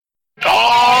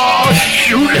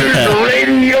Shooters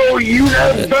Radio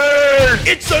Universe!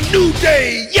 It's a new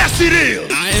day! Yes, it is!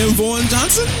 I am Vaughn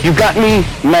Johnson. You got me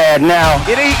mad now.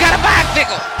 You got a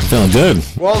bicycle! Feeling good.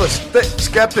 Well, the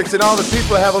skeptics and all the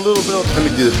people have a little bit of... Let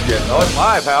me do this again. Oh, it's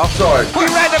my pal. Sorry. We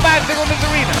ride the bicycle in this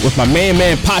arena. With my man,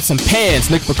 Pots and Pans,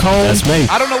 Nick Bacone. That's me.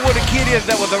 I don't know where the kid is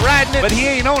that was riding it, but he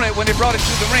ain't on it when they brought it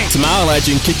to the ring. Smile at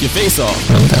you and kick your face off.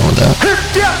 I'm down with that.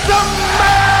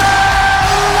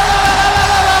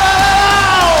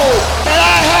 And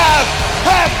I have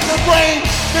half the brain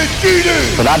that you do!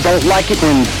 But I don't like it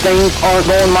when things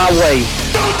aren't going my way.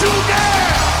 Don't you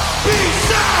dare be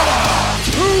sour!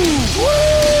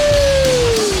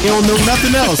 He don't know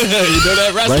nothing else. You know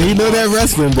that wrestling. Like he know that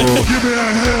wrestling, boy. Give me a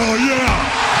hell yeah!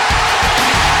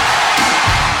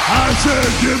 I said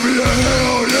give me a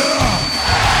hell yeah!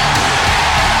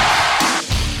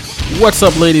 What's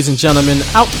up, ladies and gentlemen,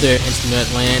 out there in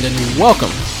internet land, and welcome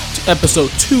to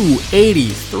episode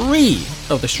 283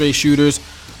 of The Straight Shooters,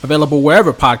 available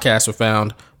wherever podcasts are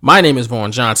found. My name is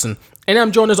Vaughn Johnson, and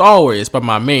I'm joined as always by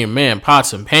my main man,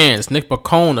 Pots and Pans, Nick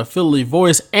Bacone, a Philly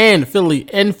voice and Philly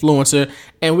influencer,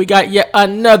 and we got yet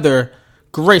another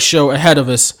great show ahead of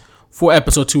us for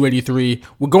episode 283.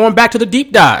 We're going back to the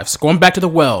deep dives, going back to the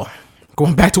well,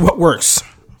 going back to what works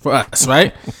for us,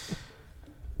 right?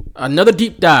 Another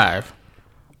deep dive.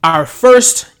 Our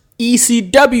first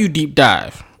ECW deep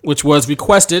dive, which was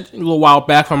requested a little while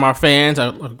back from our fans,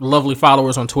 our lovely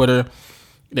followers on Twitter.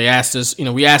 They asked us,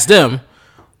 we asked them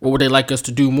what would they like us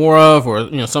to do more of,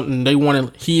 or, something they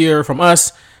want to hear from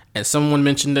us. And someone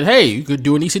mentioned that, hey, you could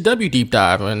do an ECW deep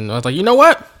dive. And I was like, you know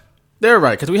what? They're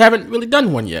right, because we haven't really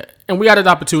done one yet. And we got an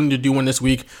opportunity to do one this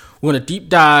week. We're going to deep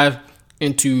dive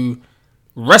into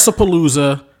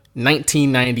WrestlePalooza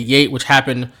 1998, which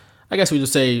happened, I guess we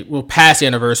just say, we'll pass the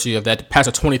anniversary of that, past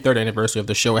the 23rd anniversary of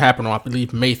the show. It happened on, I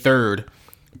believe, May 3rd,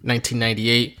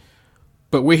 1998.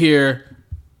 But we're here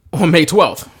on May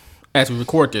 12th, as we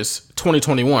record this,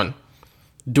 2021,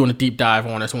 doing a deep dive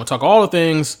on this. And we'll talk about all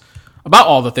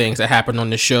the things that happened on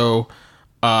this show.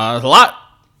 A lot,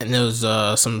 and there's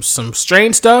some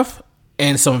strange stuff,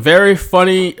 and some very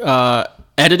funny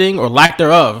editing, or lack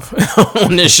thereof,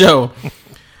 on this show.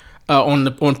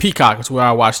 On Peacock is where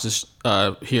I watched this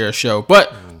show.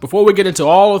 But before we get into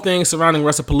all the things surrounding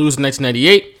WrestlePalooza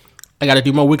 1998, I got to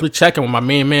do my weekly check-in with my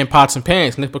main man, Pots and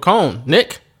Pans, Nick Bacone.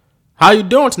 Nick, how you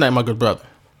doing tonight, my good brother?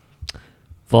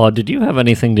 Vaughn, did you have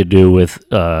anything to do with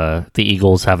the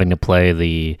Eagles having to play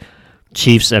the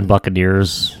Chiefs and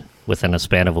Buccaneers within a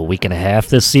span of a week and a half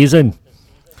this season?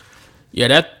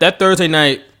 Yeah, that Thursday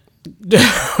night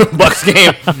Bucks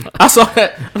game, I saw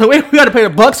that. We got to play the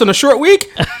Bucks on a short week?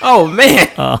 Oh, man.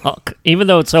 Even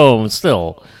though it's home,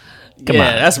 still. Come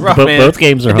on. That's rough, man. Both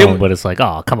games are home, but it's like,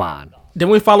 oh, come on. Then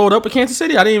we followed up with Kansas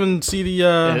City? I didn't even see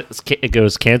the... It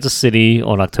goes Kansas City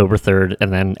on October 3rd,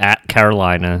 and then at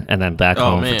Carolina, and then back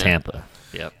home for Tampa.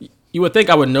 Yep. You would think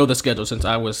I would know the schedule since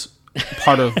I was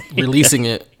part of releasing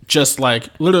it just like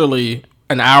literally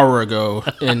an hour ago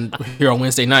here on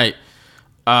Wednesday night.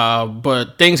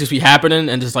 But things just be happening,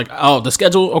 and just like, oh, the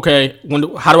schedule, okay,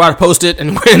 how do I post it,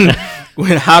 and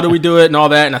how do we do it, and all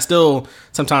that, and I still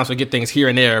sometimes forget things here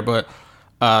and there, but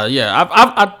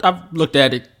I've looked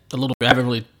at it a little bit. I haven't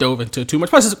really dove into it too much.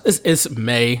 Plus, it's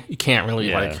May. You can't really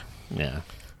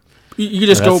you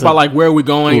just go by like where we're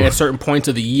going at certain points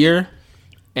of the year,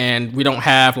 and we don't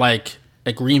have like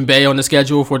a Green Bay on the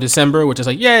schedule for December, which is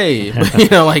like yay,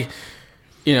 that's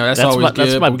always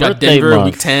good. My we got Denver month.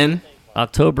 week 10.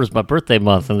 October's my birthday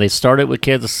month, and they started with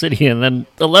Kansas City, and then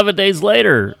 11 days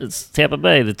later, it's Tampa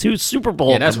Bay, the two Super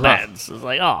Bowl combatants. It's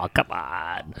like, oh, come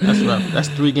on. That's rough. That's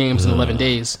 3 games in 11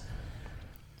 days.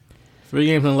 3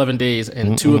 games in 11 days,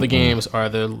 and 2 of the games are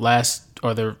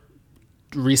the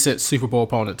recent Super Bowl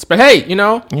opponents. But hey,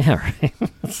 Yeah, right.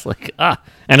 It's like,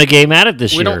 and a game added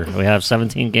this year. We have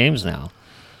 17 games now.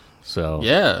 So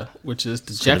yeah, which is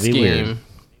the Jets game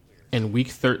in week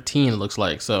 13, it looks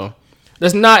like. So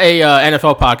there's not a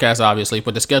NFL podcast, obviously,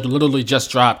 but the schedule literally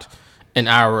just dropped an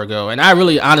hour ago. And I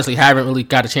really, honestly, haven't really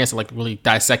got a chance to like really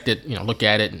dissect it, look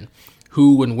at it and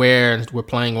who and where we're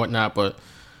playing and whatnot. But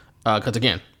because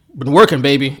again, been working,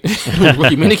 baby.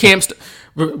 Rookie minicamps.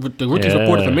 The rookies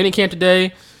reported for minicamp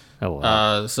today. Oh,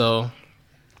 wow. So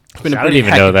it's been a I pretty didn't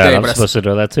even know that. day, I'm supposed to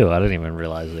know that too. I didn't even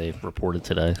realize they reported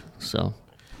today. So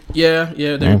yeah,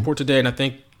 they report today, and I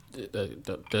think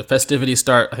the festivities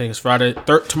start. I think it's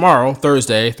tomorrow,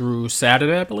 Thursday through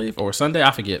Saturday, I believe, or Sunday.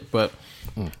 I forget, but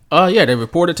they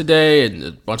reported today, and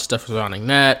a bunch of stuff surrounding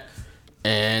that.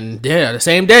 And yeah, the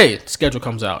same day the schedule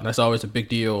comes out, and that's always a big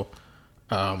deal.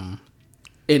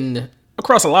 In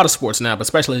across a lot of sports now, but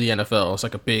especially the NFL. It's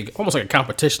like almost like a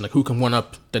competition, like who can one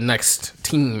up the next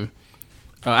team.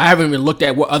 I haven't even looked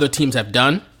at what other teams have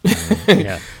done.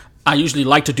 Yeah. I usually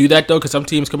like to do that though, because some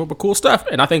teams come up with cool stuff,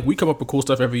 and I think we come up with cool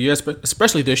stuff every year,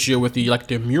 especially this year with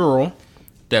the mural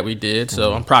that we did.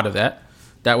 So I'm proud of that.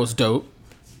 That was dope.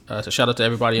 So shout out to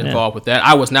everybody involved with that.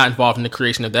 I was not involved in the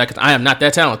creation of that because I am not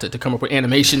that talented to come up with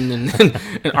animation and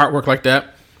artwork like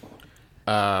that.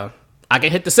 I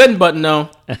can hit the send button though.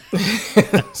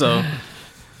 So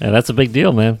Yeah, that's a big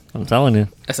deal, man. I'm telling you.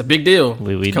 that's a big deal.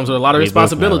 It comes with a lot of we both know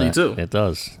responsibility that. too. It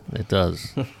does. It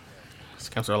does. It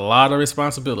comes with a lot of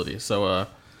responsibility. So,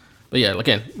 but yeah,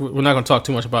 again, we're not going to talk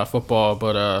too much about football,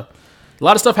 but a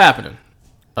lot of stuff happening.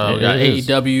 We got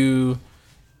AEW,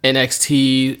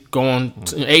 NXT going.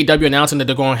 AEW announcing that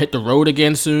they're going to hit the road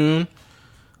again soon.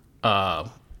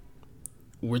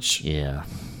 Which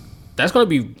that's going to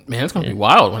be it's going to be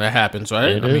wild when that happens,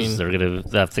 right? It is. They're gonna.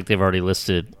 I think they've already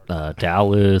listed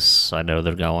Dallas. I know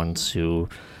they're going to.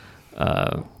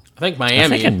 I think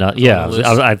Miami.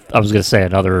 I was gonna say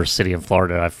another city in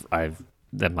Florida.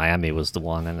 That Miami was the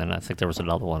one, and then I think there was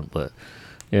another one, but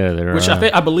yeah, they're which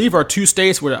I believe are two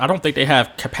states where I don't think they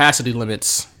have capacity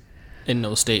limits in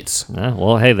those states.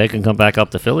 Well, hey, they can come back up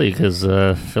to Philly because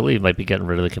Philly might be getting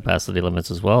rid of the capacity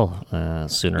limits as well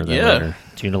sooner than later.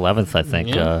 June 11th, I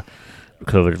think.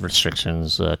 COVID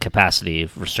restrictions, capacity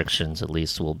restrictions, at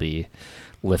least, will be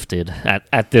lifted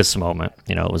at this moment.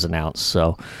 You know, it was announced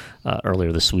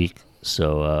earlier this week.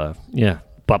 So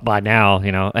but by now,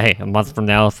 hey, a month from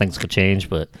now things could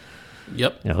change, but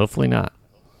hopefully not.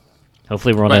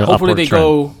 Hopefully we're on an hopefully upward they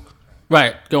trend.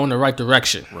 go in the right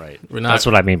direction. Right. We're not That's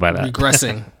what I mean by that.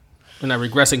 Regressing. We're not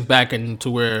regressing back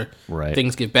into where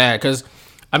things get bad. Because,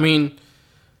 I mean,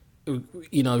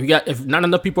 if not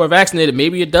enough people are vaccinated,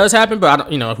 maybe it does happen, but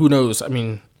who knows? I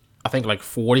mean, I think like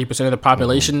 40% of the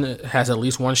population has at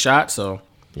least one shot, so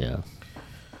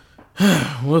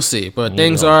we'll see. But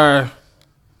things are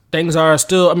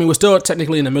still. I mean, we're still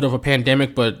technically in the middle of a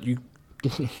pandemic, but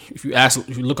if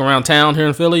you look around town here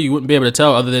in Philly, you wouldn't be able to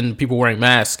tell other than people wearing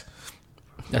masks.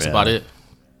 That's about it.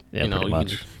 Yeah, pretty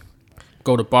much.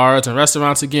 Go to bars and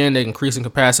restaurants again. They're increasing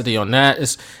capacity on that.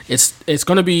 It's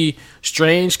going to be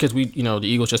strange because the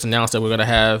Eagles just announced that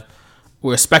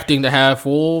we're expecting to have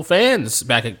full fans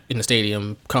back in the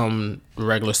stadium come the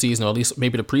regular season, or at least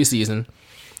maybe the preseason.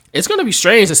 It's going to be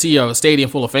strange to see a stadium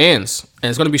full of fans,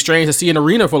 and it's going to be strange to see an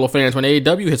arena full of fans when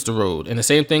AEW hits the road. And the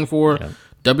same thing for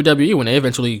WWE when they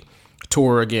eventually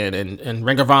tour again, and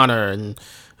Ring of Honor and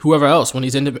whoever else when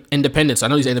these independents. I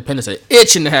know these independents are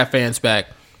itching to have fans back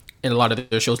in a lot of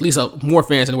their shows, at least more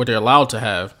fans than what they're allowed to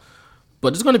have.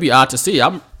 But it's going to be odd to see.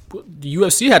 The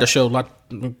UFC had a show a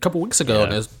couple weeks ago,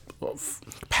 and it's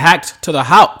packed to the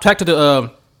house, packed to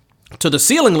the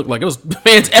ceiling. Looked like it was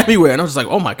fans everywhere, and I was just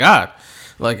like, oh my god,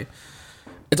 like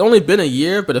it's only been a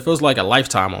year, but it feels like a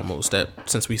lifetime almost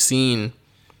since we've seen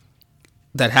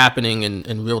that happening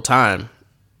in real time,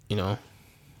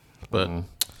 But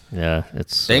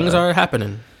it's things are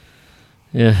happening.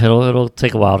 Yeah, it'll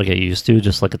take a while to get used to,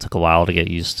 just like it took a while to get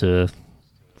used to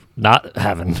not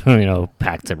having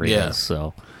packed arenas. Yeah.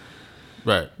 So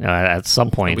right, at some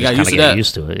point we you got just kind of get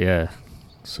used used to it. Yeah.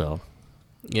 So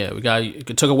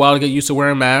it took a while to get used to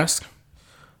wearing masks,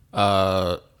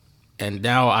 and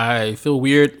now I feel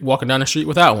weird walking down the street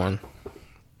without one.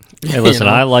 Hey, listen,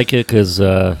 I like it because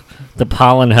the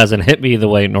pollen hasn't hit me the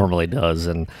way it normally does,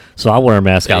 and so I wear a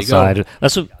mask outside.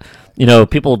 That's what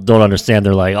people don't understand.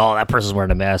 They're like, "Oh, that person's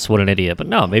wearing a mask. What an idiot!" But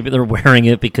no, maybe they're wearing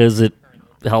it because it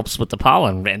helps with the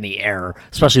pollen in the air,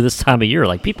 especially this time of year.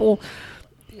 Like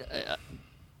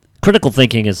critical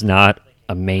thinking is not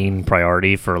a main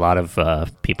priority for a lot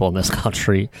of people in this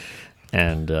country,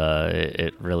 and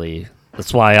it really.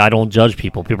 That's why I don't judge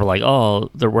people. People are like, oh,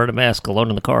 they're wearing a mask alone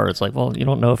in the car. It's like, well, you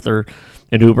don't know if they're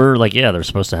an Uber. Like, yeah, they're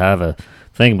supposed to have a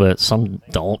thing, but some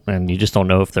don't, and you just don't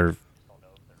know if they're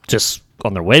just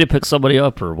on their way to pick somebody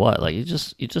up or what. Like, you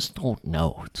just don't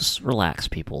know. Just relax,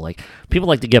 people. Like, people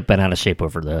like to get bent out of shape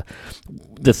over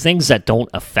the things that don't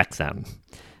affect them,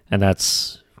 and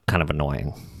that's kind of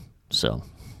annoying. So,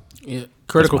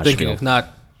 critical thinking is not.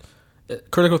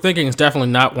 Critical thinking is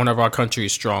definitely not one of our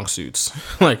country's strong suits.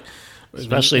 Like.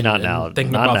 Especially not now.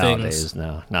 Thinking not about nowadays. Things.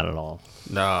 No, not at all.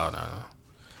 No.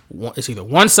 It's either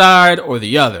one side or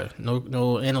the other.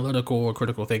 No analytical or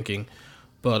critical thinking.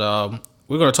 But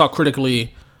we're going to talk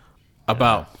critically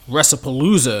about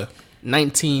WrestlePalooza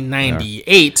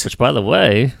 1998. Which, by the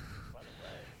way,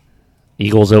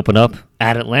 Eagles open up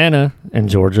at Atlanta and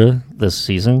Georgia this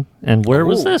season. And where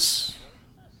was this?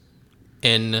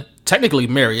 In technically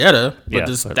Marietta, but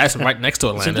that's right next to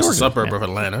Atlanta. It's a suburb of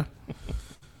Atlanta.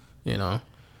 You know,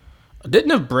 didn't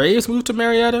the Braves move to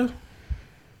Marietta?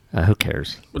 Who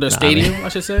cares? With their stadium, I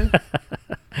should say.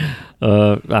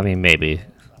 I mean, maybe.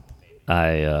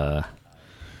 What's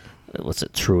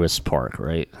it? Truist Park,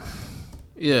 right?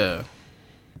 Yeah.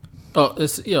 Oh,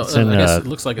 it's I guess it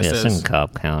looks like it says it's in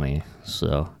Cobb County.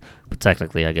 So, but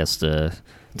technically, I guess the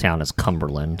town is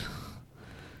Cumberland.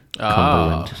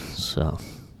 Cumberland. So,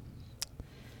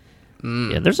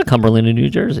 yeah, there's a Cumberland in New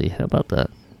Jersey. How about that?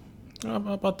 How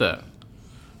about that?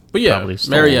 But yeah, Probably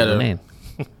stole Marietta. the name.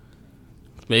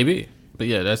 Maybe. But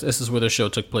yeah, this is where the show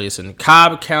took place in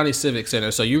Cobb County Civic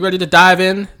Center. So you ready to dive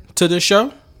in to this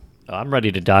show? I'm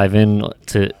ready to dive in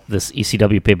to this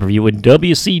ECW pay-per-view in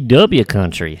WCW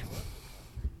country.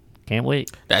 Can't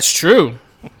wait. That's true.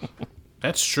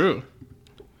 That's true.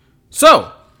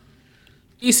 So,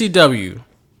 ECW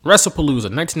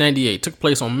WrestlePalooza 1998 took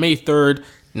place on May 3rd,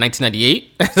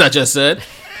 1998, as I just said,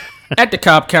 at the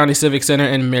Cobb County Civic Center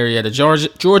in Marietta,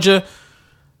 Georgia.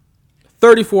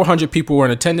 3,400 people were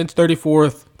in attendance,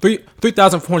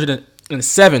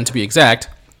 3,407 to be exact.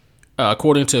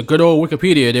 According to good old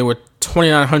Wikipedia, there were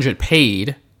 2,900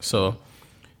 paid. So,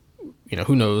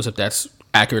 who knows if that's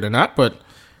accurate or not, but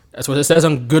that's what it says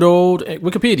on good old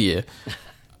Wikipedia.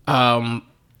 I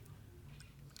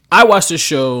watched this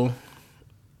show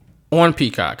on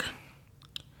Peacock,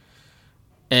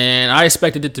 and I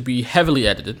expected it to be heavily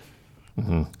edited.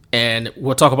 Mm-hmm. And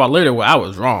we'll talk about later where I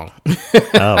was wrong.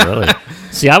 Oh, really?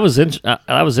 See, that was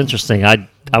interesting. I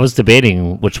was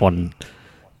debating which one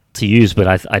to use, but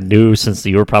I knew since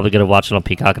you were probably going to watch it on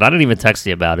Peacock, and I didn't even text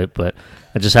you about it, but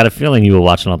I just had a feeling you were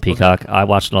watching on Peacock. Okay. I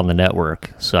watched it on the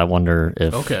network, so I wonder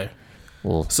if... Okay.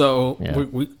 We're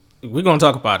going to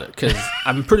talk about it, because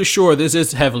I'm pretty sure this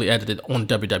is heavily edited on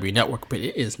WWE Network, but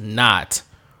it is not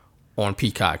on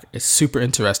Peacock. It's super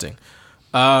interesting.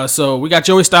 So we got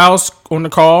Joey Styles on the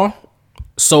call,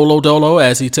 solo dolo,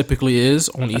 as he typically is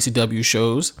on ECW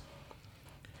shows.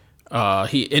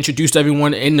 He introduced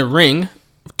everyone in the ring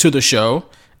to the show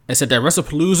and said that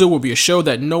WrestlePalooza will be a show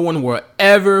that no one will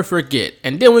ever forget.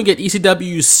 And then we get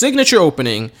ECW's signature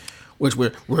opening, which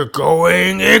we're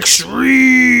going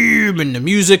extreme in the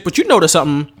music. But you noticed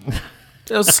something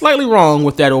that was slightly wrong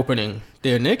with that opening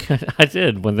there, Nick. I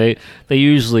did. When they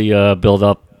usually build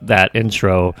up that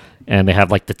intro and they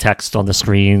have like the text on the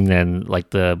screen and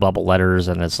like the bubble letters,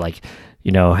 and it's like,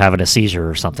 having a seizure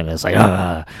or something. It's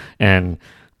like, and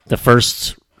the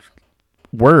first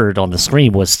word on the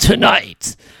screen was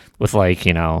tonight with like,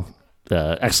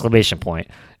 the exclamation point.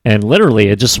 And literally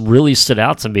it just really stood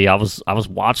out to me. I was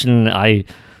watching and I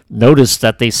noticed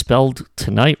that they spelled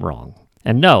tonight wrong.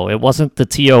 And no, it wasn't the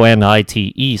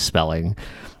TONITE spelling.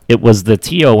 It was the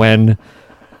TONGHT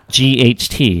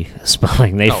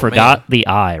spelling. They forgot the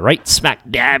I, right smack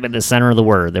dab in the center of the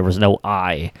word. There was no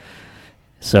I.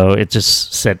 So it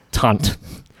just said tunt.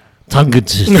 Tunt.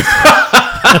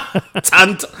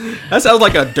 That sounds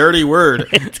like a dirty word.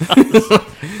 It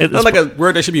sounds like a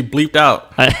word that should be bleeped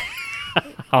out.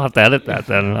 I'll have to edit that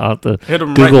then. I'll have to hit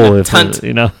him Google right if tunt.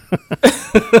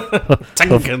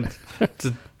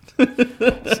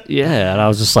 Yeah, and I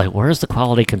was just like, where's the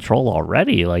quality control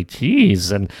already? Like,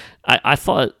 geez. And I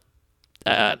thought,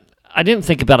 I didn't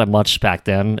think about it much back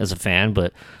then as a fan,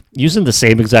 but using the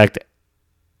same exact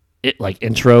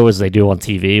intro as they do on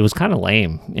TV was kind of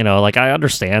lame. I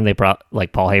understand Paul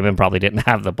Heyman probably didn't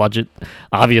have the budget,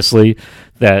 obviously,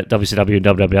 that WCW and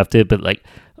WWF did, but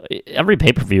every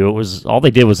pay-per-view, all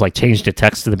they did was change the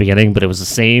text in the beginning, but it was the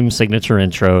same signature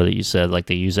intro that you said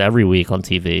they use every week on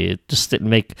TV. It just didn't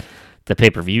make the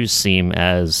pay-per-views seem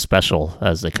as special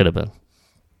as they could have been.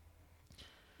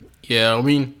 Yeah, I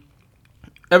mean,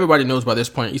 everybody knows by this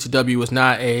point ECW was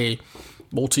not a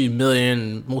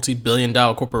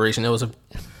multi-billion-dollar corporation. It was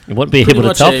you wouldn't be able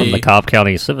to tell from the Cobb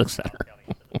County Civic Center.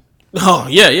 Oh,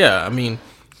 yeah. I mean,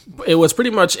 it was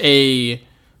pretty much I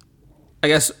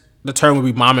guess the term would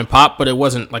be mom and pop, but it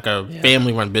wasn't like a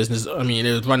family-run business. I mean,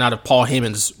 it was run out of Paul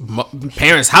Heyman's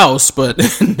parents' house, but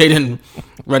they didn't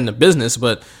run the business.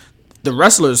 But the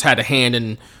wrestlers had a hand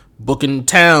in booking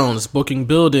towns, booking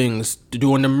buildings,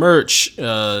 doing the merch,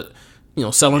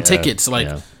 selling tickets.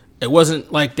 It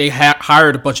wasn't like they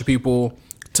hired a bunch of people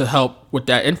to help with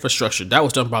that infrastructure. That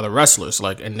was done by the wrestlers.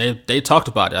 And they talked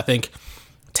about it. I think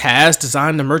Taz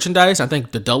designed the merchandise. I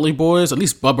think the Dudley Boys, at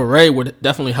least Bubba Ray, would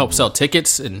definitely help sell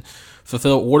tickets and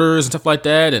fulfill orders and stuff like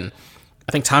that. And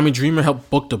I think Tommy Dreamer helped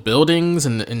book the buildings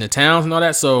and the towns and all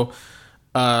that. So,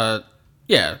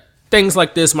 things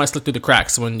like this might slip through the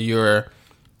cracks when you're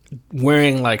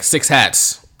wearing 6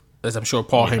 hats, as I'm sure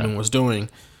Paul Heyman was doing,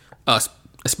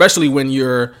 especially when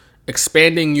you're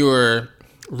expanding your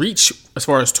reach as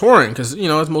far as touring, because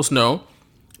as most know,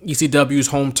 ECW's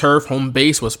home turf, home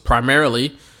base was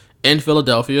primarily in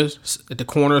Philadelphia at the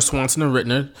corner of Swanson and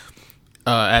Rittner,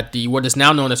 at the what is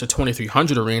now known as the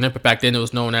 2300 Arena, but back then it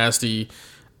was known as the,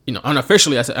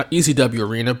 unofficially as the ECW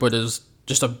Arena, but it was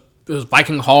just it was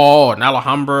Viking Hall and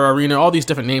Alhambra Arena, all these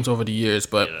different names over the years,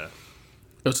 but it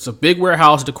was just a big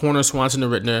warehouse at the corner of Swanson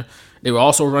and Rittner. They would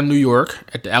also run New York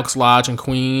at the Elks Lodge in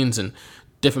Queens and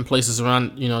different places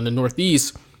around, in the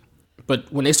Northeast.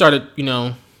 But when they started,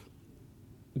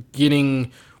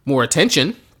 getting more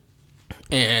attention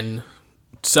and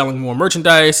selling more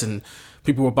merchandise and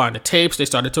people were buying the tapes, they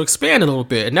started to expand a little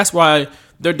bit. And that's why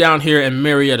they're down here in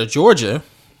Marietta, Georgia,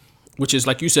 which is,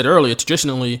 like you said earlier,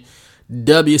 traditionally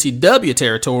WCW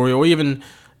territory or even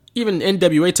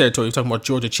NWA territory. You're talking about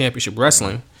Georgia Championship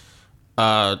Wrestling.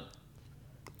 But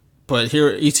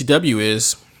here ECW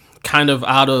is kind of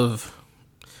out of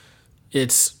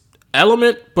its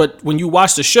element, but when you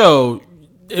watch the show,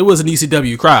 it was an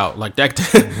ECW crowd. Like that,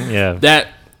 that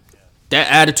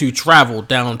attitude traveled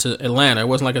down to Atlanta. It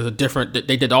wasn't like it was a different.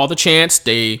 They did all the chants.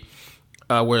 They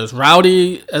were as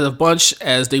rowdy as a bunch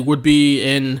as they would be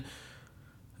in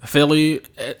Philly,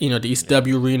 the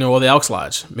ECW Arena or the Elks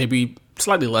Lodge. Maybe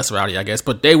slightly less rowdy, I guess,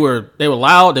 but they were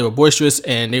loud, they were boisterous,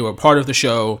 and they were part of the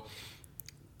show,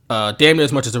 damn near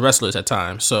as much as the wrestlers at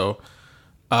times. So,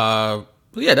 that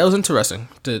was interesting.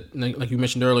 Like you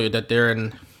mentioned earlier, that they're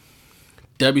in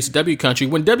WCW country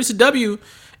when WCW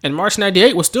in March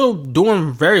 '98 was still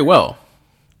doing very well,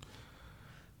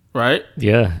 right?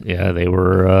 Yeah, they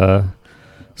were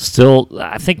still.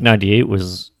 I think '98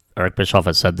 was, Eric Bischoff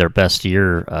had said, their best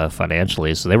year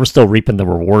financially, so they were still reaping the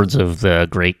rewards of the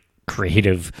great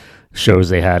creative shows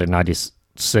they had in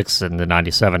 '96 and the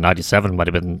 '97. '97 might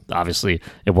have been, obviously,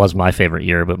 it was my favorite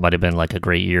year, but might have been like a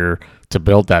great year to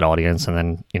build that audience, and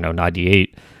then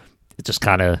 '98 it just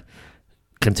kind of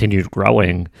continued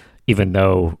growing, even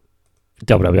though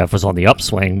WWF was on the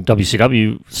upswing.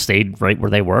 WCW stayed right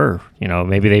where they were.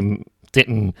 Maybe they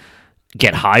didn't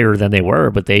get higher than they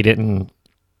were, but they didn't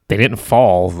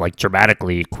fall like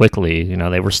dramatically quickly.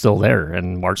 They were still there.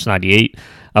 And March '98,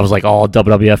 I was like all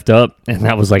WWF'd up, and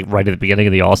that was like right at the beginning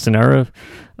of the Austin era.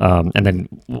 And then,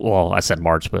 I said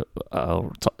March, but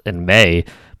in May,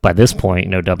 by this point,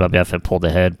 WWF had pulled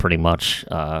ahead pretty much.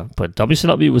 But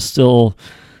WCW was still,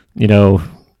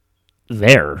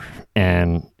 there.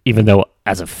 And even though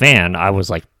as a fan, I was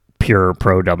like pure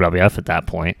pro WWF at that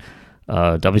point,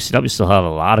 WCW still had a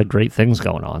lot of great things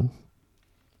going on.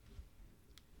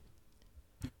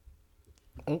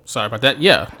 Oh, sorry about that.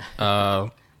 Yeah.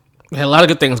 We had a lot of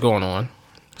good things going on.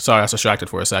 Sorry, I was distracted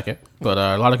for a second. But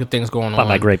a lot of good things going on.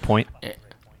 My great point.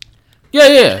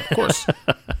 Yeah, of course.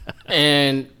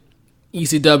 And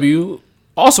ECW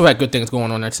also had good things going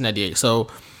on in 1998. So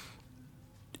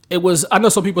it was, I know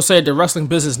some people say the wrestling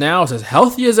business now is as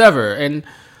healthy as ever. And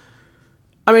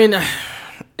I mean,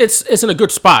 it's in a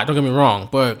good spot, don't get me wrong.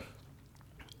 But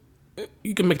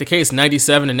you can make the case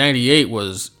 97 and 98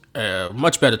 was a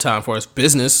much better time for us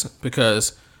business,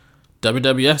 because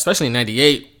WWF, especially in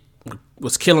 98,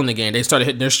 was killing the game. They started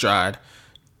hitting their stride.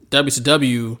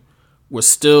 WCW was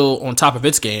still on top of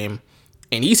its game,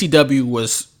 and ECW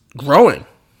was growing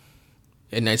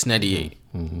in 1998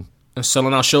 and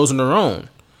selling out shows on their own.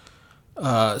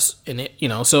 So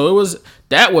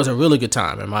that was a really good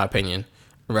time, in my opinion,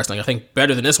 in wrestling. I think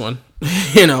better than this one,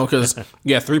 because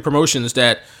you had three promotions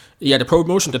that you had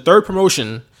the third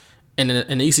promotion. And the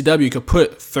ECW could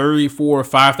put 34 or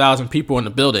 5,000 people in the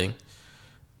building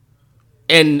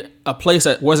in a place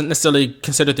that wasn't necessarily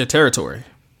considered their territory.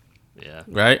 Yeah.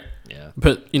 Right? Yeah.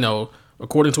 But,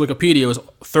 according to Wikipedia, it was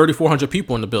 3,400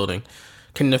 people in the building.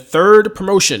 Can the third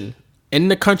promotion in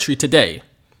the country today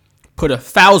put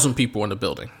 1,000 people in the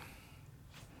building?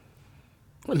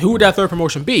 And who would that third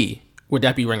promotion be? Would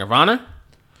that be Ring of Honor?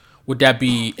 Would that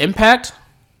be Impact?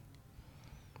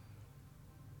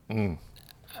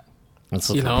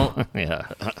 Yeah,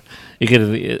 you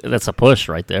get that's a push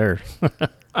right there.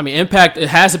 I mean, Impact, it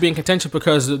has to be in contention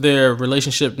because of their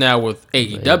relationship now with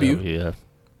AEW. Yeah.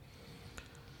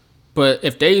 But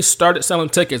if they started selling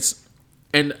tickets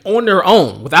and on their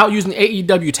own, without using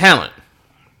AEW talent,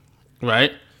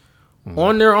 right?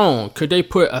 On their own, could they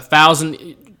put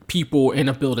 1,000 people in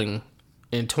a building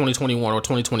in 2021 or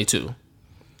 2022?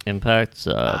 Impact?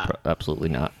 Absolutely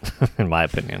not, in my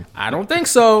opinion. I don't think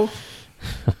so.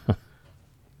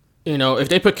 If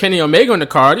they put Kenny Omega on the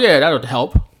card, yeah, that would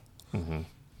help.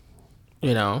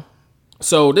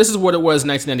 So this is what it was in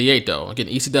 1998, though. Again,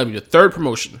 ECW, the third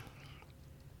promotion,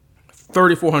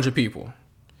 3,400 people.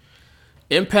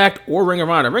 Impact or Ring of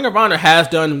Honor. Ring of Honor has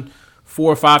done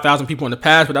 4,000 or 5,000 people in the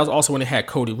past, but that was also when they had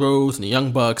Cody Rhodes and the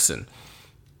Young Bucks and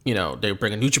You know, they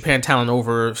bring a New Japan talent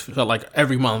over, felt like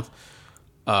every month.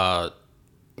 You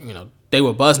know, they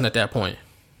were buzzing at that point.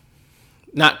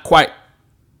 Not quite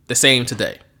the same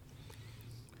today.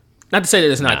 Not to say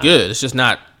that it's not good. It's just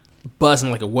not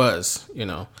buzzing like it was, you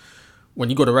know. When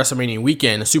you go to WrestleMania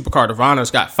weekend, the Supercard of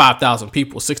Honor's got 5,000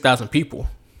 people, 6,000 people.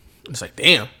 It's like,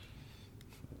 damn.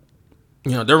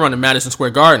 You know, they're running Madison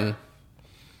Square Garden.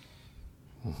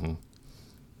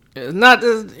 It's not,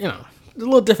 you know, it's a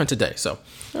little different today. So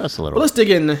That's a little. but let's dig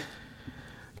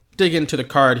into the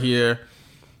card here.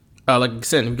 Like I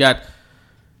said, we got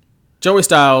Joey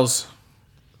Styles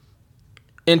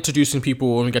introducing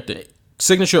people, and we got the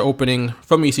signature opening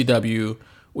from ECW,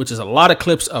 which is a lot of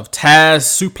clips of Taz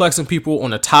suplexing people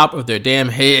on the top of their damn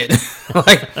head.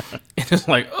 Like, it's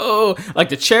like, oh, like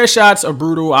the chair shots are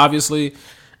brutal, obviously,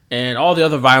 and all the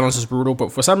other violence is brutal.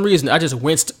 But for some reason, I just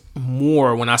winced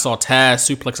more when I saw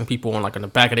Taz suplexing people on the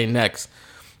back of their necks.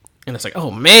 And it's like,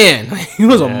 oh man, he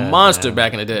was a monster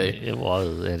back in the day. It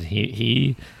was, and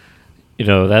he, you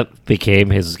know, that became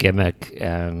his gimmick.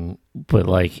 But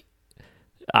like,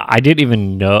 I didn't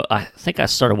even know. I think I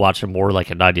started watching more like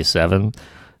in '97.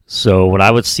 So when I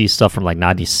would see stuff from like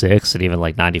 '96 and even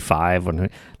like '95,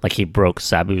 when like he broke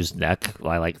Sabu's neck,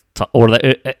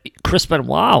 Chris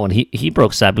Benoit when he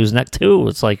broke Sabu's neck too.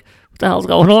 It's like, what the hell's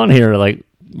going on here? Like,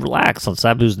 relax on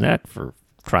Sabu's neck, for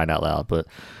crying out loud. But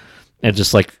and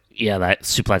just like, yeah, that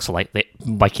suplex of like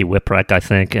Mikey Whipwreck, I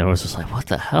think, and it was just like, what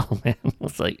the hell, man?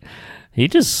 It's like,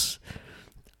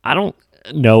 I don't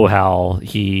know how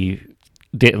he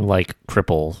didn't like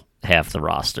cripple half the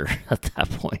roster at that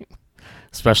point,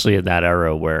 especially in that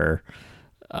era where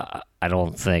I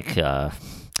don't think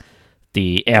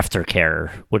the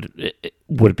aftercare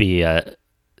would be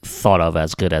thought of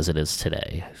as good as it is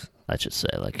today. I should say,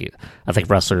 like, I think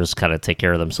wrestlers kind of take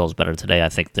care of themselves better today. I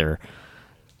think their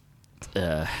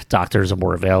doctors are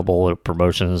more available,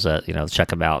 promotions that, you know, check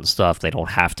them out and stuff. They don't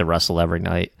have to wrestle every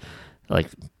night, like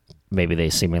maybe they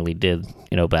seemingly did,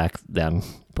 you know, back then.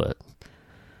 But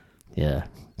yeah,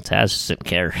 Taz just didn't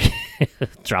care.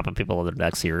 Dropping people on their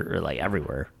necks here, like,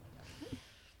 everywhere.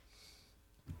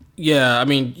 Yeah, I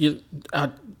mean,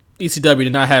 ECW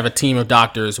did not have a team of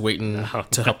doctors waiting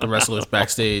to help the wrestlers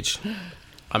backstage.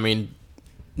 I mean,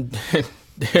 there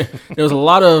was a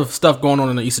lot of stuff going on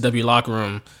in the ECW locker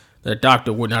room that a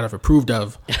doctor would not have approved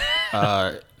of.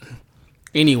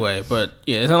 Anyway, but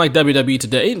yeah, it's not like WWE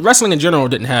today. Wrestling in general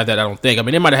didn't have that, I don't think. I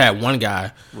mean, they might have had one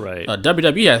guy. Right.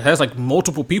 WWE has like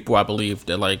multiple people, I believe,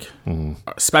 that like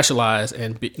specialize,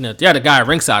 and they had a guy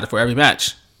ringside for every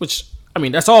match. Which, I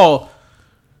mean, that's how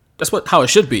it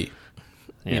should be.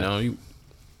 Yeah. You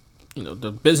know,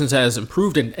 the business has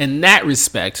improved in that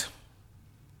respect.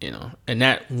 You know, in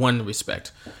that one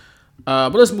respect.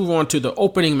 But let's move on to the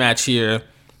opening match here.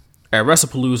 At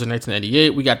WrestlePalooza in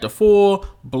 1998, we got the full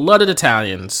Blooded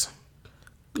Italians.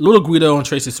 Little Guido and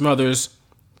Tracy Smothers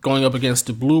going up against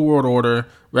the Blue World Order,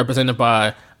 represented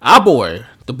by our boy,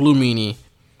 the Blue Meanie,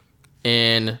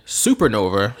 and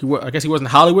Supernova. I guess he wasn't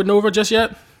Hollywood Nova just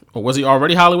yet? Or was he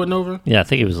already Hollywood Nova? Yeah, I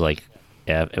think it was like,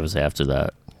 it was after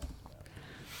that.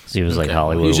 He was like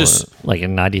Hollywood, he was just, like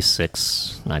in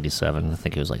 96, 97. I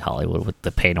think he was like Hollywood with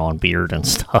the paint on beard and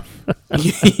stuff.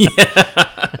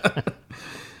 Yeah.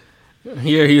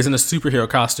 Here he was in a superhero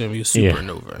costume. He was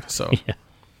Supernova. So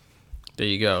there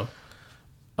you go.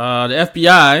 The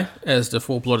FBI, as the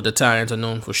full-blooded Italians are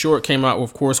known for short, came out,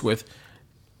 of course, with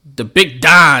the Big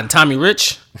Don, Tommy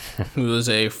Rich, who was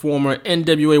a former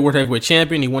NWA World Heavyweight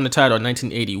Champion. He won the title in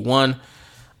 1981.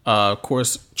 Of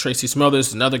course, Tracy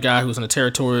Smothers, another guy who was in the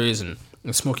territories and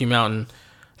in Smoky Mountain.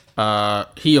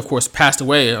 He, of course, passed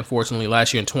away, unfortunately,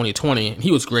 last year in 2020.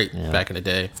 He was great back in the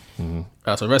day.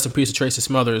 Mm-hmm. So rest in peace to Tracy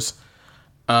Smothers.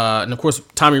 And, of course,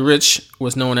 Tommy Rich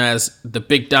was known as the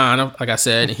Big Don, like I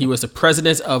said. And he was the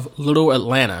president of Little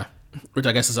Atlanta, which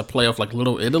I guess is a play of, like,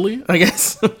 Little Italy, I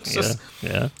guess.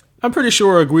 Yeah. I'm pretty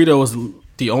sure Guido was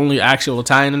the only actual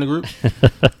Italian in the group.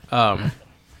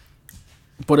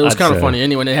 But it was kind of funny.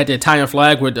 Anyway, they had the Italian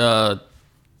flag with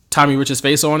Tommy Rich's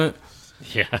face on it.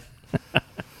 Yeah.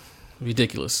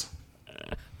 Ridiculous.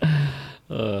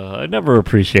 I never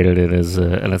appreciated it as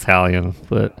an Italian,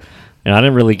 but I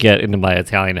didn't really get into my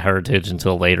Italian heritage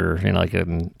until later, like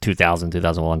in 2000,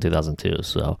 2001, 2002.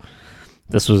 So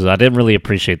I didn't really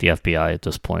appreciate the FBI at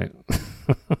this point.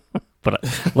 But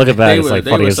looking back, it's like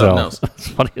funny as hell. It's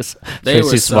funny as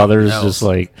Tracy Smothers, just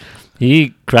like,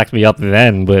 he cracked me up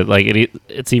then, but like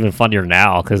it's even funnier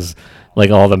now because like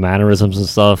all the mannerisms and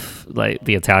stuff, like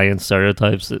the Italian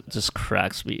stereotypes, it just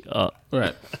cracks me up.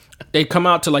 Right. They'd come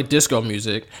out to like disco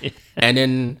music, and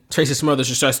then Tracy Smothers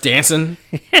just starts dancing.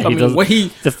 I mean,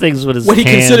 the things with his what he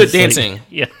hands, considered dancing. Like,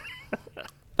 yeah,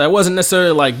 that wasn't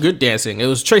necessarily like good dancing. It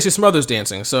was Tracy Smothers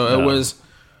dancing. So it was.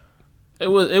 He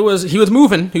was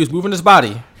moving. He was moving his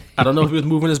body. I don't know if he was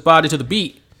moving his body to the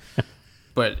beat,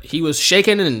 but he was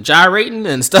shaking and gyrating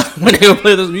and stuff when they would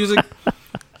play this music.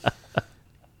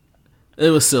 It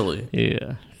was silly.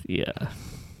 Yeah.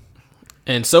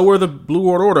 And so were the Blue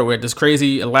World Order. We had this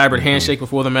crazy, elaborate handshake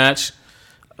before the match.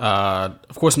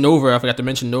 Of course, Nova, I forgot to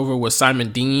mention, Nova was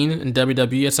Simon Dean in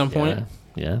WWE at some point.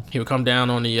 Yeah. He would come down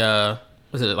on the,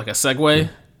 was it like a Segway?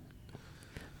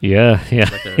 Yeah. He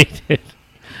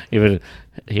did.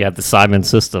 He had the Simon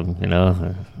system,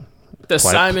 The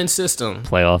Simon system.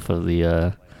 Play off of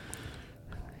the,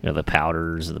 the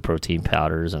powders, the protein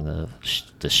powders, and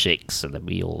the shakes and the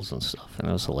meals and stuff. And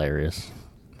it was hilarious.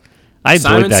 I enjoyed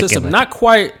Simon that system, gimmick.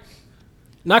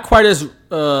 not quite as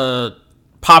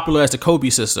popular as the Kobe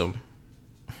system,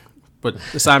 but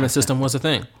the Simon system was a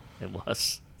thing. It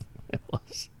was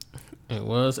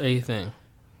a thing.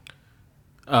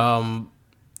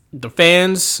 The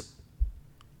fans,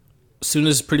 as soon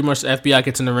as pretty much the FBI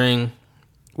gets in the ring,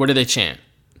 what do they chant?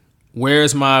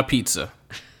 Where's my pizza?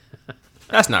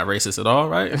 That's not racist at all,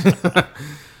 right?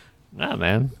 Nah,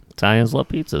 man. Italians love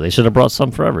pizza. They should have brought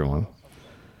some for everyone.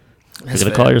 You're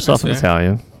going to call yourself an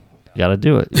Italian. You got to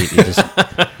do it. You just,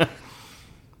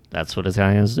 that's what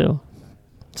Italians do.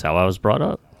 That's how I was brought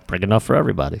up. Bring enough for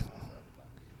everybody.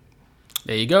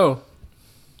 There you go.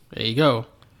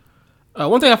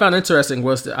 One thing I found interesting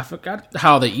was that I forgot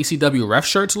how the ECW ref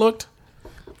shirts looked.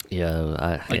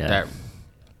 Yeah. That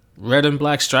red and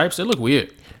black stripes. They look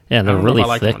weird. Yeah, they're really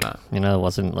thick. It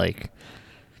wasn't like...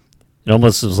 It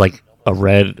almost was like a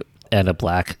red and a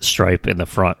black stripe in the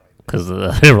front because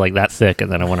they were like that thick, and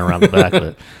then I went around the back.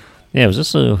 But yeah, it was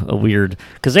just a weird...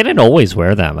 Because they didn't always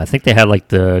wear them. I think they had like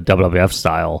the WWF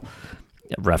style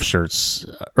ref shirts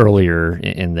earlier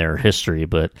in their history,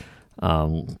 but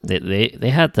they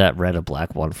had that red and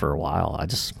black one for a while. I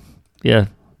just... Yeah,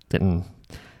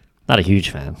 not a huge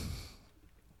fan.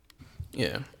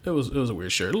 Yeah, it was a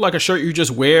weird shirt. It looked like a shirt you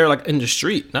just wear like in the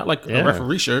street, not like a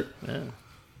referee shirt. Yeah.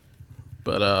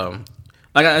 But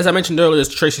like as I mentioned earlier,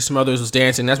 Tracy Smothers was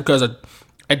dancing. That's because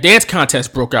a dance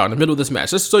contest broke out in the middle of this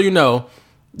match. Just so you know,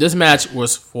 this match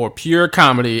was for pure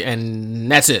comedy, and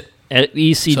that's it. At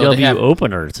ECW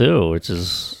opener too, which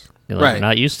is right.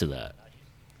 Not used to that.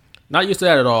 Not used to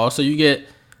that at all. So you get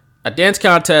a dance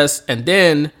contest, and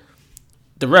then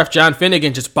the ref John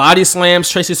Finnegan just body slams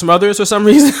Tracy Smothers for some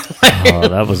reason. Oh,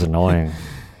 that was annoying.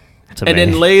 And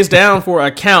then lays down for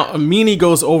a count. A meanie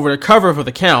goes over the cover for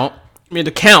the count.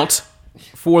 The count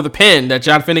for the pin that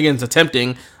John Finnegan's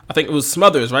attempting. I think it was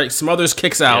Smothers, right? Smothers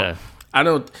kicks out. Yeah. I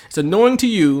know it's annoying to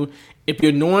you. If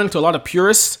you're annoying to a lot of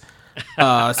purists,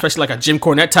 especially like a Jim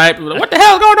Cornette type, like, what the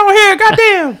hell going on here?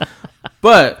 Goddamn!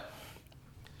 But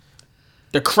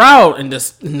the crowd in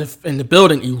the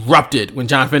building erupted when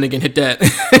John Finnegan hit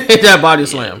that body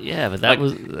slam. Yeah, but that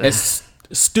was as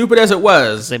stupid as it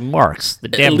was. The marks, the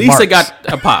damn At least marks. it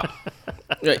got a pop.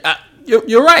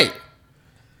 You're right.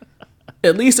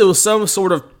 At least it was some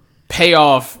sort of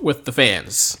payoff with the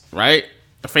fans, right?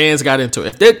 The fans got into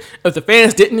it. If the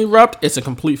fans didn't erupt, it's a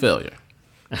complete failure.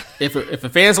 If the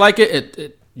fans like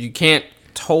it, you can't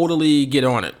totally get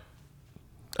on it.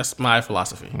 That's my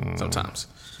philosophy sometimes.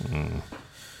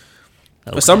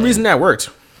 For some reason, that worked.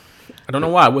 I don't know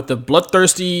why. With the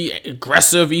bloodthirsty,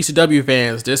 aggressive ECW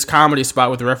fans, this comedy spot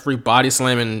with the referee body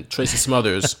slamming Tracy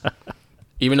Smothers,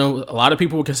 even though a lot of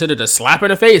people would consider it a slap in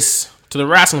the face to the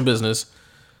wrestling business,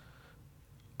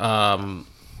 why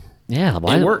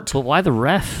it worked. But why the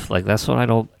ref? Like, that's what I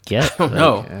don't get. I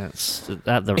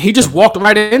don't know. He He just walked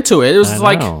right into it. It was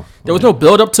like there was no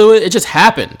build up to it. It just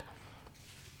happened.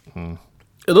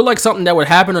 It looked like something that would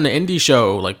happen on an indie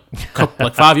show like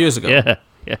 5 years ago. Yeah.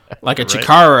 Like a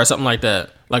Chikara or something like that.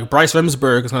 Like Bryce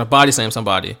Remsburg is going to body slam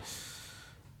somebody.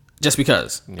 Just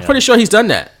because. I'm pretty sure he's done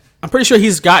that. I'm pretty sure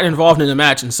he's gotten involved in a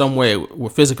match in some way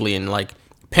physically and like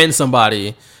pinned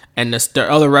somebody and their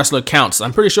other wrestler counts.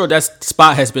 I'm pretty sure that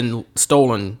spot has been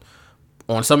stolen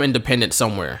on some independent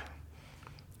somewhere.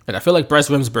 And I feel like Bryce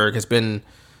Remsburg has been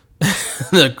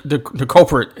the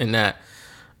culprit in that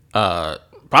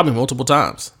probably multiple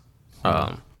times.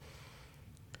 But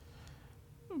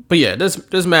yeah,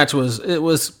 this match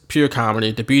was pure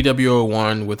comedy. The BWO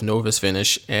won with Nova's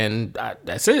finish, and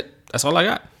that's it. That's all I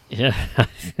got. Yeah,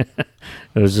 it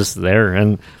was just there,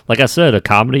 and like I said, a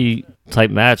comedy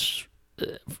type match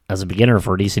as a beginner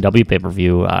for an ECW pay per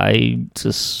view. I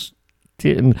just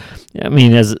didn't. I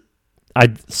mean, I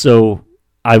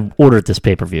ordered this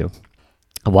pay per view,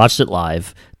 I watched it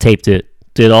live, taped it,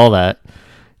 did all that.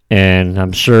 And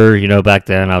I'm sure, back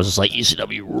then I was just like,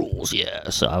 ECW rules, yeah.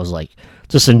 So I was like,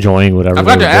 just enjoying whatever I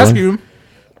forgot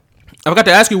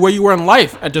to ask you where you were in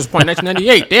life at this point,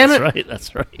 1998. Damn it.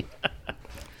 That's right.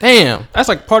 Damn, that's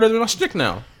like part of my shtick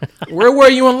now. Where were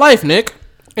you in life, Nick,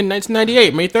 in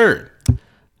 1998, May 3rd?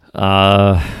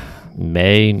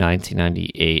 May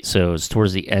 1998. So it was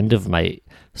towards the end of my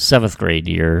 7th grade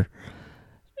year.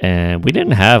 And we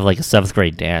didn't have like a 7th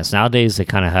grade dance. Nowadays, they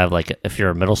kind of have like, if you're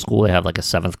in middle school, they have like a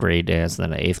 7th grade dance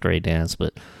and then an 8th grade dance.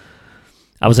 But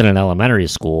I was in an elementary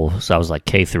school, so I was like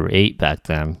K through 8 back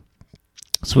then.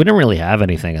 So we didn't really have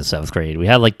anything in 7th grade. We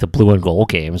had like the Blue and Gold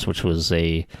Games, which was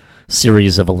a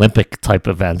series of Olympic type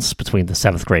events between the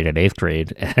 7th grade and 8th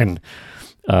grade. And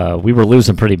we were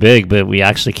losing pretty big, but we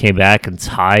actually came back and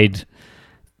tied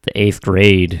the 8th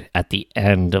grade at the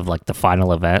end of like the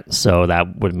final event. So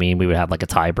that would mean we would have like a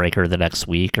tiebreaker the next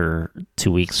week or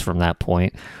 2 weeks from that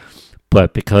point.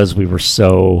 But because we were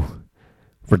so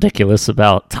ridiculous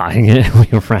about tying it,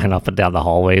 we ran up and down the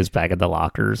hallways, back in the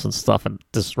lockers and stuff, and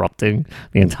disrupting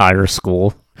the entire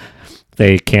school.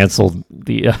 They canceled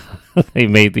the, they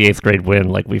made the 8th grade win,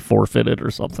 like we forfeited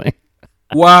or something.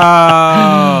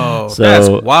 Wow. So, that's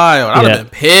wild. I would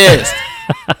have been pissed.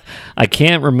 I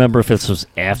can't remember if this was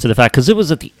after the fact, because it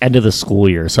was at the end of the school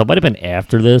year, so it might have been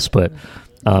after this, but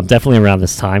definitely around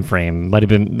this time frame. Might have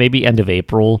been maybe end of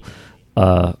April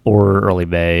or early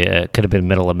May. It could have been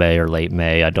middle of May or late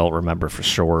May. I don't remember for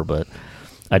sure, but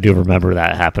I do remember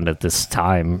that happened at this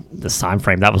time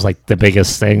frame. That was like the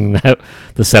biggest thing that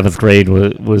the 7th grade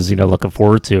was looking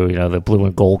forward to, the Blue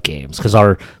and Gold Games, because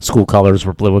our school colors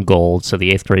were blue and gold, so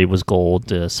the 8th grade was gold,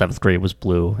 the 7th grade was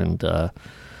blue, and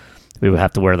we would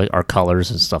have to wear our colors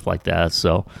and stuff like that.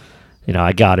 So,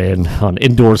 I got in on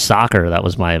indoor soccer. That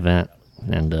was my event.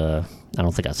 And I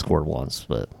don't think I scored once,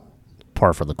 but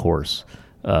par for the course.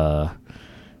 That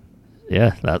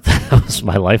was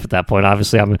my life at that point.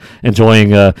 Obviously, I'm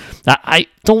enjoying... I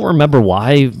don't remember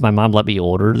why my mom let me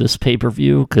order this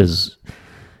pay-per-view, because,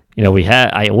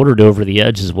 I ordered Over the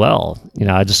Edge as well.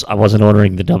 I wasn't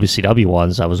ordering the WCW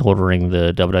ones. I was ordering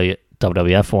the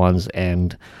WWF ones,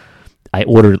 and I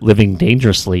ordered Living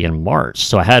Dangerously in March.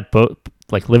 So I had both,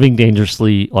 like Living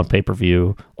Dangerously on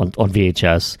pay-per-view on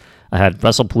VHS. I had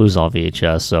WrestlePalooza on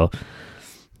VHS. So,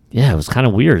 yeah, it was kind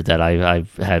of weird that I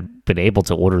had been able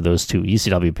to order those 2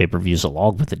 ECW pay-per-views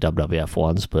along with the WWF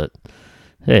ones. But,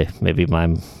 hey, maybe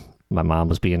my mom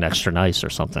was being extra nice or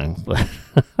something. But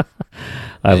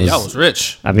I was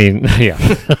rich. I mean, yeah.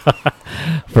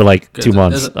 For like 2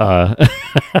 months.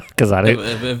 Because I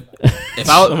didn't... If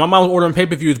my mom was ordering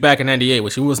pay-per-views back in 98,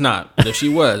 which she was not, but if she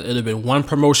was, it would have been one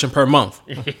promotion per month.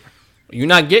 You're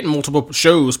not getting multiple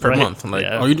shows per month. Like,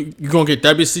 are you going to get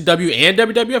WCW and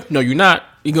WWF? No, you're not.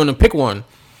 You're going to pick one.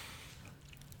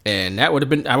 And that would have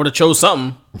been, I would have chose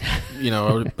something,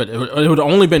 but it would have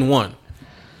only been one.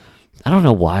 I don't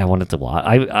know why I wanted to watch.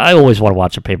 I always want to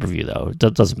watch a pay-per-view, though. It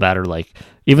doesn't matter. Like,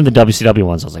 even the WCW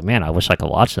ones, I was like, man, I wish I could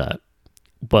watch that.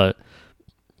 But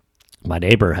my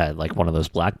neighbor had like one of those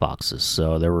black boxes,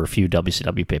 so there were a few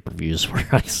WCW pay-per-views where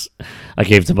I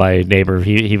gave to my neighbor.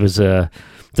 He was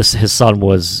his son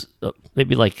was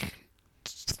maybe like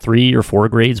 3 or 4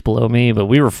 grades below me, but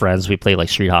we were friends. We played like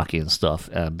street hockey and stuff,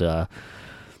 and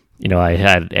I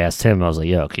had asked him. I was like,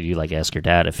 "Yo, could you like ask your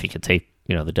dad if he could tape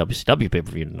the WCW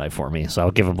pay-per-view tonight for me?" So I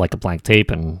would give him like a blank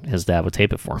tape, and his dad would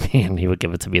tape it for me, and he would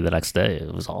give it to me the next day.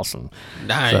 It was awesome.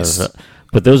 Nice.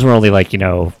 But those were only like,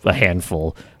 a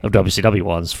handful of WCW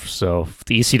ones. So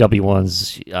the ECW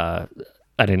ones, I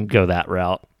didn't go that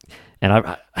route.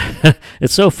 And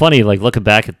it's so funny, like looking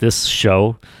back at this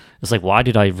show, it's like, why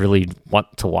did I really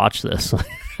want to watch this?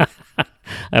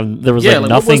 There was nothing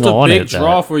on it. What was the big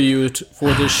draw for you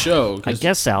for this show? I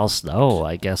guess Al Snow,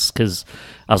 because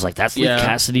I was like, that's Leif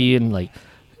Cassidy, and like,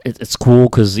 it's cool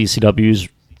because ECW's,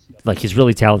 like, he's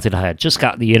really talented. I had just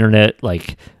gotten the internet,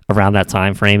 like, around that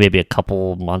time frame, maybe a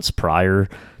couple months prior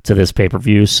to this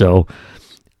pay-per-view, so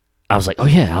I was like, oh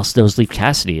yeah, Al Snow's Leif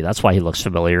Cassidy, that's why he looks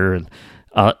familiar. And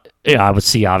I would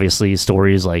see obviously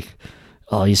stories like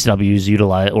ECW's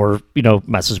utilize, or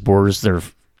message boards, their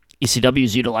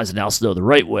ECW's utilizing Al Snow the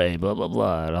right way, blah blah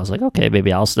blah, and I was like, okay,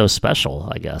 maybe Al Snow's special,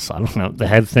 I guess. I don't know, the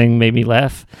head thing made me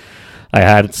laugh. I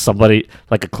had somebody,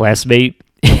 like a classmate,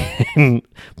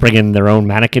 bringing their own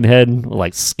mannequin head,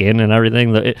 like skin and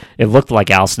everything. It looked like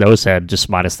Al Snow's head, just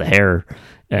minus the hair,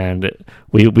 and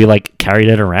we like carried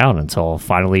it around until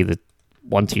finally the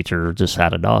one teacher just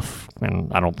had enough,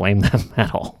 and I don't blame them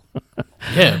at all.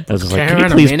 Yeah, I was just like, can you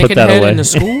please put that away? In the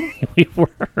school? We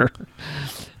were.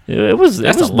 It was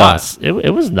nuts.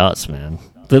 It was nuts, man.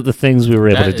 the things we were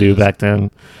able That to do is- back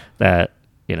then that,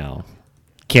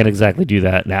 can't exactly do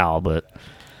that now, but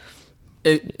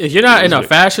If you're not in a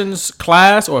fashions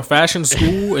class or a fashion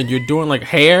school and you're doing like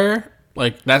hair,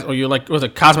 like that's, or you're like, what's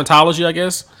it, cosmetology, I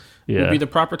guess yeah. would be the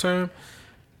proper term.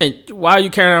 And why are you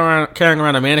carrying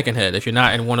around a mannequin head if you're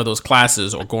not in one of those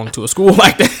classes or going to a school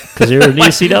like that? Because you're an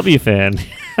ECW fan.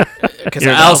 Because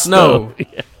You're an Al Al Snow. Snow.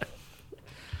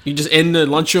 You just in the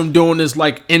lunchroom doing this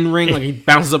like in ring, like he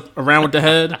bounces up around with the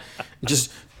head,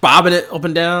 just bobbing it up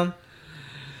and down.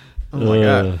 Oh my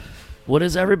god! What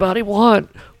does everybody want?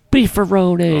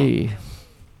 Beefaroni.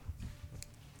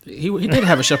 He did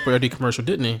have a Chef Boyardee commercial,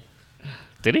 didn't he?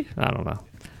 Did he? I don't know.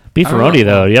 Beefaroni,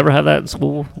 though. You ever have that at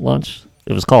school lunch?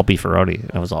 It was called Beefaroni.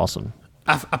 That was awesome.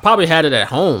 I probably had it at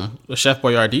home, the Chef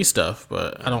Boyardee stuff,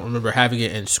 but I don't remember having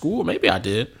it in school. Maybe I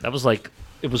did. That was like,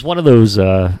 it was one of those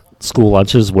school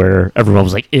lunches where everyone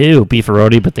was like, ew,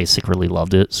 beefaroni, but they secretly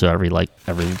loved it. So every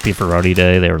beefaroni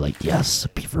day, they were like, yes,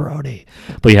 beefaroni.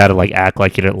 But you had to like act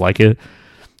like you didn't like it.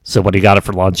 So when you got it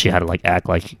for lunch, you had to like act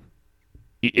like,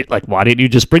 why didn't you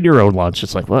just bring your own lunch?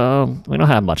 It's like, well, we don't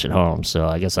have much at home, so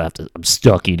I guess I'm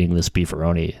stuck eating this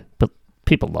beefaroni. But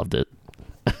people loved it.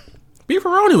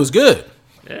 Beefaroni was good.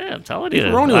 Yeah, I'm telling you.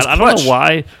 Beefaroni was I don't clutch. know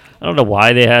why. I don't know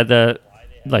why they had that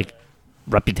like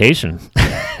reputation.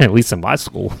 At least in my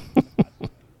school.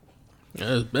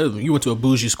 You went to a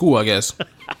bougie school, I guess. Because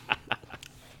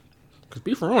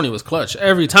beefaroni was clutch.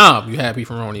 Every time you had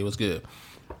beefaroni, it was good.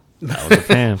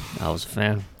 I was a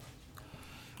fan.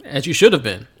 As you should have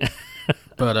been.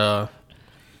 But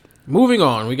moving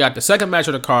on, we got the second match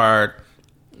of the card.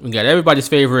 We got everybody's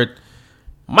favorite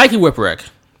Mikey Whipwreck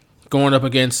going up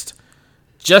against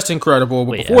Just Incredible.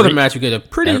 But before the match, we get a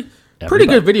pretty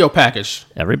good video package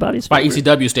Everybody's by favorite?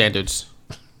 ECW standards.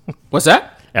 What's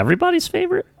that? Everybody's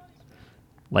favorite?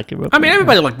 Mikey Whipwreck? I mean,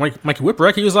 everybody liked Mikey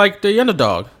Whipwreck. He was like the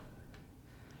underdog.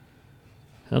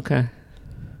 Okay.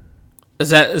 Is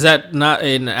that not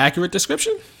an accurate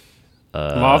description?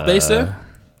 Am I off base there?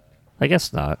 I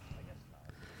guess not.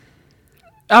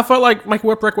 I felt like Mikey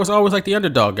Whipwreck was always like the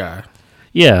underdog guy.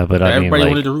 Yeah, but I mean, Everybody like,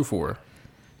 wanted to root for.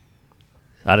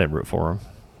 I didn't root for him.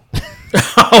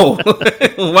 Oh,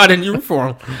 why didn't you root for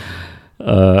him?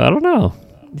 I don't know.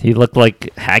 He looked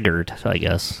like haggard, I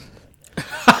guess.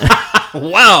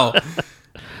 Wow.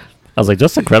 I was like,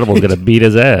 Just Incredible's gonna beat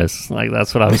his ass. Like,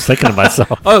 that's what I was thinking to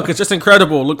myself. Oh, because Just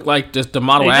Incredible looked like just the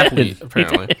model He did. athlete, He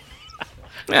apparently. did.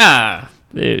 Yeah.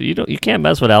 Dude, you can't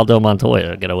mess with Aldo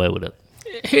Montoya and get away with it.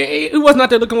 He was not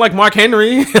there looking like Mark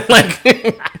Henry.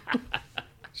 Like,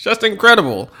 Just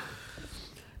Incredible.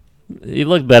 He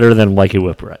looked better than Mikey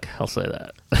Whipwreck. I'll say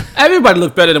that. Everybody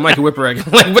looked better than Mikey Whipwreck.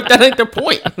 Like, but that ain't the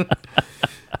point.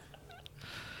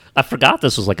 I forgot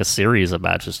this was like a series of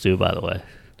matches too, by the way.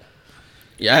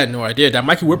 Yeah, I had no idea that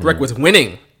Mikey Whipwreck was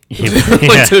winning. Yeah.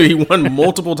 Until he won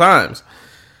multiple times.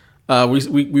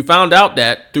 We found out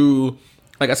that through,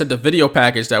 like I said, the video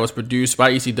package that was produced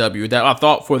by ECW that I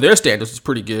thought for their standards was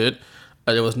pretty good.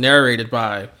 It was narrated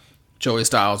by Joey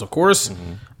Styles, of course.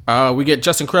 Mm-hmm. We get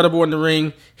Just Incredible in the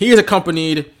ring. He is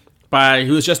accompanied by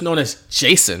who is just known as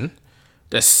Jason,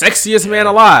 the sexiest man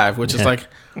alive, which is like,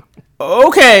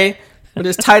 okay, with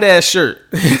his tight ass shirt,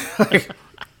 like,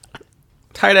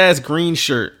 tight ass green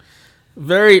shirt.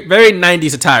 Very, very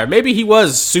 90s attire. Maybe he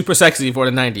was super sexy for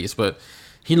the 90s, but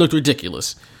he looked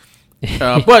ridiculous.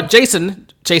 But Jason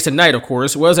Knight, of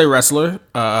course, was a wrestler.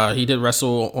 He did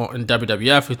wrestle in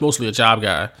WWF. He's mostly a job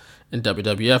guy in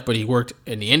WWF, but he worked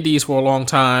in the Indies for a long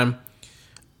time.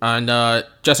 And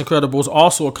Just Incredible was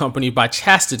also accompanied by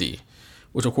Chastity,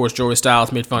 which, of course, Joey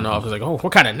Styles made fun of. He was like, oh,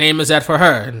 what kind of name is that for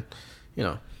her? And,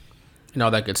 and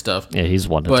all that good stuff. Yeah, he's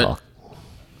one to But- talk.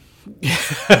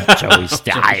 Joey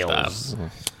Styles.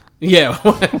 Yeah,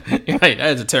 right.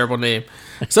 That is a terrible name.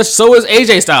 So is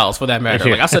AJ Styles, for that matter.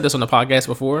 Like I said this on the podcast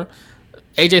before.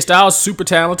 AJ Styles, super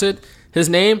talented. His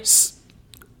name,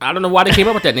 I don't know why they came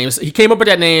up with that name. He came up with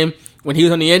that name when he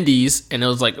was on the Indies, and it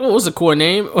was like, oh, this is a cool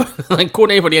name, like cool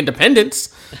name for the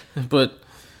Independents. But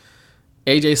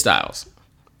AJ Styles.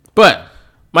 But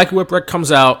Mikey Whipwreck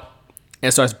comes out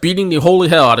and starts beating the holy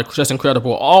hell out of Just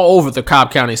Incredible all over the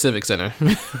Cobb County Civic Center,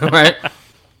 right?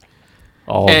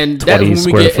 All And 20 that's when we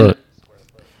square get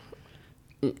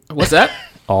foot. What's that?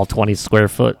 All 20 square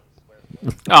foot.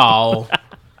 Oh.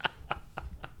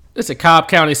 It's a Cobb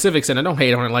County Civic Center. Don't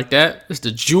hate on it like that. It's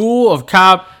the jewel of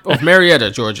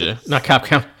Marietta, Georgia. Not Cobb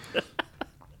County.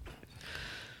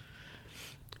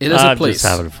 It is a I'm place. just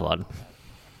having fun.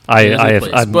 It is a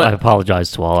place, but- I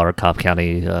apologize to all our Cobb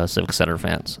County Civic Center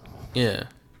fans. Yeah.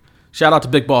 Shout out to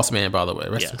Big Boss Man, by the way.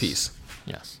 Rest in Yes. peace.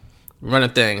 Yes. Running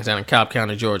things down in Cobb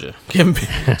County, Georgia. Giving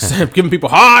people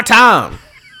hard time.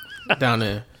 down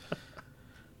there.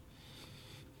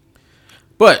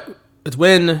 But it's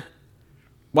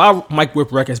while Mike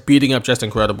Whipwreck is beating up Just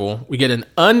Incredible, we get an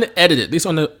unedited, at least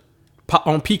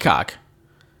on Peacock,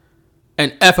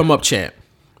 an F him up chant.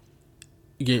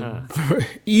 You can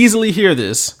easily hear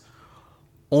this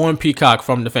on Peacock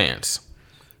from the fans.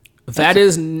 That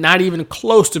is not even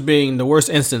close to being the worst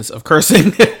instance of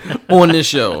cursing on this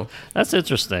show. That's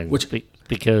interesting.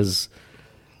 Because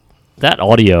that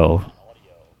audio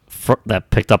that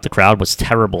picked up the crowd was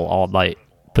terrible all night.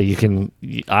 But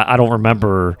I don't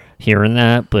remember hearing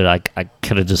that, but I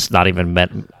could have just not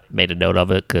even made a note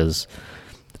of it because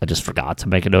I just forgot to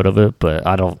make a note of it. But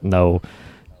I don't know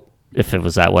if it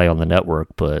was that way on the network.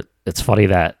 But it's funny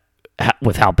that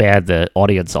with how bad the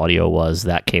audience audio was,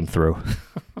 that came through.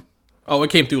 Oh, it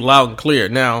came through loud and clear.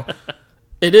 Now,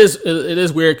 it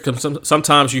is weird because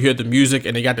sometimes you hear the music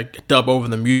and they got to dub over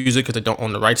the music because they don't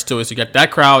own the rights to it. So you got that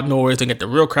crowd noise and get the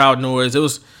real crowd noise. It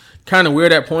was kind of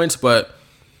weird at points, but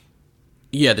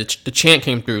yeah, the chant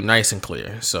came through nice and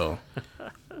clear. So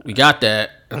we got that.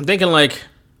 I'm thinking like,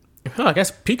 I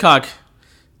guess Peacock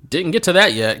didn't get to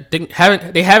that yet.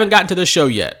 They haven't gotten to the show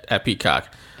yet at Peacock.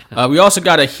 We also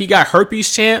got he got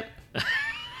herpes chant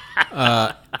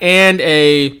and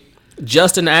a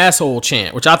just an asshole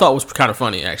chant, which I thought was kind of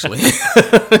funny actually.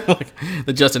 Like,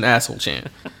 the just an asshole chant.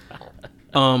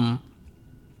 At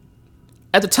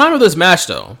the time of this match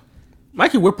though,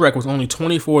 Mikey Whipwreck was only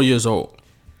 24 years old.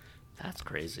 That's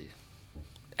crazy.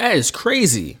 That is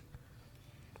crazy.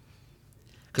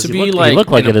 To be he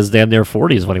looked like in his damn near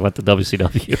 40s when he went to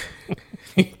WCW.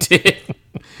 He did.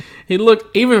 He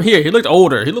looked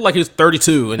older. He looked like he was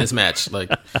 32 in this match. Like,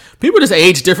 people just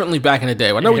age differently back in the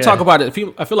day. I know we talk about it.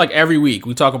 I feel like every week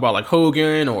we talk about like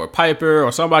Hogan or Piper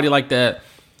or somebody like that.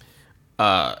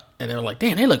 And they're like,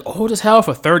 damn, they look old as hell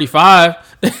for 35.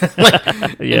 And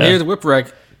here's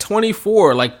Whipwreck,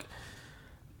 24. Like,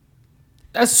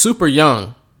 that's super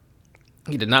young.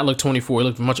 He did not look 24. He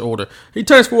looked much older. He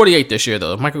turns 48 this year,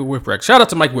 though. Michael Whipwreck. Shout out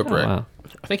to Mike Whipwreck. Oh, wow.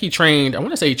 I think he trained,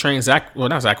 not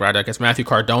Zack Ryder, I guess Matthew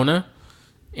Cardona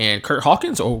and Kurt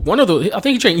Hawkins, or one of those. I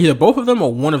think he trained either both of them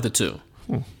or one of the two.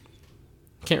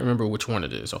 Can't remember which one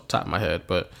it is off the top of my head,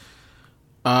 but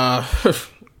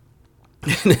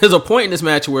there's a point in this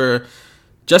match where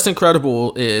Just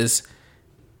Incredible is,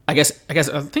 I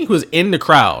think he was in the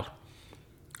crowd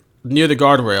near the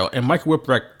guardrail, and Mike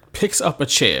Whipwreck picks up a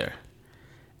chair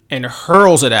and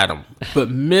hurls it at him, but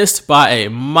missed by a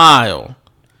mile.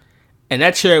 And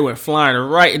that chair went flying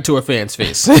right into a fan's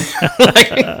face. And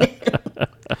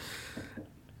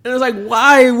it's like,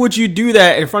 why would you do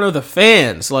that in front of the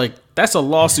fans? Like, that's a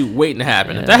lawsuit waiting to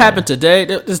happen. If that happened today,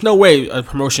 there's no way a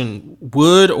promotion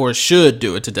would or should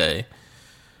do it today.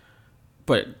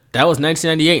 But that was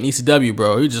 1998 in ECW,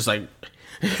 bro. He was just like,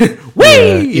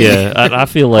 whee! Yeah. I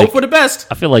feel like hope for the best.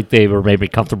 I feel like they were maybe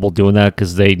comfortable doing that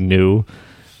because they knew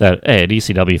that, hey, an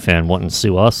ECW fan wouldn't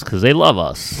sue us because they love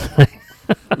us.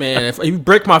 Man, if you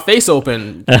break my face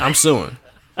open, I'm suing.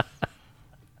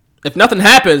 If nothing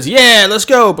happens, yeah, let's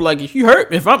go. But like,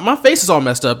 if my face is all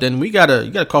messed up, then you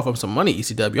gotta cough up some money,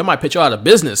 ECW. I might put you out of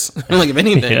business. Like, if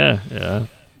anything. Yeah,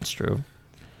 it's true.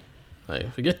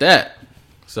 Like, forget that.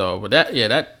 So, but that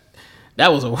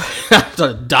was I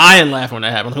started dying laughing when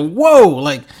that happened. Like, whoa,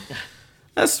 like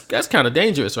that's kind of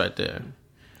dangerous right there.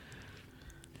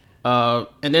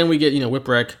 And then we get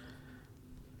Whipwreck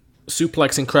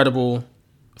suplex Incredible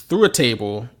through a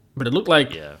table, but it looked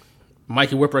like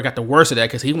Mikey Whipwreck got the worst of that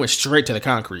because he went straight to the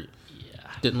concrete. Yeah,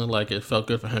 didn't look like it felt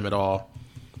good for him at all.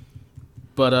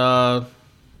 But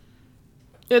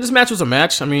this match was a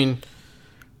match. I mean,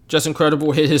 Just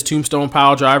Incredible hit his tombstone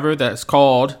pile driver that's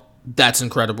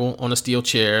Incredible on a steel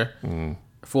chair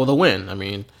for the win. I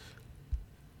mean,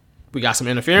 we got some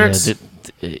interference. Yeah,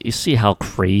 you see how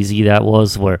crazy that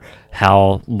was,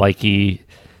 how Mikey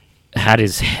had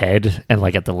his head and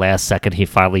like at the last second he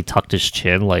finally tucked his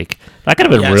chin. Like, that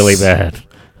could have been really bad.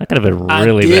 That could have been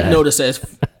really bad. I did notice that.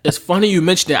 It's funny you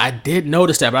mentioned it. I did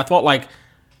notice that, but I thought like,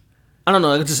 I don't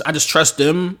know, I just trust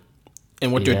them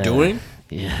and what they're doing.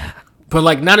 Yeah. But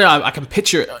like, now that I can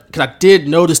picture, because I did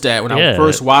notice that when I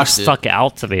first watched it. It stuck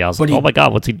out to me. I was like, oh my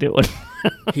God, what's he doing?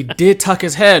 He did tuck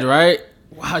his head, right?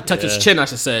 Wow, tucked his chin, I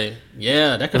should say.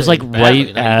 Yeah, that could. It was like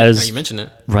right as you mentioned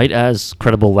it. Right as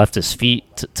Credible left his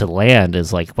feet to land,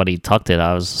 is like when he tucked it.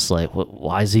 I was just like,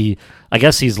 why is he? I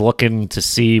guess he's looking to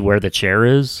see where the chair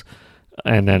is,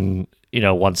 and then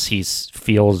once he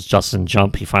feels Justin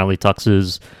jump, he finally tucks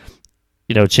his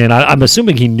chin. I'm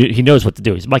assuming he knows what to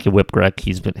do. He's Mikey Whipwreck.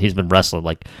 He's been wrestling,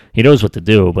 like he knows what to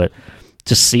do. But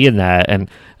just seeing that, and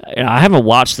I haven't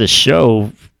watched this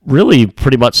show really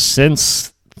pretty much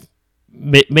since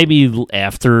maybe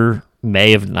after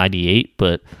May of '98,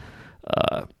 but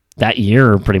that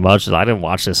year pretty much. I didn't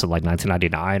watch this in like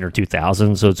 1999 or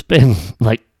 2000, so it's been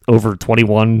like over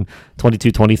 21,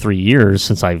 22, 23 years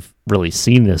since I've really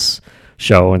seen this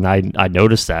show, and I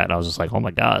noticed that, and I was just like, oh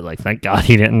my god, like thank God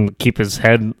he didn't keep his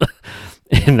head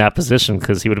in that position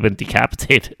because he would have been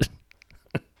decapitated.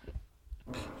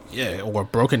 Yeah, or a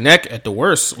broken neck at the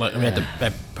worst. Like, I mean,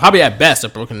 probably at best a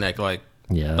broken neck, like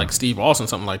Steve Austin,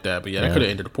 something like that. But that could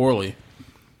have ended poorly.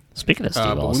 Speaking of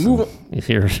Steve Austin, you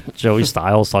hear Joey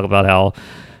Styles talk about how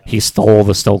he stole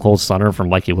the Stone Cold Stunner from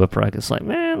Mikey Whipwreck. It's like,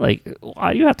 man, like,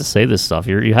 why do you have to say this stuff?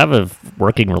 You have a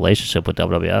working relationship with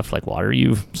WWF. Like, why are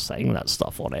you saying that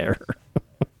stuff on air?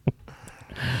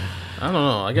 I don't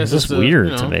know. I guess it's just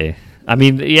weird to me. I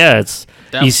mean, yeah, it's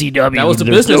ECW. That was the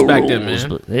business back then,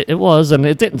 man. It was, and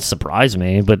it didn't surprise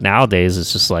me. But nowadays,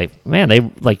 it's just like,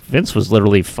 man, Vince was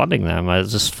literally funding them.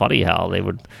 It's just funny how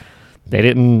they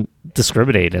didn't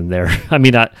discriminate in there. I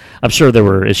mean, I'm sure there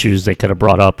were issues they could have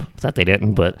brought up that they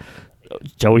didn't, but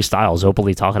Joey Styles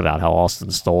openly talking about how Austin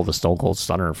stole the Stone Cold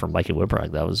Stunner from Mikey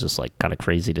Whipwreck. That was just like kind of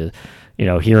crazy to,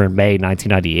 here in May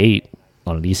 1998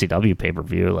 on an ECW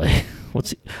pay-per-view. Like,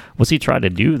 what's he trying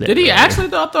to do there? Did he actually?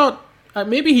 I thought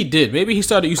maybe he did. Maybe he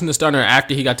started using the stunner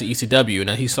after he got to ECW, and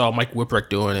then he saw Mike Whipwreck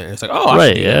doing it. And it's like, oh,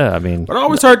 right, yeah. I mean, but I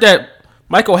always heard that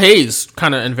Michael Hayes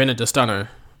kind of invented the stunner.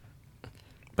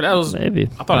 But that was maybe.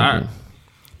 I thought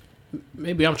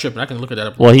maybe I'm tripping. I can look at that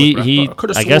up. Well,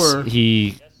 I guess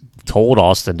he told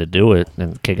Austin to do it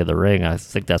in King of the Ring. I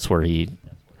think that's where I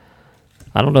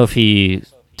don't know if he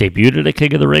debuted at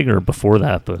King of the Ring or before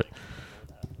that, but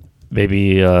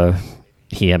maybe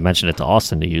he had mentioned it to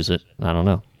Austin to use it. I don't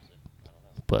know.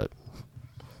 But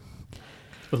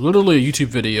literally a YouTube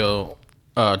video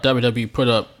WWE put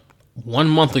up 1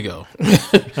 month ago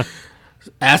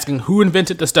asking who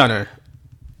invented the stunner.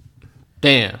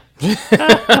 Damn.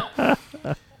 How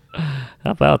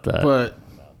about that? But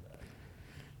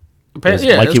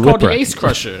it's called the Ace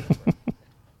Crusher.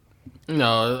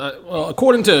 Well,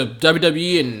 according to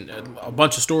WWE and a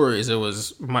bunch of stories, it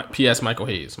was Michael P.S.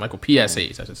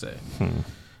 Hayes, I should say.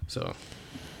 So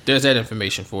there's that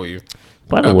information for you.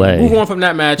 By the way, move on from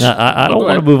that match. I don't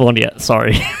want to move on yet.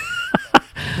 Sorry.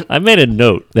 I made a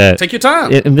note that take your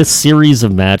time in this series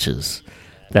of matches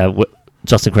that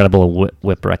Justin Credible and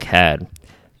Whipwreck had.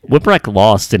 Whipwreck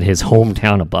lost in his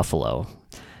hometown of Buffalo.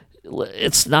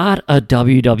 It's not a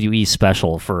WWE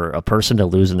special for a person to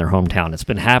lose in their hometown. It's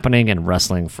been happening in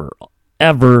wrestling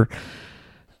forever.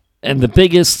 And the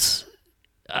biggest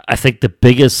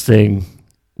thing,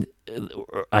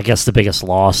 I guess the biggest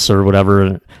loss or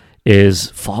whatever, is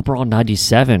Fall Brawl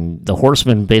 97. The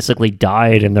Horsemen basically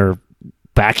died in their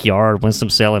backyard,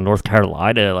 Winston-Salem, North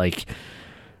Carolina. Like,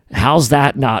 how's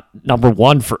that not number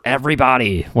one for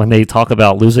everybody when they talk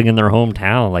about losing in their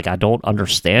hometown? Like, I don't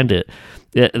understand it.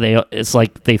 It's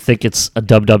like they think it's a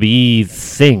WWE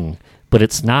thing, but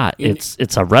it's not. It's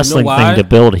a wrestling thing to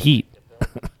build heat.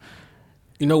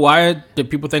 You know why do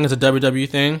people think it's a WWE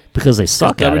thing? Because they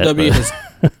suck at it.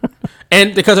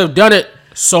 And because I've done it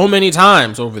so many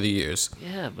times over the years.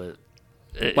 Yeah, but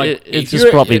it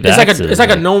just brought me back. It's like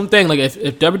a known thing. Like if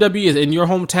WWE is in your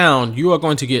hometown, you are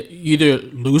going to either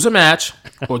lose a match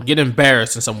or get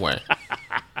embarrassed in some way.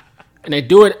 And they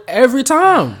do it every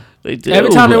time. They do. Every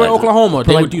time they were in Oklahoma,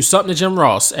 they would do something to Jim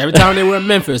Ross. Every time they were in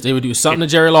Memphis, they would do something to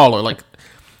Jerry Lawler. Like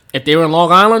if they were in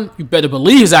Long Island, you better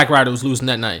believe Zack Ryder was losing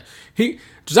that night.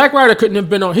 Zack Ryder couldn't have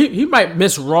been on. He might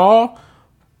miss Raw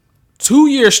 2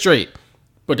 years straight.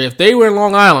 But if they were in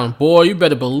Long Island, boy, you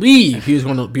better believe he was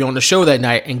going to be on the show that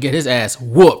night and get his ass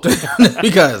whooped.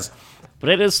 Because. But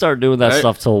they didn't start doing that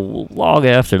stuff till long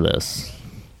after this.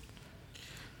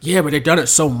 Yeah, but they've done it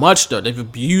so much though. They've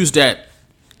abused that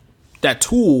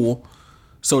tool,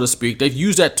 so to speak. They've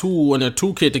used that tool in their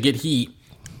toolkit to get heat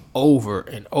over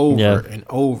and over and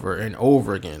over and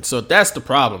over again. So that's the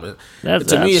problem.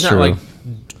 To me, it's not like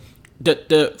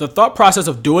the thought process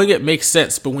of doing it makes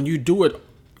sense, but when you do it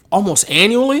almost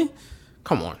annually,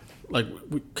 come on. Like,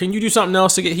 can you do something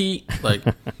else to get heat? Like,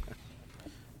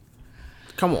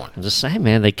 come on. I'm just saying,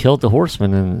 man, they killed the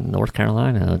Horsemen in North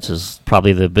Carolina, which is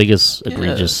probably the biggest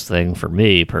egregious thing for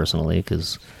me personally,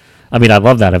 because I mean, I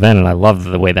love that event, and I love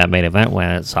the way that main event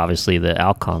went. It's obviously the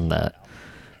outcome that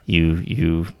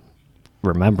you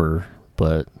remember,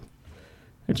 but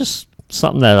it's just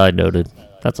something that I noted.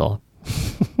 That's all.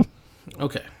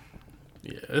 Okay.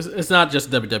 Yeah, it's not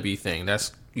just a WWE thing.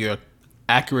 You're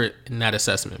accurate in that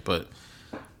assessment, but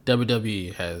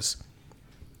WWE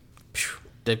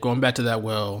they've gone back to that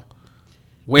well.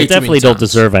 They definitely don't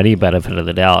deserve any benefit of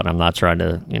the doubt, and I'm not trying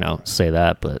to say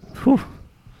that, but whew.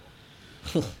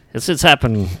 It's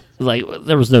happened. Like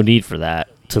there was no need for that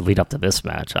to lead up to this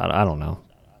match. I don't know.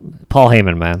 Paul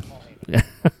Heyman, man.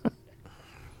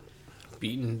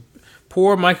 Beating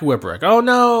poor Mikey Whipwreck. Oh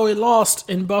no, he lost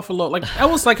in Buffalo. Like that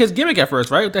was like his gimmick at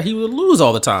first, right? That he would lose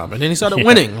all the time, and then he started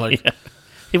winning. Like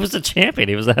he was the champion.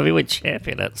 He was a heavyweight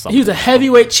champion at some. He was a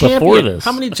heavyweight champion. Before this.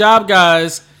 How many job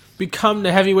guys become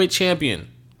the heavyweight champion?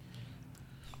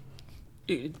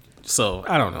 So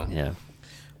I don't know. Yeah.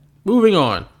 Moving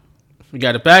on, we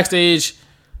got a backstage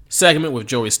segment with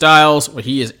Joey Styles where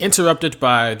he is interrupted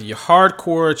by the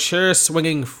Hardcore Chair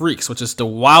Swinging Freaks, which is the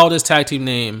wildest tag team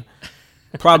name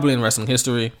probably in wrestling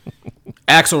history.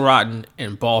 Axel Rotten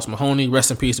and Balls Mahoney.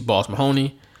 Rest in peace to Balls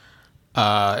Mahoney.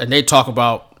 And they talk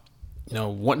about,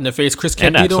 wanting to face Chris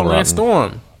Candido and Lance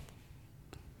Storm.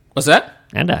 What's that?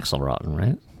 And Axel Rotten,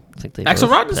 right? I think they Axel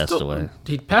both Rotten passed away.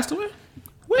 He passed away?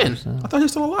 When? I thought he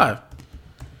was still alive.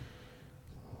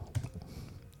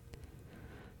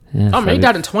 Yeah, he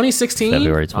died in 2016?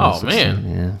 February 2016. Oh,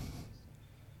 man. Yeah.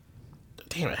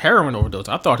 Damn, a heroin overdose.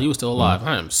 I thought he was still alive.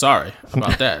 I am sorry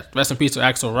about that. Rest in peace to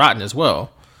Axel Rotten as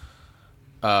well.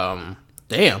 Damn,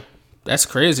 that's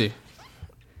crazy.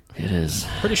 It is.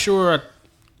 Pretty sure I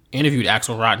interviewed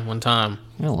Axel Rotten one time.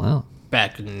 Oh, wow.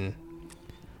 Back in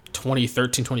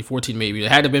 2013, 2014 maybe.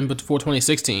 It had to have been before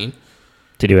 2016.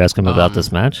 Did you ask him about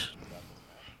this match?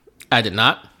 I did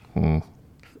not.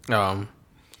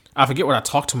 I forget what I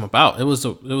talked to him about. It was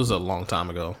a long time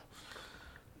ago.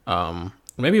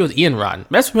 Maybe it was Ian Rotten.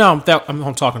 That's what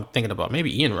I'm thinking about.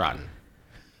 Maybe Ian Rotten.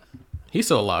 He's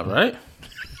still alive, right?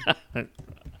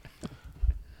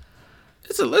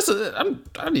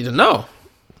 I need to know.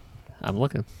 I'm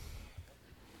looking.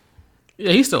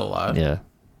 Yeah, he's still alive. Yeah.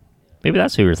 Maybe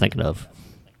that's who you were thinking of.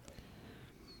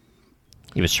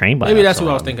 He was trained by Maybe that's Axel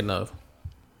who I was Rotten. thinking of.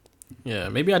 Yeah,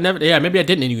 maybe I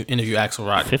didn't interview Axel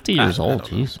Rotten. 50 years old, I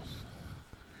don't know. jeez.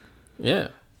 Yeah.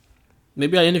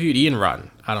 Maybe I interviewed Ian Rotten.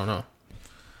 I don't know.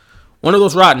 One of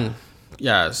those Rotten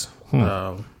guys.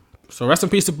 So rest in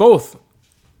peace to both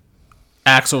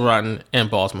Axel Rotten and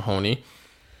Balls Mahoney.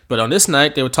 But on this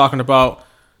night, they were talking about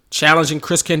challenging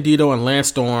Chris Candido and Lance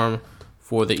Storm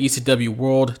for the ECW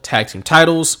World Tag Team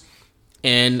titles.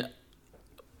 And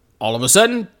all of a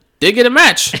sudden, they get a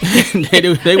match.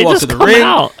 they walk to the ring.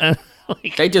 Out.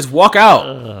 They just walk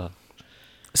out.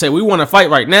 Say, we want to fight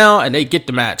right now, and they get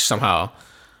the match somehow.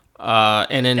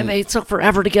 And they took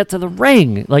forever to get to the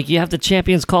ring. Like, you have the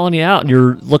champions calling you out, and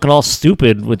you're looking all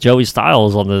stupid with Joey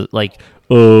Styles on the, like,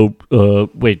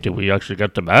 wait, did we actually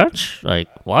get the match? Like,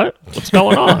 what? What's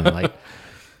going on?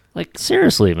 like,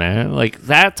 seriously, man. Like,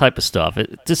 that type of stuff.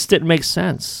 It just didn't make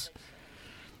sense.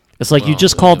 It's like you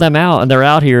just called them out, and they're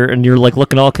out here, and you're, like,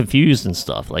 looking all confused and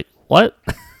stuff. Like, what?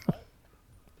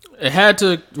 It had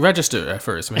to register at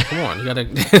first, man. Come on. You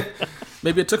gotta.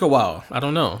 Maybe it took a while. I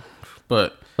don't know.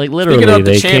 But like literally,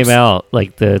 they came out,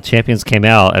 like the champions came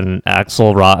out, and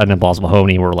Axel Rotten and Balls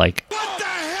Mahoney were like, What the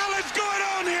hell is going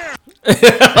on here?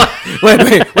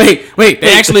 wait.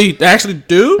 They actually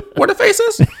do wear the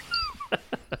faces?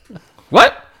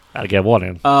 What? Gotta get one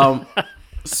in.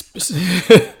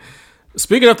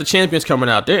 Speaking of the champions coming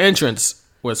out, their entrance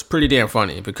was pretty damn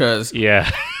funny because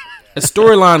yeah, the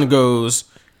storyline goes,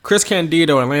 Chris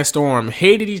Candido and Lance Storm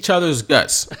hated each other's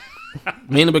guts,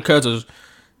 mainly because of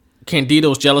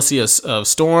Candido's jealousy of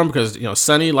Storm, because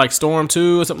Sonny liked Storm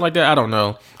too or something like that. I don't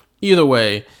know. Either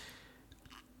way,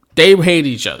 they hate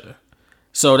each other.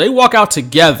 So they walk out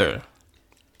together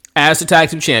as the tag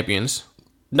team champions,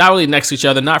 not really next to each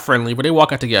other, not friendly, but they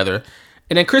walk out together.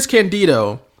 And then Chris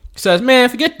Candido says, man,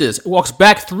 forget this. Walks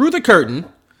back through the curtain.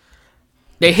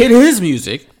 They hit his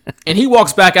music, and he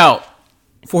walks back out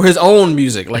for his own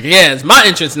music. Like, yeah, it's my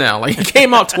entrance now. Like, he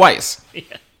came out twice. Yeah.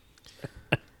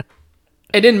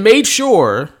 And then made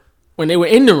sure, when they were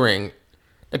in the ring,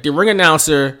 that the ring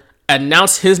announcer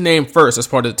announced his name first as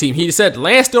part of the team. He said,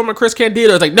 Lance Storm and Chris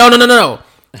Candido. It's like, no.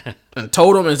 And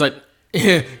told him, it's like,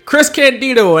 Chris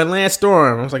Candido and Lance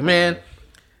Storm. I was like, man,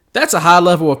 that's a high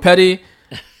level of petty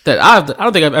that I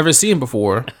don't think I've ever seen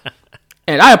before.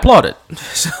 And I applaud it.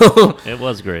 So it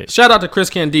was great. Shout out to Chris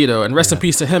Candido, and rest in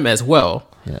peace to him as well.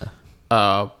 Yeah.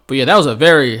 But yeah, that was a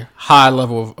very high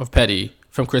level of petty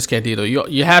from Chris Candido.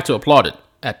 You have to applaud it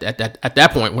at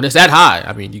that point when it's that high.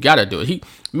 I mean, you got to do it. He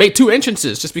made 2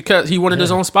 entrances just because he wanted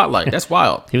his own spotlight. That's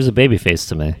wild. He was a babyface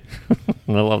to me.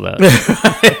 I love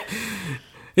that.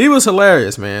 He was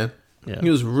hilarious, man. Yeah. He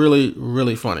was really,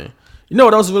 really funny. You know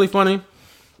what else was really funny?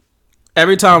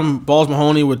 Every time Balls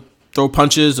Mahoney would throw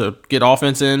punches or get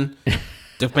offense in,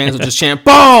 the fans would just chant,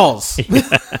 balls!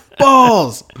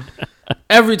 Balls!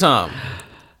 Every time.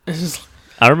 It's just,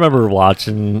 I remember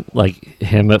watching like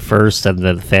him at first, and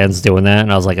the fans doing that,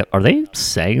 and I was like, "Are they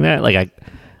saying that?" Like,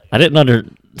 I didn't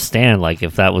understand like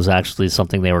if that was actually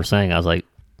something they were saying. I was like,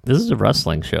 "This is a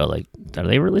wrestling show. Like, are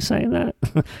they really saying that?"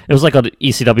 It was like on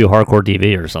ECW Hardcore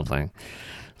TV or something.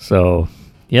 So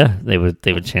yeah, they would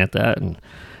chant that. And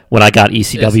when I got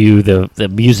ECW, the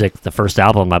music, the first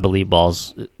album, I believe,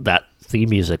 Balls, that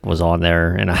theme music was on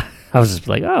there, and I was just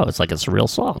like, "Oh, it's like it's a real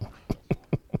song."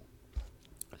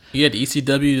 You had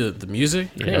ECW, the music?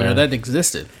 I didn't know that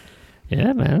existed.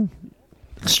 Yeah, man.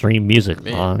 Extreme Music,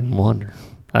 Volume 1.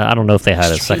 I don't know if they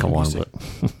had a second music.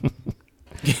 One, but...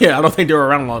 Yeah, I don't think they were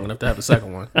around long enough to have a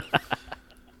second one.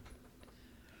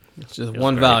 It's just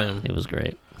one volume. It was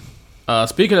great.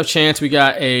 Speaking of chants, we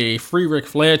got a free Ric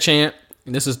Flair chant.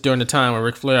 And this is during the time when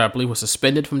Ric Flair, I believe, was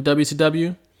suspended from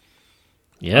WCW.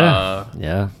 Yeah,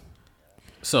 yeah.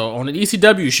 So on an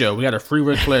ECW show, we got a free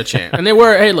Ric Flair chant, and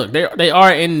hey, look, they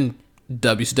are in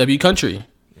WCW country.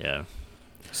 Yeah.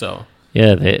 So.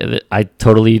 Yeah, I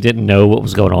totally didn't know what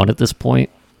was going on at this point.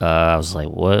 I was like,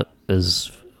 "What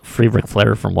is free Ric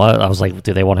Flair from what?" I was like,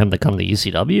 "Do they want him to come to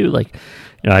ECW?" Like,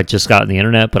 I just got on the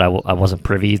internet, but I wasn't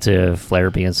privy to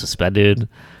Flair being suspended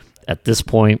at this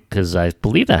point because I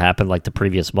believe that happened like the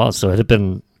previous month. So it had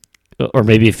been, or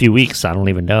maybe a few weeks. I don't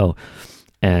even know,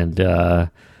 and.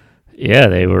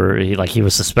 Yeah, he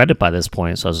was suspended by this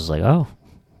point, so I was just like, oh,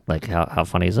 like how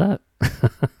funny is that?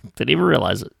 Didn't even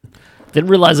realize it. Didn't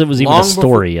realize it was even a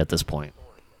story at this point.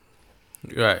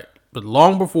 Right, but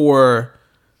long before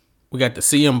we got the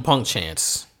CM Punk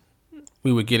chants,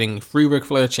 we were getting free Ric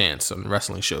Flair chants on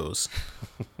wrestling shows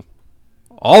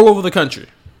all over the country.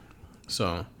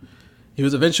 So he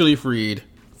was eventually freed,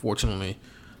 fortunately.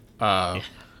 But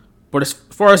as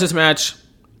far as this match.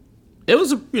 It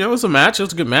was a match. It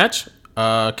was a good match.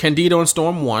 Candido and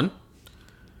Storm won.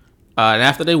 And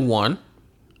after they won,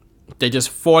 they just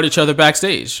fought each other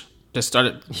backstage. Just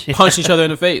started punching each other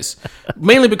in the face.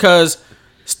 Mainly because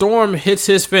Storm hits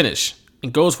his finish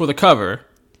and goes for the cover.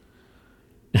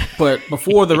 But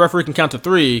before the referee can count to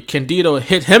 3, Candido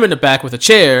hit him in the back with a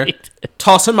chair,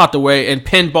 tossed him out the way, and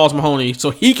pinned Balls Mahoney so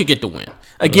he could get the win.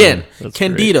 Again,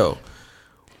 Candido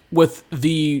with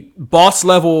the boss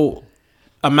level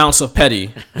amounts of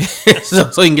petty so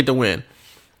he can get the win.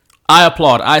 I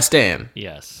applaud. I stand.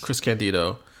 Yes. Chris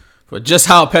Candido for just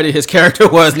how petty his character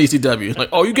was in ECW. Like,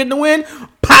 oh, you getting the win?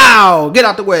 Pow! Get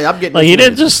out the way. I'm getting like, he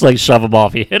didn't just like shove him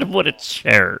off. He hit him with a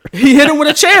chair. He hit him with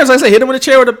a chair. As I say, hit him with a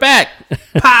chair with the back.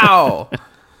 Pow!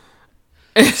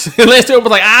 And Lance Storm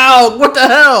was like, ow, what the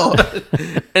hell?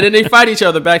 And then they fight each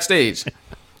other backstage.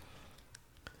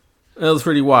 That was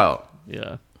pretty wild.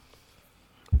 Yeah.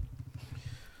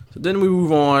 So then we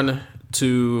move on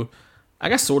to, I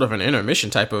guess, sort of an intermission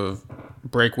type of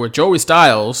break where Joey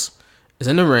Styles is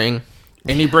in the ring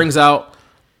and he brings out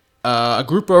a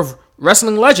group of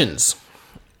wrestling legends.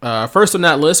 First on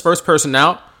that list, first person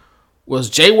out, was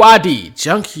JYD,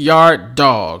 Junkyard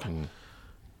Dog.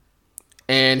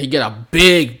 And he get a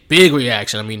big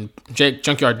reaction. I mean,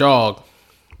 Junkyard Dog,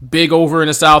 big over in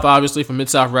the South, obviously, from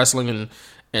Mid-South Wrestling and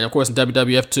of course in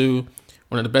WWF too.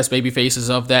 One of the best baby faces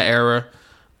of that era.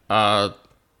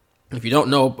 If you don't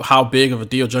know how big of a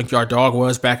deal Junkyard Dog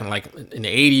was back in the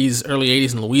 80s, early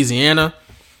 80s in Louisiana,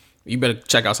 you better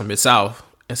check out some Mid-South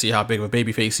and see how big of a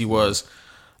babyface he was.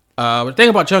 But the thing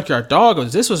about Junkyard Dog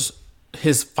was this was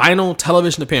his final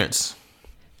television appearance.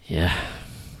 Yeah.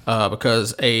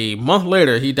 Because a month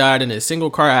later, he died in a single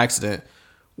car accident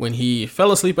when he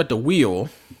fell asleep at the wheel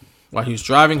while he was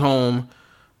driving home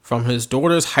from his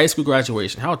daughter's high school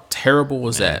graduation. How terrible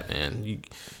was that, man?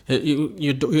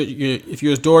 If you're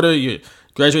his daughter, you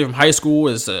graduate from high school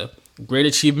is a great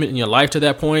achievement in your life to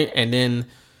that point, and then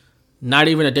not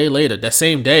even a day later, that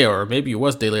same day, or maybe it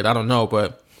was a day later, I don't know,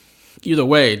 but either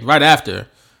way, right after,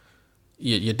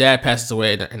 your dad passes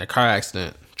away in a car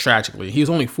accident, tragically. He was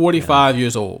only 45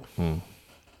 years old.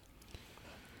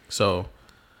 So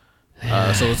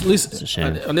at least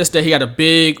on this day, he got a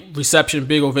big reception,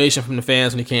 big ovation from the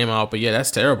fans when he came out. But yeah, that's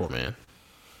terrible, man.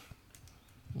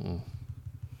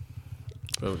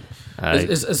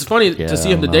 It's funny to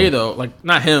see him today, though. Like,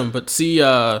 not him, but see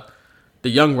the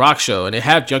Young Rock show, and they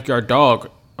have Junkyard Dog,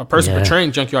 a person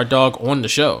portraying Junkyard Dog on the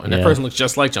show, and that person looks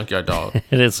just like Junkyard Dog.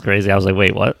 It is crazy. I was like,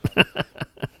 wait, what?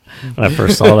 When I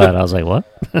first saw that, I was like, what?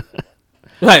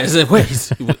 Right. Wait,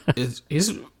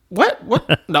 he's what?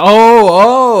 What?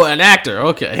 No, an actor.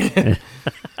 Okay.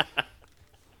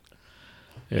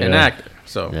 An actor.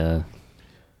 So. Yeah.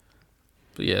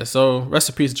 But yeah, so rest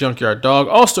in peace, Junkyard Dog.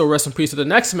 Also, rest in peace to the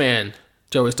next man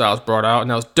Joey Styles brought out, and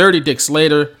that was Dirty Dick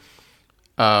Slater.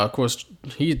 Of course,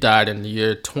 he died in the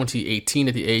year 2018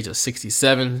 at the age of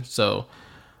 67. So,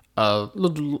 a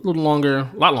lot longer,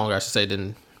 I should say,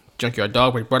 than Junkyard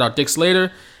Dog. But he brought out Dick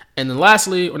Slater, and then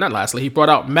he brought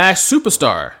out Masked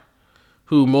Superstar,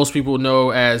 who most people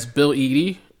know as Bill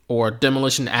Eadie or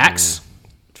Demolition Axe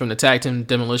from the tag team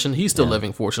Demolition. He's still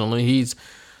living, fortunately. He's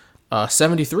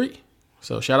 73.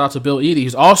 So shout out to Bill Eadie.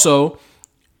 He's also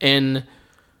in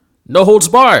No Holds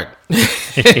Barred.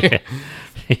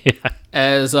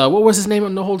 As what was his name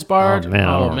on No Holds Barred? Oh man,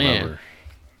 I don't remember.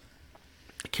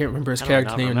 I can't remember his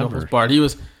character name in No Holds Barred. He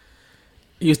was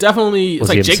definitely Was it's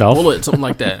like he Jake himself? Bullet, something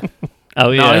like that.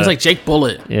 Oh yeah, No, he was like Jake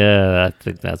Bullet. Yeah, I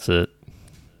think that's it.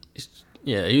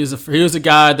 Yeah, he was a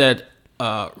guy that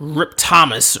Rip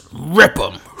Thomas,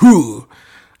 who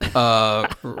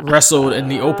wrestled in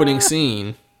the opening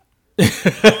scene.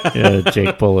 Yeah,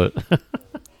 Jake Bullet.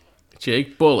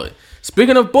 Jake Bullet.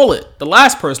 Speaking of Bullet, the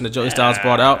last person that Joey Styles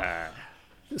brought out.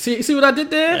 See what I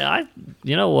did there?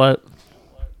 You know what?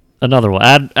 Another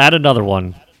one. Add another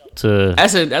one to.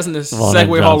 That's in the Von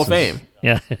Segway Hall of Johnson's. Fame.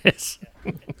 Yeah, it is.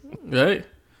 Right.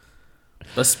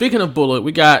 But speaking of Bullet,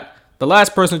 we got the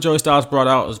last person Joey Styles brought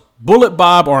out was Bullet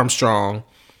Bob Armstrong,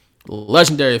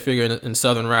 legendary figure in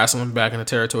Southern wrestling back in the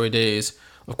territory days.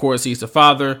 Of course, he's the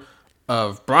father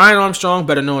of Brian Armstrong,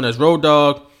 better known as Road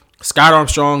Dogg, Scott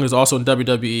Armstrong, who's also in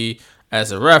WWE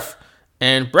as a ref,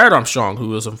 and Brad Armstrong,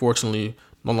 who is unfortunately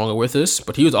no longer with us,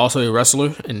 but he was also a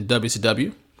wrestler in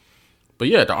WCW. But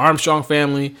yeah, the Armstrong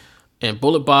family, and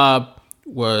Bullet Bob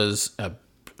was a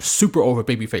super over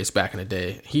babyface back in the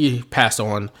day. He passed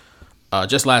on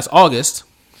just last August.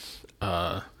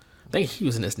 I think he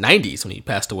was in his 90s when he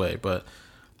passed away. But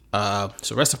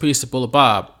so rest in peace to Bullet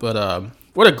Bob. But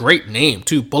what a great name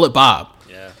too, Bullet Bob.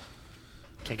 Yeah,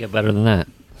 can't get better than that.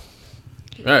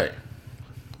 All right,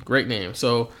 great name.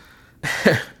 So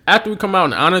after we come out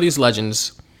and honor these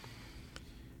legends,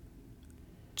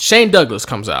 Shane Douglas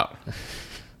comes out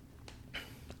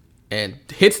and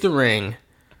hits the ring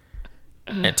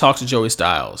and talks to Joey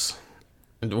Styles.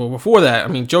 And well, before that, I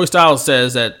mean, Joey Styles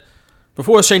says that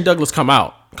before Shane Douglas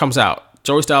comes out,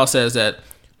 Joey Styles says that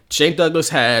Shane Douglas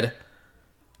had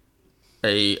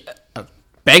a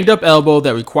banged up elbow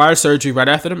that required surgery right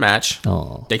after the match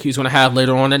that he was going to have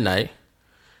later on that night.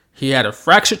 He had a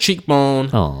fractured cheekbone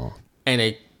and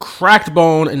a cracked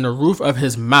bone in the roof of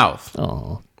his mouth.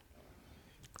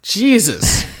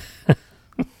 Jesus.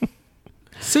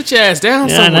 Sit your ass down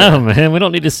somewhere. I know, man. We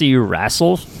don't need to see you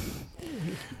wrestle.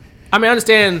 I mean, I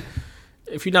understand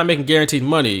if you're not making guaranteed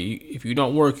money, if you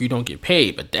don't work, you don't get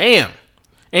paid. But damn.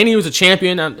 And he was a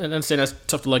champion. I understand that's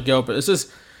tough to let go, but this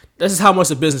is how much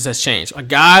the business has changed. A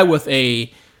guy with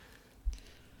a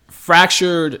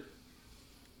fractured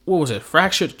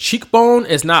cheekbone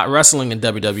is not wrestling in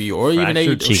WWE or even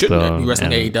AEW. Shouldn't be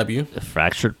wrestling in AEW. A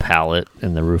fractured palate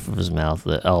in the roof of his mouth,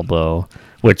 the elbow,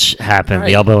 which happened. Right.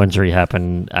 The elbow injury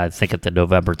happened, I think, at the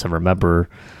November to Remember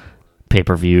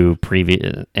pay-per-view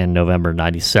in November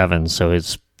 '97. So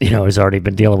he's already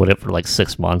been dealing with it for like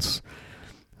 6 months.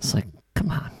 It's like,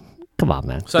 come on,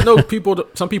 man. So I know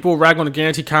some people rag on the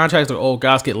guaranteed contracts, like, oh,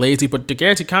 guys get lazy, but the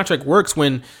guaranteed contract works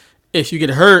when if you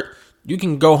get hurt, you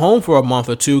can go home for a month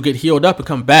or two, get healed up, and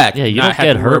come back. Yeah, you not don't have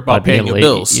get to worry hurt by about paying being your lazy.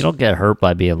 bills. You don't get hurt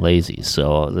by being lazy.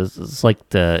 So this is like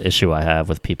the issue I have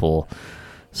with people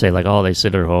say like, oh, they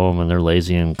sit at home and they're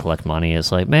lazy and collect money.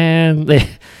 It's like, man,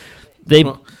 they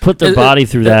put their body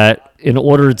through that in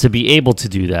order to be able to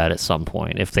do that at some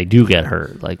point if they do get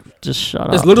hurt. Like, just shut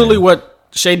up. It's literally man. what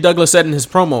Shane Douglas said in his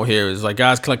promo here. Is like,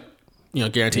 guys collect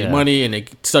guaranteed money and they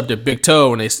stub their big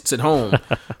toe and they sit home.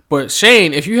 But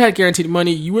Shane, if you had guaranteed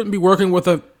money, you wouldn't be working with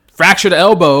a fractured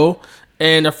elbow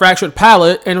and a fractured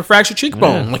palate and a fractured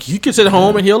cheekbone. Like, you could sit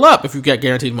home and heal up if you get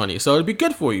guaranteed money. So it'd be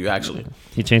good for you, actually.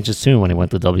 He changed his tune when he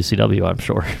went to WCW, I'm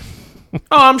sure. Oh,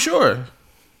 I'm sure.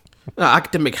 I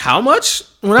get to make how much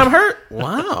when I'm hurt?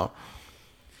 Wow.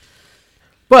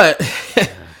 But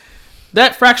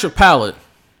that fractured palate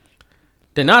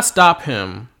did not stop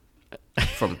him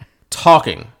from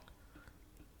talking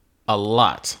a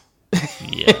lot.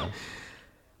 Yeah.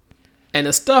 And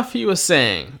the stuff he was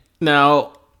saying.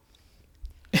 Now,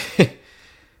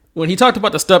 when he talked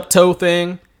about the stubbed toe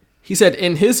thing, he said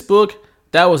in his book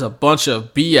that was a bunch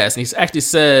of BS. And he's actually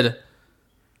said,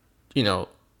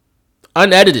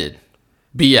 unedited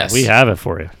BS. We have it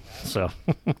for you. So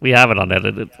we have it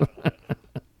unedited.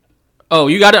 Oh,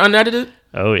 you got it unedited?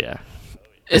 Oh, yeah.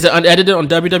 Is it unedited on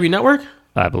WWE Network?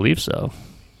 I believe so.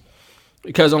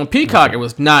 Because on Peacock, it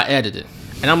was not edited.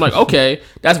 And I'm like, okay,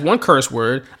 that's one curse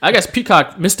word. I guess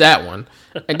Peacock missed that one.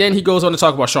 And then he goes on to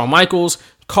talk about Shawn Michaels,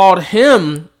 called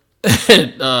him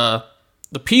the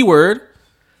P word,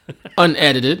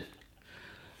 unedited.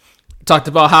 Talked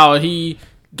about how he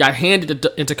got handed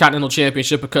the Intercontinental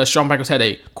Championship because Shawn Michaels had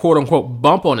a quote-unquote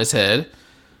bump on his head.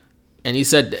 And he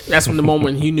said that's when the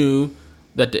moment he knew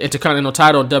that the Intercontinental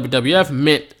title in WWF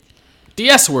meant the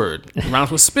S word.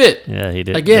 Rhymes with spit. Yeah, he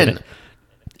did. Again.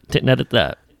 Didn't edit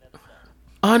that.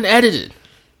 Unedited.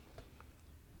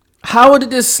 How did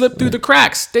this slip through the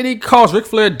cracks? Then he calls Ric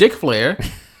Flair Dick Flair.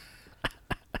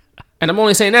 And I'm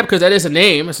only saying that because that is a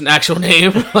name. It's an actual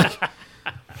name.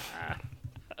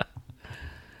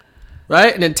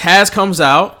 Right? And then Taz comes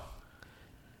out.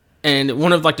 And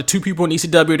one of like the two people in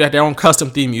ECW that had their own custom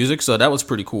theme music. So that was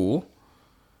pretty cool.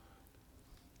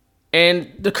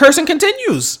 And the cursing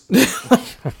continues.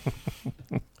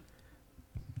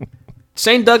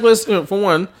 Shane Douglas, for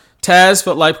one, Taz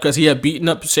felt like because he had beaten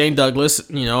up Shane Douglas,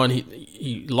 and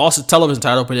he lost his television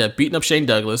title, but he had beaten up Shane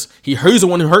Douglas. He's the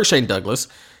one who hurt Shane Douglas.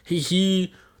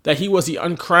 That he was the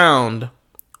uncrowned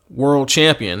world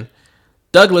champion.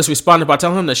 Douglas responded by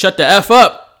telling him to shut the F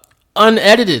up,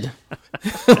 unedited.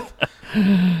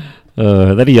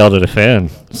 Then he yelled at a fan,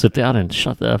 sit down and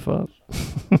shut the F up.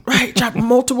 Right, dropped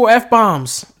multiple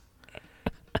F-bombs.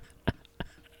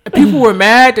 And people were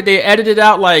mad that they edited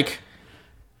out like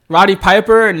Roddy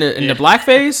Piper and the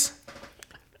blackface.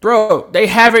 Bro, they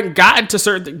haven't gotten to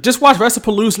certain... Just watch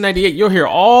WrestlePalooza 98. You'll hear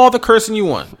all the cursing you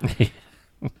want.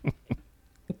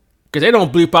 Because they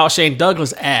don't bleep out Shane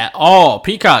Douglas at all.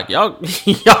 Peacock, y'all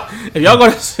if y'all go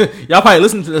to... Y'all probably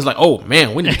listen to this like, oh,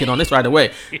 man, we need to get on this right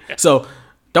away. Yeah. So,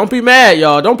 don't be mad,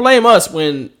 y'all. Don't blame us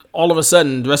when all of a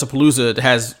sudden the WrestlePalooza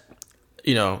has,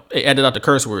 they edited out the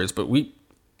curse words. But we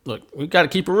got to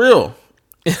keep it real.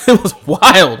 It was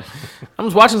wild. I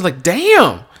was watching, like,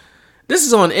 damn. This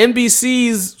is on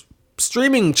NBC's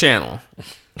streaming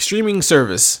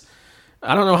service.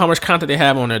 I don't know how much content they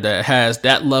have on there that has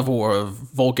that level of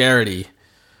vulgarity.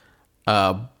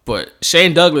 But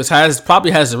Shane Douglas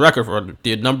probably has the record for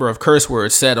the number of curse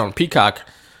words said on Peacock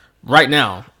right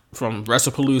now from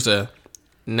WrestlePalooza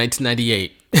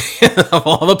 1998. Of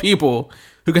all the people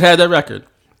who could have that record,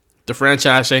 the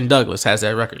franchise Shane Douglas has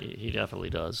that record. He definitely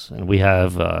does. And we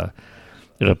have, to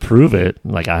prove it,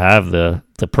 like I have the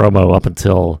promo up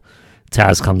until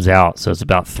Taz comes out. So it's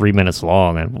about 3 minutes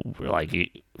long. And we're like,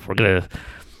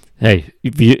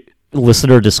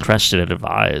 listener discretion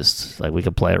advised. Like we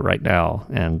could play it right now.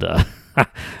 And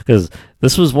because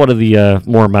this was one of the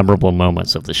more memorable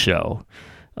moments of the show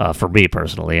for me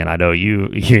personally. And I know you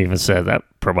even said that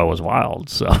promo was wild.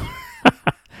 So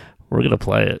we're going to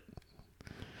play it.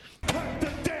 Cut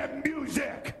the damn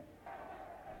music!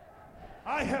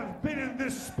 I have been in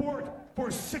this sport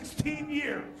for 16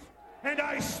 years, and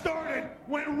I started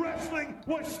when wrestling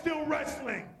was still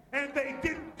wrestling, and they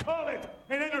didn't call it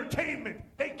an entertainment,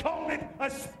 they called it a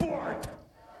sport.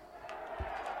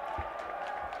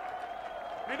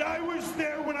 And I was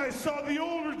there when I saw the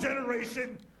older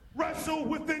generation wrestle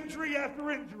with injury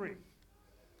after injury.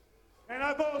 And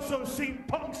I've also seen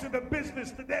punks in the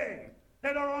business today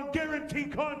that are on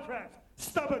guaranteed contracts,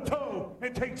 stub a toe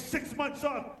and take 6 months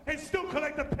off and still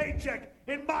collect a paycheck.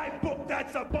 In my book,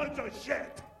 that's a bunch of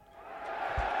shit.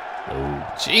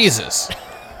 Oh, Jesus.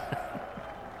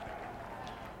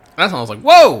 That sounds like,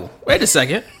 whoa, wait a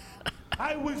second.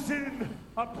 I was in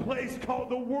a place called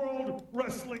the World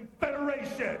Wrestling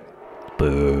Federation.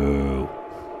 Boo.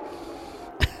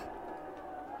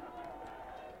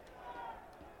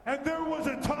 And there was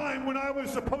a time when I was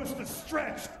supposed to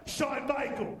stretch Shawn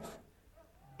Michaels.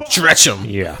 Stretch him.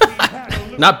 Yeah.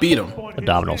 Not beat him.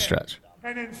 Abdominal stretch.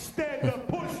 And instead, the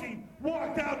pussy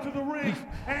walked out to the ring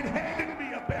and handed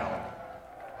me a belt.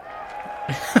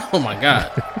 Oh, my God.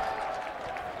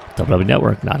 WWE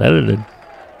Network, not edited.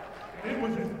 And it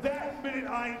was at that minute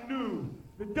I knew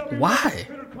the WWE Why?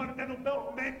 Intercontinental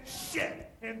belt meant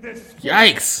shit in this sport.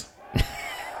 Yikes.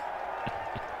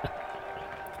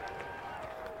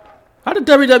 How did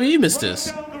WWE miss this?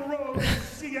 Down the road,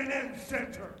 CNN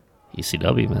Center.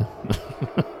 ECW, man.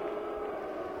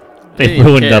 They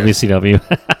ruined WCW.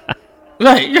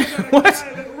 Right. What? A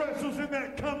guy that wrestles in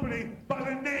that company by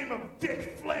the name of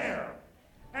Dick Flair.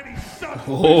 And he sucks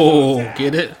Oh, Bischoff's ass.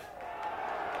 get it?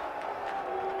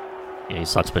 Yeah, he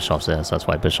sucks Bischoff's ass. That's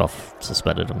why Bischoff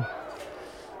suspended him.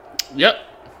 Yep.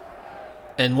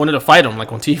 And wanted to fight him,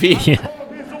 like on TV. Yeah.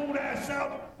 Called his old ass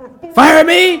out for 4 Fire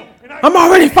me? and I I'm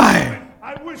already fired.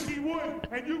 I wish he would,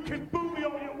 and you can boo me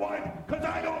all you want, because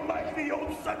I don't like the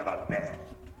old son of a bitch.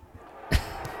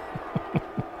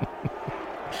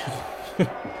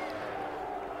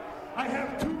 I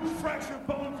have 2 fractured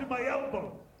bones in my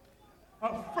elbow,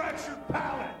 a fractured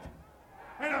palate,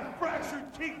 and a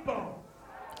fractured cheekbone.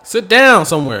 Sit down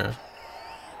somewhere.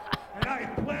 And I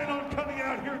plan on coming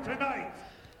out here tonight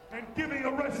and giving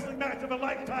a wrestling match of a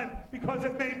lifetime because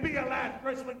it made Impact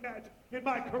Wrestling match in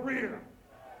my career.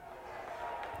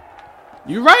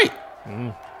 You're right.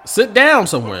 Sit down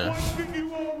somewhere. One thing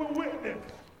you all will witness,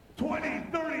 20,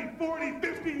 30, 40,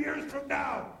 50 years from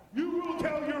now, you will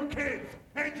tell your kids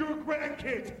and your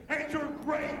grandkids and your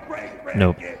great-great-grandkids.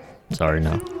 Nope. Sorry,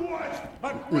 no. You watched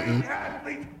a great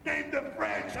athlete named the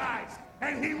Franchise,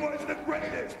 and he was the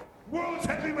greatest world's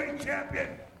heavyweight champion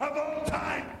of all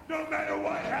time, no matter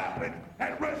what happened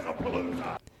at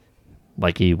WrestlePalooza.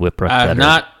 Mikey Whipwreck I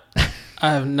better.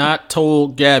 have not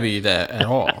told Gabby that at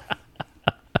all.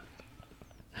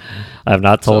 I have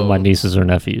not told So- my nieces or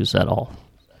nephews at all.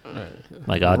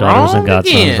 My goddaughters and Wrong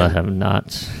godsons, again. I have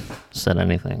not said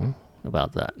anything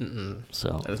about that.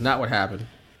 So That's not what happened.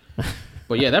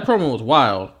 But yeah, that promo was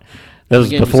wild. that was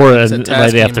Again, before you said and Taz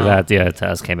right came after out. that. Yeah,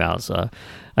 Taz came out, so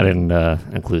I didn't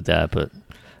include that. But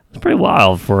it's pretty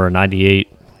wild for a '98.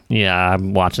 Yeah,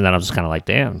 I'm watching that. I'm just kind of like,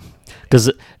 damn,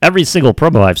 because every single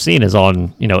promo I've seen is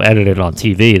on, edited on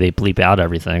TV. They bleep out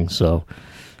everything, so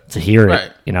to hear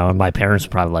Right. it, and my parents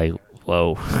were probably like,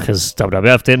 whoa, because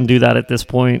WWF didn't do that at this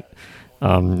point.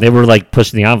 They were like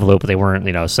pushing the envelope, but they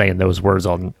weren't, saying those words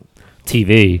on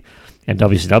TV. And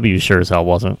WCW sure as hell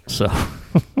wasn't. So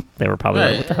they were probably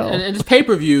like, what the hell? And it's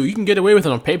pay-per-view. You can get away with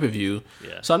it on pay-per-view.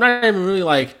 Yeah. So I'm not even really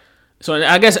like... So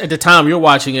I guess at the time you're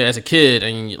watching it as a kid,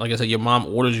 and like I said, your mom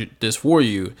orders this for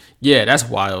you. Yeah, that's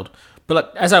wild. But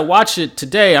like, as I watch it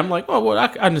today, I'm like, oh, well, I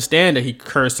understand that he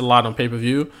cursed a lot on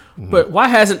pay-per-view. Mm-hmm. But why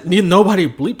hasn't nobody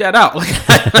bleeped that out? Like,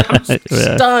 I'm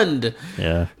Yeah. stunned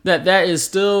Yeah. that is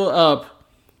still up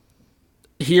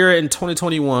here in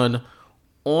 2021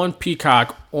 on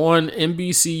Peacock, on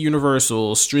NBC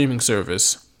Universal streaming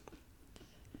service.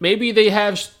 Maybe they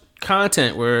have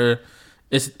content where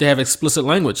they have explicit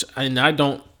language, and I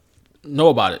don't know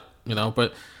about it,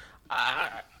 but I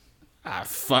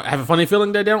have a funny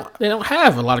feeling that they don't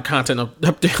have a lot of content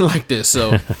up there like this.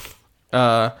 So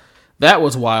that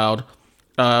was wild.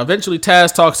 Eventually,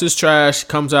 Taz talks his trash,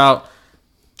 comes out,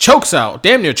 chokes out,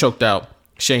 damn near choked out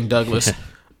Shane Douglas.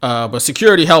 But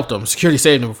security helped him. Security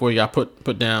saved him before he got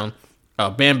put down.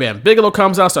 Bam Bam Bigelow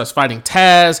comes out, starts fighting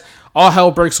Taz. All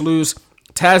hell breaks loose.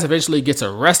 Taz eventually gets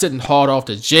arrested and hauled off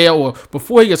to jail. Or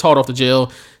before he gets hauled off to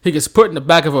jail, he gets put in the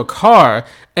back of a car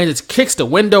and just kicks the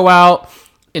window out.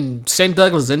 And Shane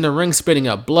Douglas is in the ring spitting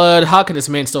up blood. How can this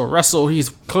man still wrestle? He's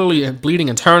clearly bleeding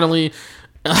internally.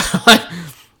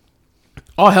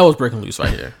 All hell is breaking loose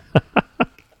right here.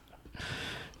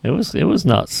 It was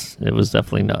nuts. It was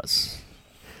definitely nuts.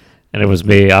 And it was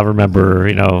me. I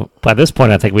remember, by this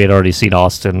point, I think we had already seen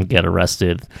Austin get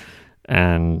arrested.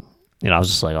 And, I was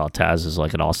just like, oh, Taz is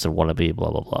like an Austin wannabe,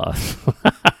 blah, blah, blah.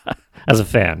 As a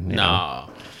fan. you know. Nah.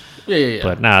 Yeah.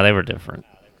 But they were different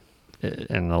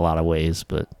in a lot of ways.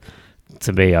 But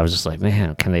to me, I was just like,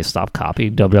 man, can they stop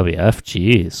copying WWF?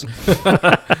 Jeez.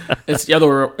 It's the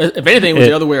other way. If anything, it was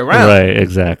the other way around. Right,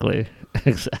 exactly.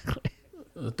 Exactly.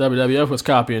 WWF was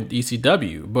copying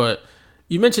ECW, but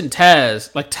you mentioned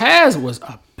Taz. Like, Taz was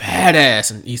a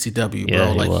badass in ECW, bro. Yeah,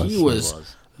 Like, he he was.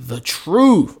 was the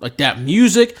truth. Like, that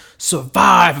music,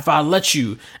 Survive If I Let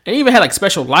You. And he even had like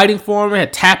special lighting for him. It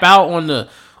had tap out on the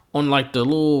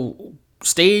little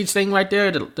stage thing right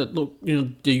there. The little,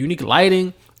 the unique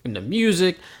lighting and the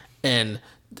music and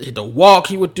the walk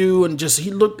he would do, and just he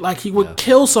looked like he would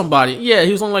kill somebody. Yeah,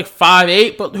 he was only like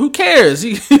 5'8", but who cares?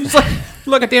 He was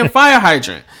like a damn fire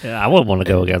hydrant. Yeah, I wouldn't want to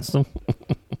go against him.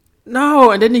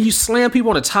 No, and then he slammed people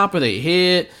on the top of their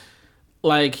head.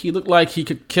 Like, he looked like he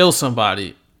could kill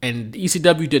somebody. And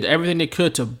ECW did everything they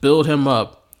could to build him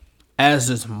up as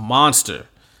this monster.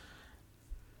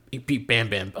 He beat Bam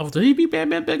Bam. Oh, did he beat Bam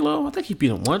Bam Bigelow? I think he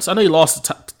beat him once. I know he lost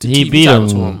the He TV beat title him.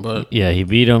 to him, but Yeah, he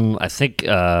beat him. I think.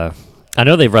 I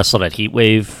know they wrestled at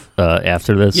Heatwave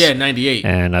after this. yeah, 98.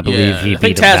 And I believe he I think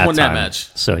beat him Taz that won time. that match.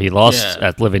 So he lost Yeah.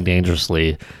 at Living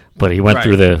Dangerously, but he went Right.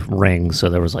 through the ring. So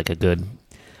there was like a good.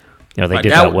 They Right,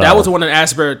 did that well. That was the one in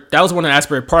Asbury. That was the one in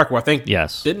Asbury Park where I think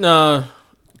Yes. didn't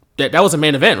that was a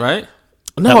main event, right?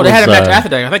 No, That they had a was, match after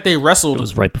that. I think they wrestled It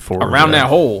was right before around that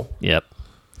hole. Yep.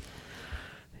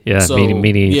 Yeah, So,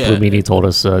 Meanie yeah. Blue Meanie told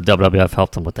us WWF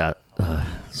helped him with that.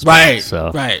 Spot, Right.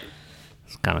 So Right.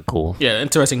 it's kind of cool. Yeah,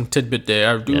 interesting tidbit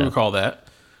there. I do Yeah. recall that.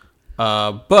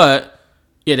 But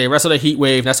yeah, they wrestled a Heat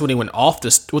Wave. That's when they went off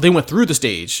they went through the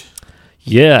stage.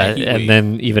 Yeah, Heat and Wave.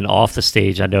 then even off the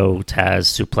stage, I know Taz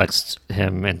suplexed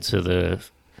him into the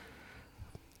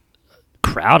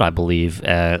crowd, I believe,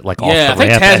 like off Yeah, the I think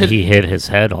ramp, Taz and had- he hit his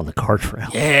head on the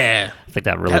guardrail. Yeah, I think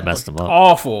that really that messed him looked up.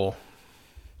 awful.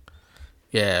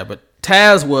 Yeah, but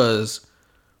Taz was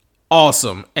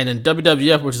awesome, and in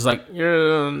WWF, which is like,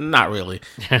 not really,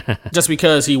 just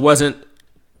because he wasn't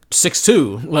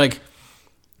 6'2". Like,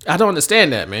 I don't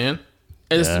understand that, man.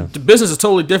 And Yeah. the business is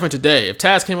totally different today. If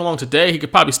Taz came along today, he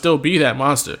could probably still be that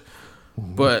monster.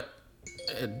 But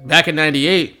back in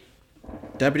 98,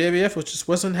 WWF just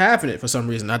wasn't having it for some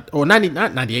reason. Not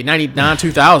 98, 99,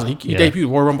 2000. He debuted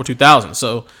Royal Rumble 2000.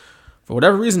 So for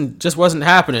whatever reason, just wasn't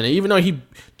happening. And even though he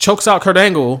chokes out Kurt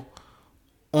Angle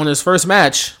on his first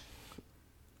match,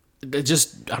 it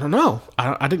just, I don't know.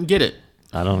 I didn't get it.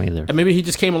 I don't either. And maybe he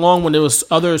just came along when there was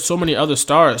so many other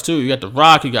stars too. You got The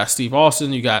Rock, you got Steve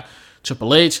Austin, you got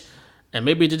Triple H, and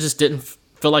maybe they just didn't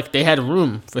feel like they had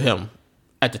room for him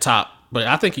at the top. But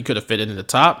I think he could have fit in the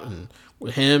top, and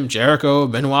with him, Jericho,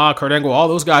 Benoit, Kurt Angle, all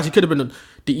those guys, he could have been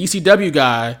the ECW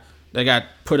guy that got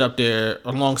put up there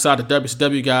alongside the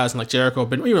WCW guys, and like Jericho,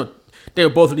 they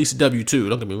were both at ECW too.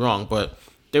 Don't get me wrong, but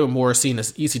they were more seen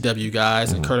as ECW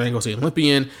guys, and Kurt Angle's the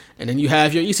Olympian, and then you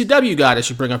have your ECW guy that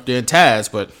you bring up there in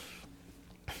Taz, but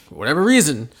for whatever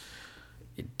reason,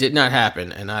 it did not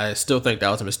happen, and I still think that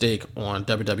was a mistake on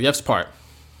WWF's part.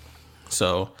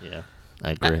 So, Yeah,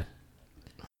 I agree.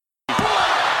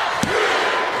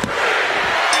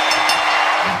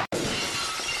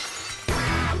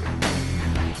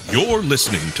 You're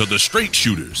listening to The Straight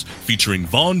Shooters, featuring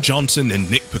Vaughn Johnson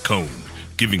and Nick Picone,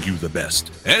 giving you the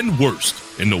best and worst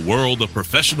in the world of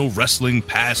professional wrestling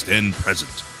past and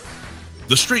present.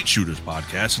 The Straight Shooters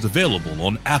podcast is available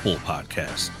on Apple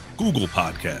Podcasts, Google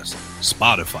Podcasts,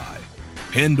 Spotify,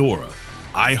 Pandora,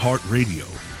 iHeartRadio,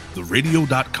 the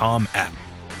Radio.com app,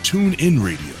 TuneIn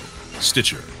Radio,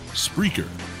 Stitcher, Spreaker,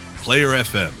 Player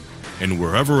FM, and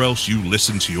wherever else you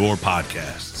listen to your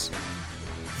podcasts.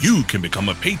 You can become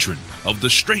a patron of The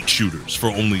Straight Shooters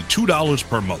for only $2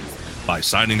 per month by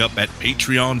signing up at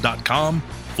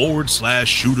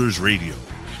patreon.com/Shooters Radio.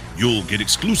 You'll get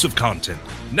exclusive content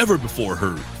never before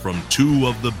heard from two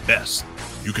of the best.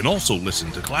 You can also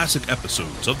listen to classic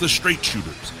episodes of The Straight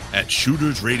Shooters at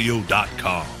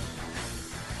shootersradio.com.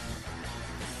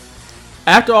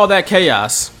 after all that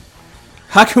chaos,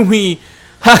 how can we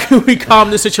calm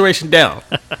this situation down?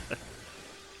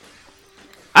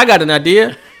 I got an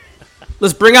idea.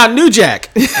 Let's bring out New Jack.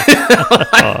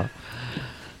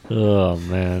 Oh,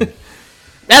 man.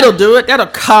 That'll do it. That'll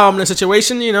calm the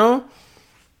situation, you know.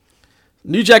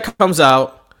 New Jack comes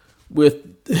out with,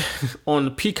 on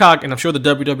the Peacock, and I'm sure the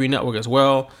WWE Network as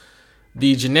well,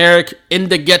 the generic In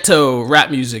the Ghetto rap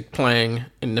music playing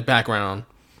in the background,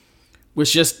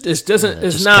 which just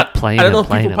it's not. Playing I don't know if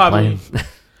playing people probably.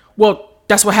 Well,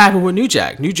 that's what happened with New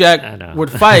Jack. New Jack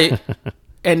would fight,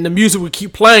 and the music would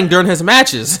keep playing during his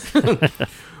matches,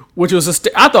 which was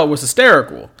I thought was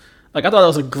hysterical. Like, I thought that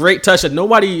was a great touch that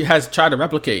nobody has tried to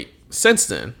replicate since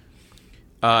then.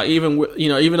 Even though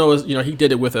it was, he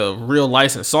did it with a real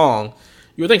licensed song,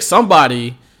 you would think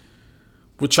somebody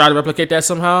would try to replicate that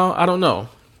somehow. I don't know,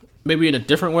 maybe in a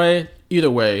different way.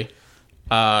 Either way,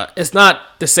 it's not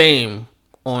the same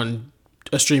on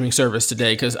a streaming service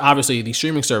today, because obviously these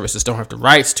streaming services don't have the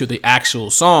rights to the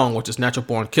actual song, which is Natural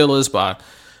Born Killers by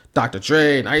Dr.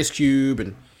 Dre and Ice Cube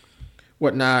and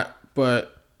whatnot.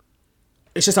 But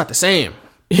it's just not the same.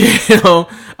 I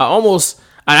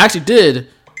actually did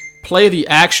play the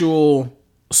actual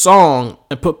song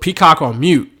and put Peacock on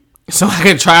mute so I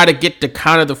can try to get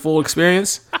the full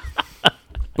experience.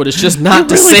 But it's just not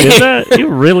the same. Did that? You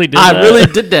really did that? I really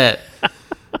did that.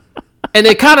 And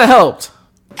it kind of helped.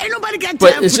 Ain't nobody got time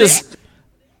But it's for just,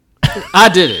 I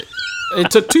did it.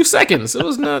 It took 2 seconds. It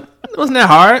wasn't that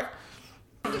hard.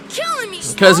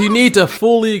 Because you need to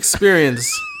fully experience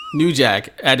New Jack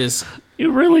at his.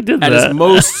 You really did that. At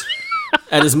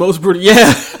his most brutal.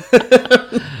 Yeah.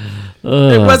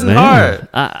 It wasn't hard.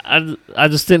 I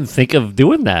just didn't think of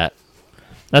doing that.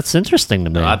 That's interesting to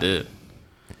me. No, I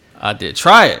did.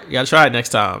 Try it. You gotta try it next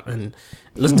time and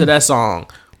listen to that song,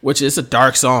 which is a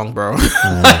dark song, bro.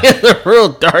 It's a real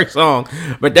dark song,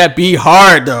 but that beat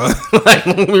hard though. Like,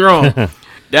 don't get me wrong,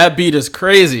 that beat is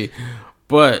crazy.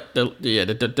 But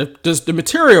the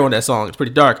material in that song is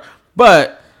pretty dark.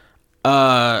 But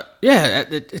the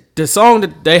song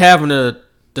that they have on the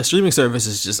streaming service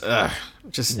is just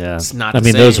it's not. I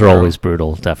mean, the those same, are bro. always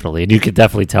brutal, definitely, and you could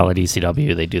definitely tell at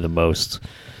ECW they do the most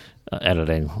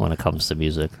editing when it comes to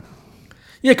music.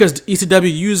 Yeah, because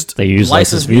ECW used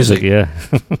licensed music, yeah,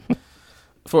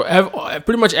 for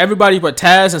pretty much everybody but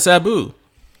Taz and Sabu.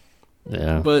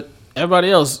 Yeah, but everybody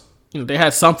else, they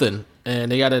had something,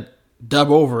 and they got to dub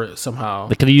over it somehow.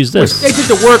 They could have used this. They did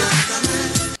the work.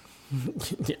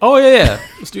 Oh yeah,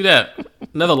 let's do that.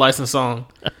 Another licensed song.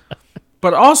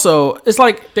 But also, it's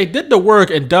like they did the work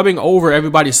in dubbing over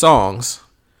everybody's songs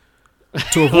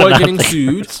to avoid getting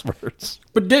sued,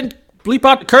 but didn't bleep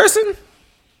out the cursing.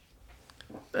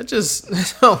 That just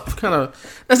kind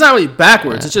of, that's not really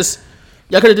backwards. It's just,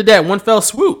 y'all could have did that in one fell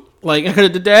swoop. Like, I could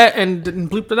have did that and didn't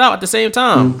bleep it out at the same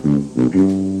time.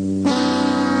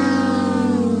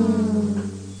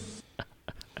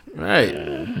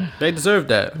 Right. They deserve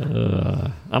that.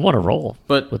 I'm on a roll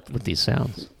but with these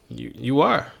sounds. You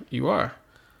are.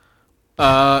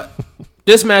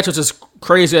 This match was as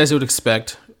crazy as you would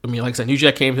expect. I mean, like I said, New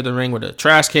Jack came to the ring with a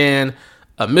trash can,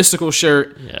 a mystical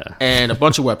shirt, and a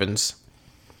bunch of weapons.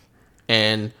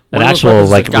 And an actual,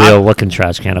 like, real looking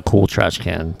trash can, a cool trash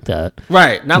can that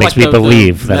not makes like me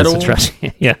believe that it's a trash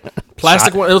can. Yeah.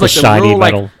 Plastic one. It was like the shiny real,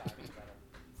 metal. like,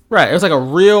 right. It was like a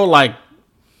real, like,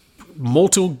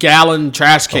 multi-gallon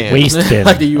trash can. A waste bin.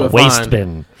 Like that you would waste find.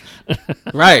 bin.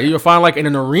 Right. You would find, like, in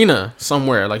an arena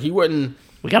somewhere. Like, he wouldn't.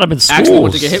 We got him in schools. Actually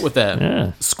want to get hit with that.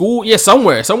 Yeah. School? Yeah,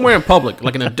 somewhere in public,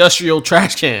 like an industrial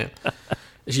trash can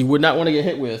that you would not want to get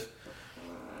hit with.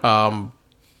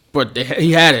 But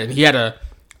he had it. He had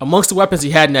amongst the weapons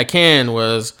he had in that can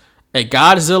was a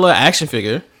Godzilla action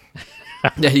figure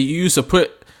that he used to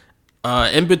put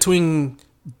in between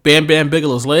Bam Bam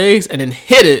Bigelow's legs and then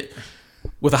hit it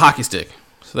with a hockey stick.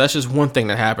 So that's just one thing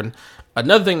that happened.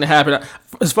 Another thing that happened,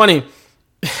 it's funny.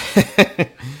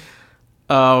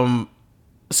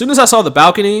 As soon as I saw the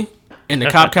balcony in the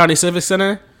Cobb County Civic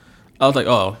Center, I was like,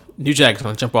 oh, New Jack's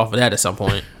going to jump off of that at some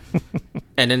point.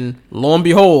 And then, lo and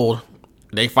behold,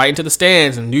 they fight into the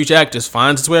stands, and New Jack just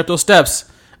finds his way up those steps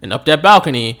and up that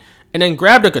balcony, and then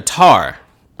grabbed a guitar.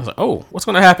 I was like, oh, what's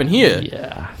going to happen here?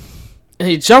 Yeah. And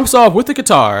he jumps off with the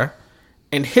guitar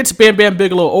and hits Bam Bam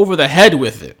Bigelow over the head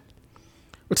with it.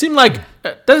 Which seemed like,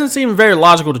 doesn't seem very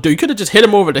logical to do. You could have just hit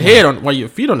him over the head while your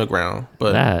feet on the ground.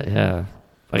 But yeah.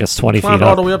 I guess 20 feet up.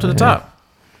 all the way up to the top.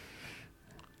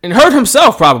 And hurt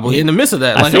himself probably in the midst of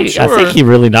that. I think he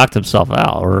really knocked himself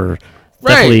out. Or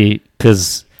definitely,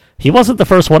 because he wasn't the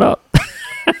first one up.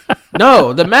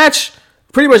 No, the match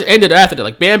pretty much ended after that.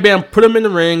 Like, Bam Bam put him in the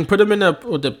ring, put him in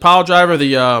the pile driver,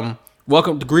 the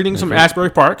greetings from Asbury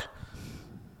Park,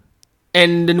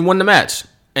 and then won the match.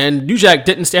 And New Jack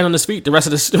didn't stand on his feet the rest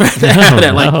of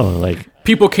the Like,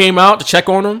 people came out to check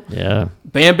on him. Yeah.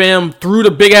 Bam Bam threw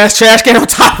the big ass trash can on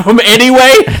top of him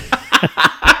anyway.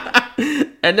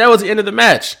 And that was the end of the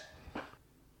match.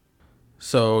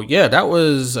 So yeah, that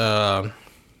was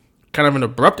kind of an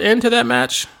abrupt end to that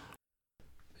match.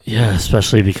 Yeah,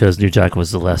 especially because New Jack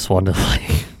was the last one to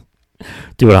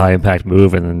do a high impact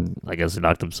move, and then I guess he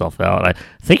knocked himself out. I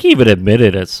think he even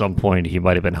admitted at some point he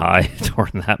might have been high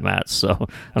during that match. So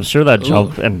I'm sure that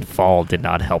jump and fall did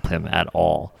not help him at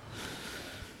all.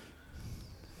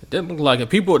 It didn't look like it.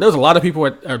 There was a lot of people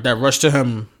that rushed to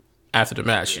him after the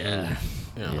match. Yeah.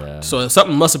 So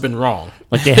something must have been wrong.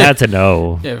 Like, they had to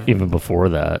know even before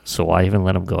that. So why even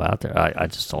let him go out there? I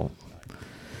just don't.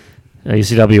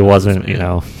 ECW wasn't,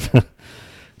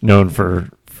 known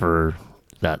for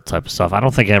that type of stuff. I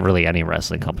don't think really any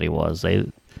wrestling company was.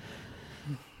 There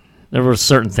were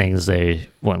certain things they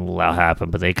wouldn't allow happen,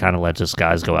 but they kind of let just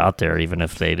guys go out there, even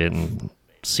if they didn't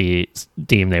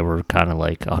deem they were kind of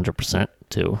like 100%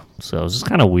 too. So it was just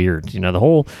kind of weird. The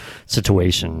whole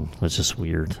situation was just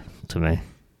weird to me.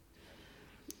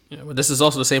 Yeah, but this is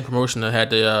also the same promotion that had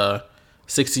the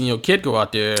 16-year-old kid go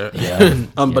out there,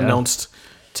 unbeknownst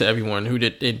to everyone who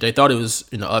they thought it was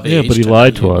of age. Yeah, but he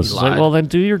lied to us. Like, well, then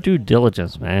do your due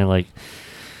diligence, man. Like,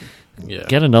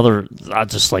 get another, not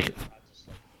just like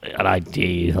an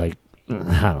ID. Like,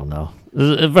 I don't know. It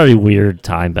was a very weird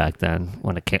time back then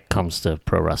when it comes to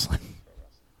pro wrestling.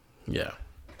 Yeah.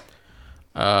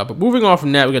 But moving on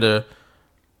from that, we got a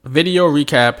video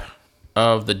recap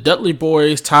of the Dudley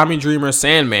Boys, Tommy Dreamer,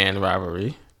 Sandman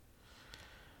rivalry.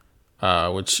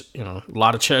 Which, a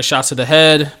lot of chair shots to the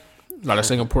head, a lot of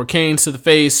Singapore canes to the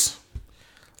face,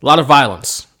 a lot of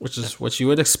violence, which is what you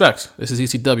would expect. This is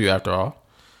ECW after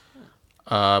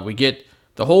all. We get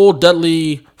the whole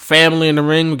Dudley family in the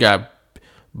ring. We got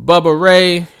Bubba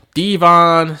Ray,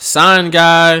 Devon, Sign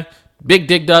Guy, Big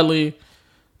Dick Dudley,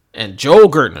 and Joel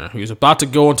Gertner, who's about to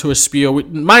go into a spiel,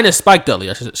 minus Spike Dudley.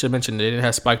 I should mention they didn't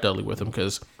have Spike Dudley with him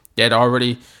because they had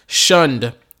already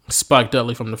shunned Spike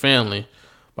Dudley from the family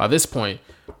by this point.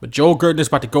 But Joel Gertner's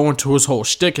about to go into his whole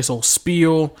shtick, his whole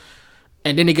spiel,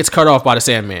 and then he gets cut off by the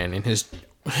Sandman in his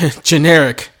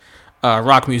generic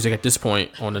rock music at this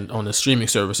point on the streaming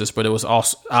services. But it was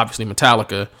also obviously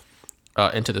Metallica,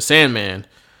 Into the Sandman.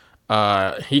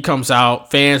 He comes out,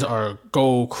 fans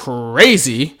go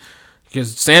crazy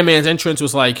because Sandman's entrance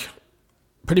was like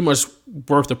pretty much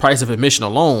worth the price of admission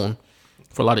alone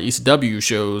for a lot of ECW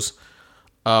shows.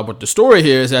 But the story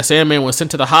here is that Sandman was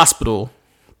sent to the hospital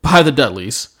by the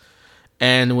Dudleys,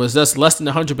 and was thus less than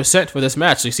 100% for this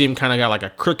match. So you see him kind of got like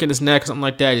a crook in his neck or something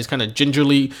like that. He's kind of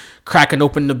gingerly cracking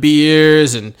open the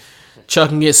beers and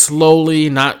chugging it slowly,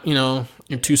 not, in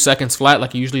 2 seconds flat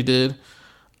like he usually did.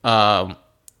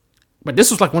 But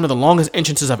this was like one of the longest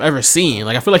entrances I've ever seen.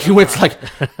 Like I feel like he went like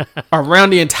around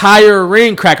the entire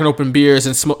ring cracking open beers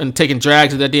and taking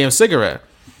drags with that damn cigarette.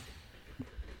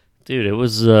 Dude, it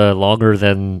was longer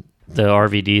than the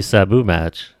RVD Sabu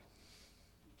match.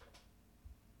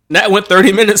 That went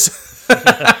 30 minutes.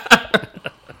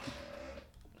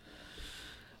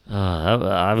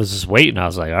 I was just waiting. I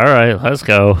was like, all right, let's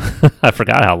go. I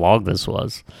forgot how long this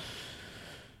was.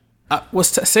 Was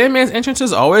Sandman's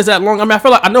entrances always that long? I mean, I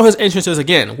feel like I know his entrances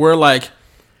again were like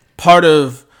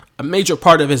a major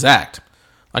part of his act.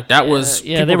 Like that was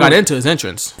people got into his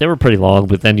entrance. They were pretty long,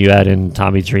 but then you add in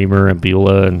Tommy Dreamer and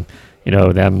Beulah and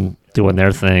them doing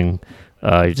their thing.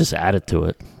 You just added to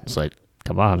it. It's like,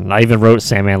 come on. And I even wrote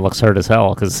Sandman looks hurt as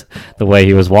hell because the way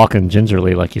he was walking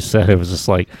gingerly, like you said, it was just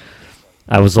like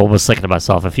I was almost thinking to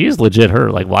myself, if he's legit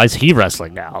hurt, like why is he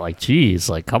wrestling now? Like, geez,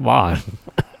 like come on.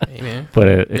 Hey, man. But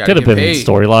it could have been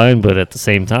storyline, but at the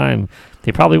same time,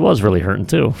 he probably was really hurting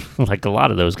too, like a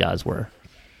lot of those guys were.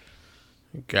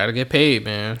 You gotta get paid,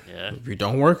 man. Yeah. If you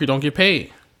don't work, you don't get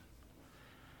paid.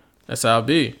 That's how it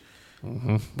be.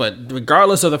 Mm-hmm. But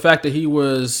regardless of the fact that he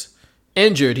was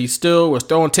injured, he still was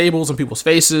throwing tables in people's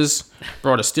faces,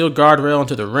 brought a steel guardrail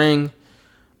into the ring.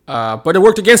 But it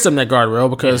worked against him, that guardrail,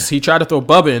 because he tried to throw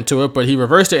Bubba into it, but he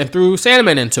reversed it and threw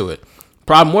Sandman into it.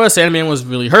 Problem was, Sandman was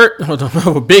really hurt,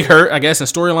 a big hurt, I guess, in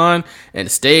storyline,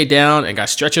 and stayed down and got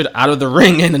stretchered out of the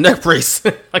ring in the neck brace.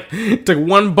 Like, took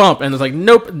one bump and was like,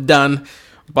 nope, done.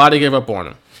 Body gave up on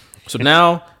him. So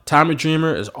now, Tommy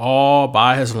Dreamer is all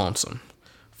by his lonesome,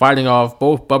 fighting off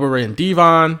both Bubba Ray and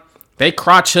Devon. They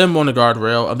crotch him on the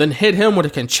guardrail and then hit him with a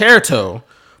concerto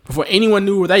before anyone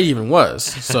knew where that even was.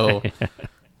 So,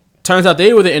 turns out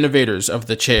they were the innovators of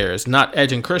the chairs, not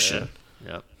Edge and Christian.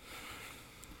 Yeah. Yep.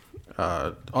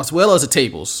 As well as the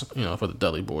tables, for the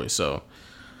Dudley boys. So,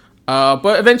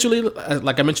 but eventually,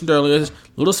 like I mentioned earlier,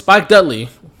 little Spike Dudley,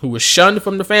 who was shunned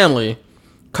from the family,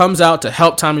 comes out to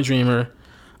help Tommy Dreamer.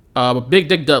 But Big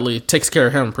Dick Dudley takes care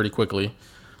of him pretty quickly.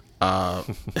 I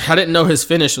didn't know his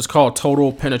finish was called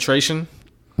Total Penetration,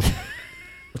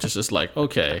 which is just like,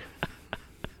 okay,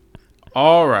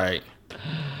 all right,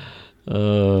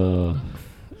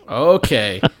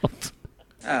 okay.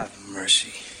 Have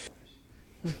mercy.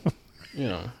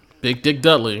 Big Dick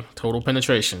Dudley, Total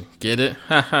Penetration. Get it?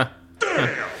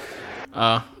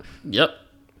 Yep.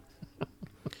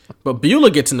 But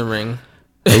Beulah gets in the ring.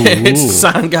 It's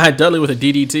Sign Guy Dudley with a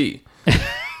DDT.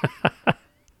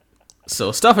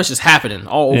 So stuff is just happening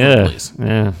all over the place.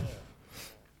 Yeah.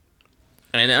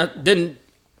 And then,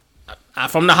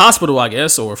 from the hospital, I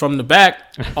guess, or from the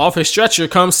back, off his stretcher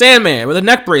comes Sandman with a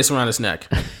neck brace around his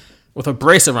neck. With a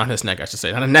brace around his neck, I should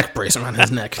say. Not a neck brace around his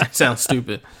neck. That sounds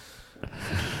stupid.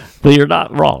 But you're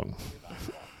not wrong.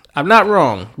 I'm not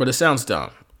wrong, but it sounds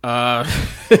dumb.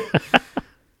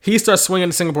 He starts swinging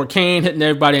the Singapore cane, hitting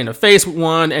everybody in the face with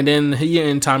one, and then he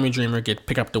and Tommy Dreamer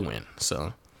pick up the win.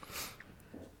 So,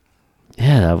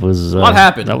 yeah, that was what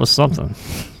happened. That was something.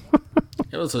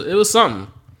 It was something.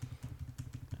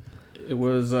 It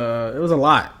was a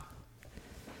lot.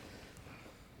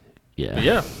 Yeah. But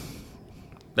yeah.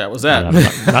 That was that.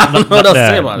 I don't know what else to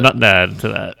say about it. Nothing to add to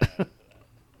that.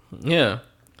 Yeah.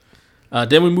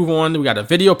 Then we move on. We got a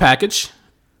video package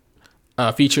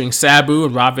featuring Sabu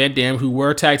and Rob Van Dam, who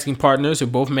were tag team partners, who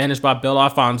both managed by Bill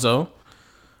Alfonso,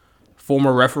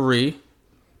 former referee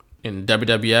in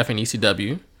WWF and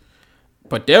ECW.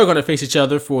 But they were going to face each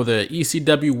other for the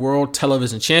ECW World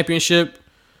Television Championship,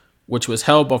 which was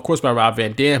held, of course, by Rob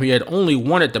Van Dam. He had only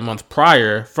won it the month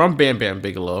prior from Bam Bam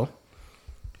Bigelow.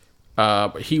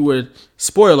 But he would,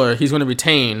 spoiler, he's going to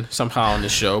retain somehow on the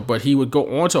show, but he would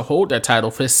go on to hold that title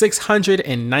for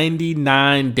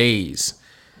 699 days.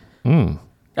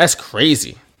 That's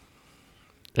crazy.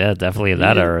 Yeah, definitely in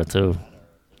that era, too.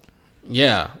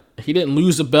 Yeah. He didn't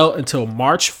lose the belt until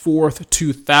March 4th,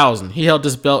 2000. He held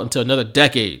this belt until another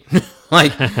decade.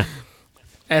 Like,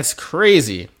 that's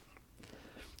crazy.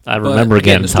 I remember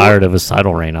getting tired of his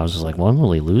title reign. I was just like, when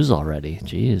will he lose already?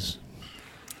 Jeez.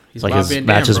 It's like his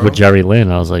matches with Jerry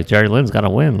Lynn. I was like, Jerry Lynn's got to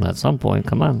win at some point.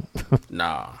 Come on.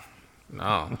 No. You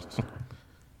got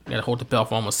to hold the belt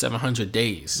for almost 700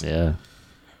 days. Yeah.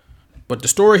 But the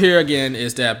story here, again,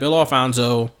 is that Bill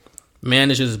Alfonso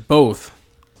manages both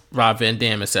Rob Van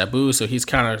Dam and Sabu, so he's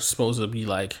kind of supposed to be,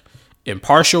 like,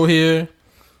 impartial here.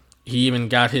 He even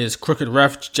got his crooked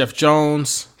ref, Jeff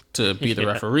Jones, to be the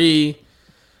referee.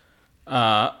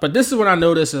 But this is what I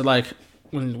noticed is, like,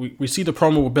 when we see the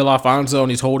promo with Bill Alfonso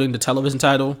and he's holding the television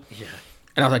title. Yeah.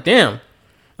 And I was like, damn,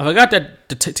 I forgot that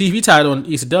the TV title in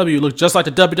ECW looked just like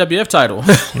the WWF title.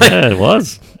 Yeah, it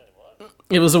was.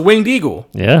 It was a winged eagle.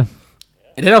 Yeah.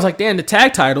 And then I was like, damn, the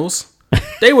tag titles,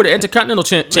 they were the Intercontinental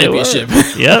Championship.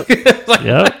 Yep. Like,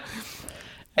 yep.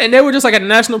 And they were just like a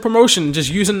national promotion, just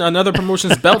using another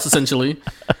promotion's belts, essentially.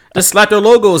 Just slap their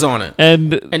logos on it.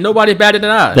 And nobody batted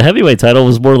an eye. The heavyweight title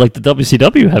was more like the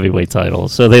WCW heavyweight title.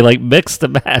 So they like mixed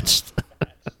and matched.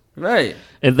 Right.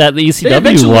 And that the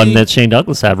ECW one that Shane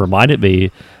Douglas had reminded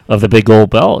me of the big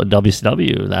gold belt in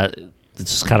WCW. That it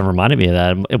just kind of reminded me of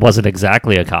that. It wasn't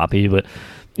exactly a copy, but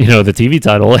the TV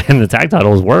title and the tag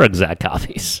titles were exact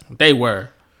copies. They were.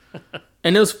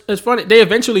 And it's funny. They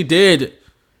eventually did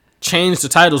change the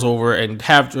titles over and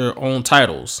have their own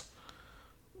titles.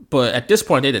 But at this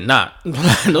point, they did not.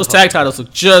 Those tag titles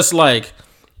look just like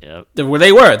where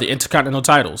they were, the Intercontinental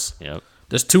titles. Yep.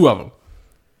 There's two of them.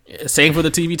 Same for the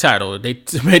TV title. They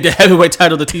made the heavyweight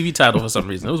title the TV title for some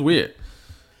reason. It was weird.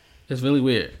 It's really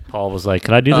weird. Paul was like,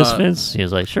 "Can I do this, Vince?" He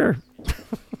was like, "Sure."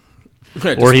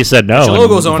 Right, or he said no,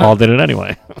 and Paul did it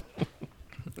anyway.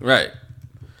 Right.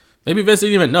 Maybe Vince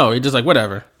didn't even know. He just like,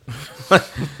 whatever.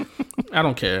 I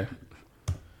don't care.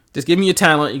 Just give me your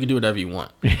talent. You can do whatever you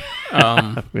want.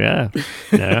 Yeah.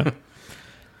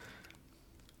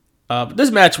 But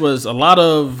this match was a lot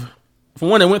of... For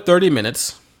one, it went 30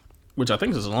 minutes, which I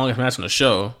think is the longest match on the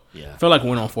show. Yeah. I felt like it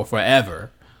went on for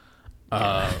forever.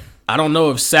 I don't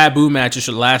know if Sabu matches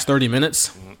should last 30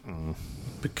 minutes.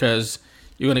 Because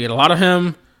you're going to get a lot of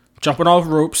him jumping off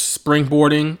ropes,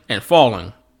 springboarding, and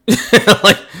falling.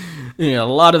 A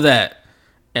lot of that.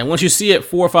 And once you see it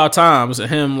 4 or 5 times of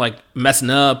him like messing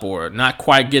up or not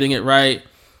quite getting it right,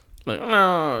 like,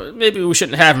 oh, maybe we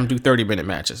shouldn't have him do 30-minute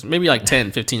matches. Maybe like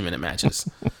 10, 15-minute matches.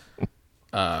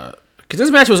 Because this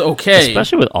match was okay.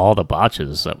 Especially with all the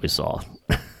botches that we saw.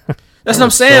 That's what I'm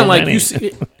saying. So like, you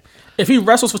see, if he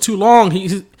wrestles for too long,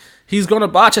 he's going to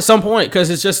botch at some point because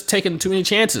it's just taking too many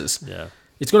chances. Yeah.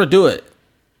 He's going to do it.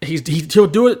 He'll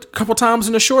do it a couple times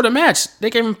in a shorter match. They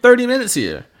gave him 30 minutes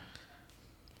here.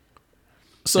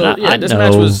 So, this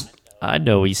match was... I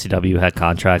know ECW had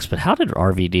contracts, but how did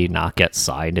RVD not get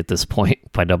signed at this point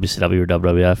by WCW or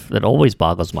WWF? That always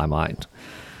boggles my mind.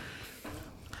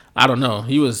 I don't know.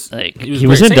 He was in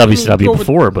WCW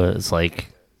before, but it's like,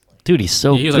 dude, he's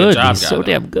so good. Like he's so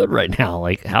damn good right now.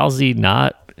 Like, how's he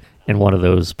not in one of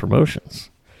those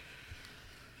promotions?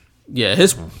 Yeah,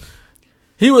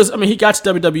 he was... I mean, he got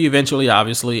to WWE eventually,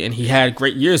 obviously, and he had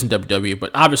great years in WWE, but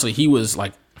obviously he was,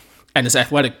 like, at his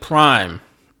athletic prime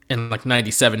in like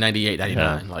 97, 98,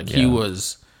 99. He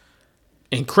was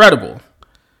incredible.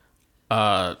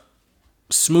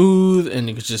 Smooth, and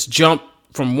he could just jump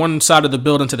from one side of the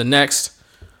building to the next.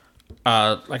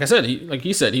 Like I said,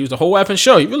 he said, he was the whole effing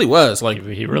show. He really was. Like,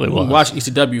 he really was. Watched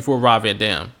ECW before Rob Van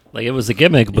Dam. Like, it was a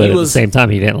gimmick, but at the same time,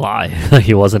 he didn't lie.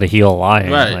 He wasn't a heel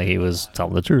lying. Right. Like, he was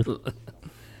telling the truth.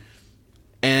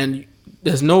 And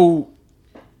there's no...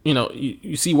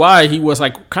 you see why he was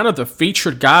like kind of the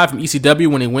featured guy from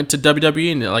ECW when he went to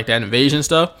WWE and like that invasion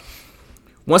stuff.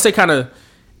 Once they kind of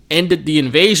ended the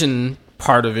invasion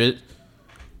part of it,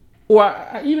 or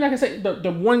even I can say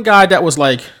the one guy that was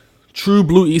like true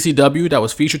blue ECW that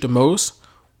was featured the most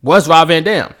was Rob Van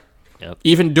Dam. Yep.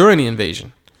 Even during the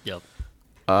invasion. Yep.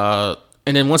 And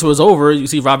then once it was over, you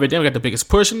see Rob Van Dam got the biggest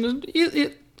push, and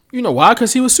you know why?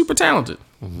 Because he was super talented.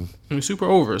 Mm-hmm. He was super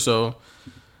over, so.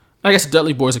 I guess the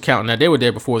Dudley Boys are counting that. They were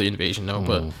there before the invasion, though.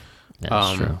 But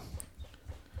that's true.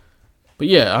 But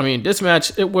yeah, I mean, this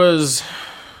match it was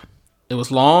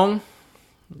long.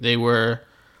 They were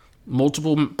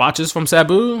multiple botches from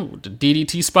Sabu. The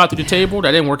DDT spot through the table that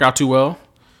didn't work out too well.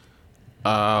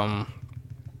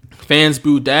 Fans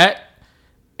booed that,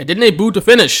 and then they booed the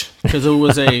finish because it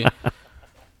was a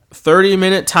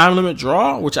 30-minute time limit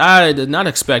draw, which I did not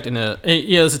expect. It's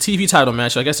a TV title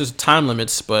match. So I guess there's time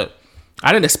limits, but.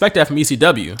 I didn't expect that from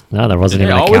ECW. No, there wasn't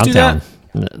even a countdown.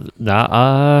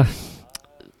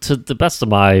 To the best of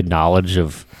my knowledge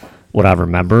of what I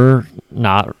remember,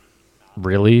 not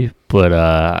really. But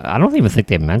I don't even think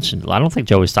they mentioned. I don't think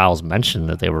Joey Styles mentioned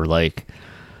that they were like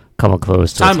coming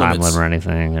close to a time limit or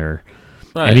anything or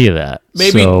any of that.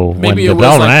 Maybe when it the was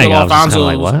bell like rang, Bill I was just Alfonso.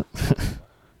 kind of like, what?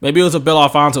 Maybe it was a Bill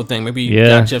Alfonso thing. Maybe you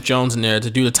got Jeff Jones in there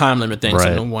to do the time limit thing,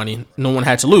 so no one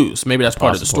had to lose. Maybe that's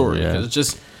part of the story. Yeah. It's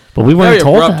just. But we weren't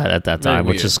told that at that time,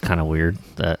 which is kind of weird.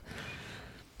 That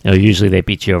usually they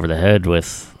beat you over the head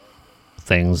with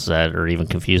things that are even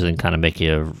confusing, kind of make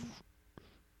you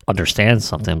understand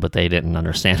something, but they didn't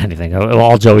understand anything.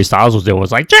 All Joey Styles was doing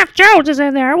was like, Jeff Jones is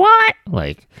in there. What?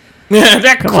 Like,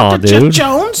 come on, dude. Jeff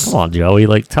Jones. Come on, Joey.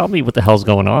 Like, tell me what the hell's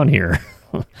going on here.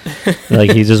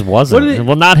 Like, he just wasn't.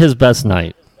 Well, not his best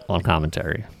night on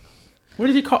commentary. What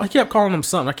did he call? He kept calling him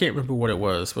something. I can't remember what it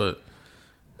was, but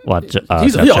what?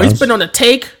 He's been on the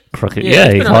take. Crooked.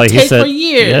 Yeah, he's been on the take for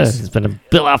years. Yeah, he's been in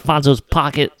Bill Alfonso's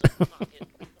pocket.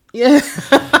 Yeah.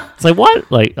 It's like, what?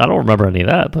 Like, I don't remember any of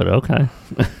that, but okay.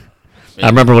 I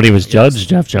remember when he was Judge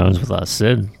Jeff Jones with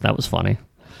Sid. That was funny.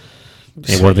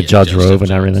 He wore the judge robe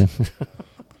and everything.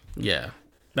 Yeah,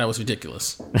 that was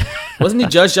ridiculous. Wasn't he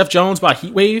Judge Jeff Jones by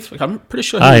Heat Wave? Like, I'm pretty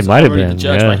sure he was might have already been the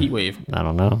judge yeah. by Heat Wave. I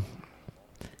don't know.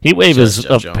 Heat Wave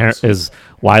is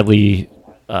widely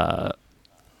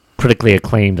critically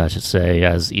acclaimed, I should say,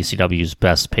 as ECW's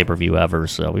best pay-per-view ever.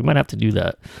 So we might have to do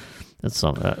that. That's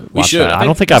something. We should. I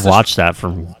don't think I've watched that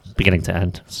from beginning to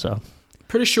end. So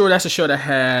pretty sure that's a show that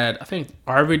had, I think,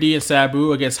 RVD and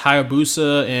Sabu against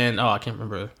Hayabusa and I can't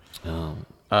remember.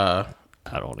 I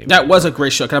don't even. That was a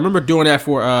great show. 'Cause I remember doing that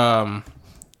for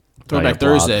Throwback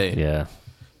Thursday. Yeah.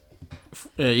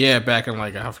 Yeah, back in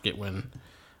I forget when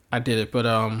I did it, but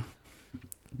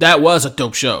that was a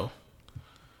dope show.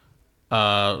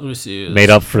 Let me see. Made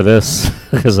up for this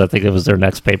because I think it was their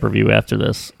next pay-per-view after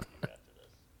this.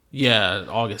 Yeah,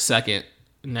 August 2nd,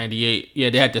 98. Yeah,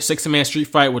 they had the 6-man street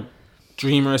fight with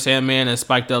Dreamer, Sandman, and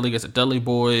Spike Dudley against the Dudley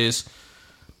Boys.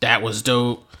 That was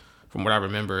dope, from what I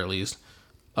remember at least.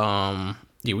 Yeah,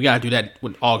 we gotta do that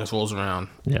when August rolls around.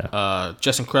 Yeah.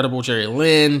 Just Incredible, Jerry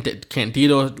Lynn,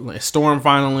 Candido, Storm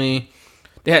finally.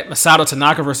 They had Masato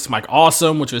Tanaka versus Mike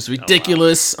Awesome, which was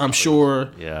ridiculous, I'm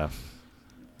sure. Yeah.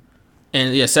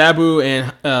 And yeah, Sabu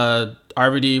and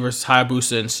RVD versus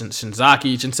Hayabusa and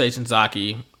Shinsei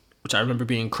Shinzaki, which I remember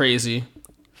being crazy.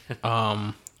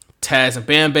 Taz and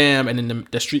Bam Bam, and then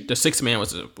the 6-man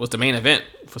was the main event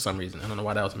for some reason. I don't know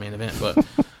why that was the main event, but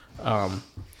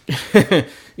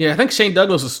yeah, I think Shane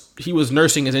Douglas was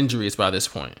nursing his injuries by this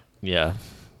point. Yeah,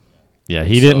 yeah,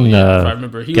 he didn't if I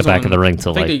remember, he get was back on, in the ring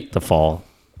till the fall.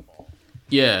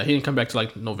 Yeah, he didn't come back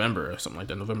to November or something like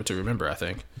that. November to Remember, I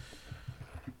think.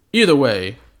 Either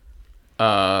way,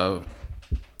 I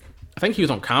think he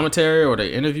was on commentary or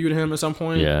they interviewed him at some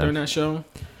point during that show.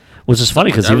 Which is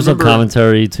funny because he was on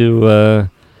commentary to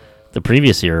the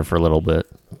previous year for a little bit.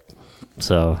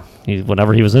 So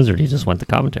whenever he was injured, he just went to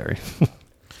commentary.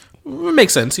 It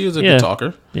makes sense. He was a good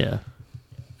talker. Yeah.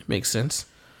 It makes sense.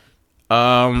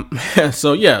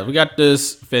 So yeah, we got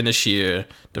this finish here.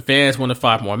 The fans wanted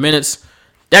 5 more minutes.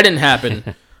 That didn't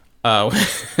happen.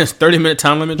 30-minute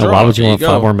time limit draw. Why would you want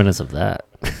 5 more minutes of that?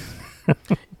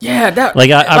 Yeah, that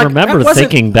I remember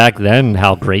thinking back then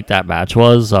how great that match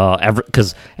was.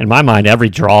 Because in my mind, every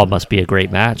draw must be a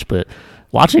great match. But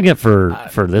watching it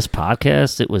for this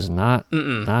podcast, it was not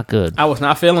good. I was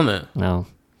not feeling it. No,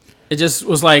 it just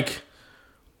was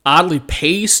oddly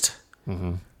paced,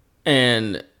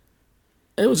 and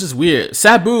it was just weird.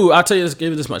 Sabu, I'll tell you this,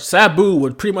 give it this much. Sabu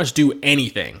would pretty much do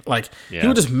anything. He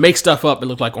would just make stuff up and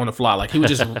look like on the fly. He would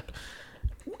just.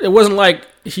 It wasn't like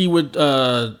he would.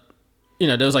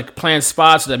 There was planned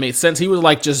spots that made sense. He was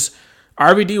just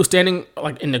RVD was standing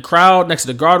in the crowd next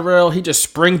to the guardrail. He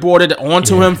just springboarded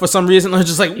onto him for some reason. I was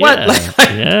just what?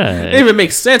 Yeah. It didn't even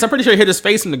make sense. I'm pretty sure he hit his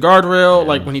face in the guardrail.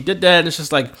 When he did that, it's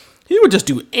just he would just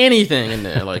do anything in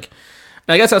there. And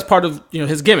I guess that's part of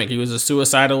his gimmick. He was a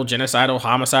suicidal, genocidal,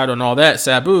 homicidal, and all that.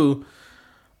 Sabu,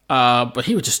 but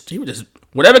he would just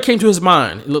whatever came to his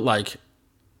mind. It looked like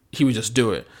he would just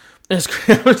do it. It's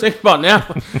crazy. I was thinking about now.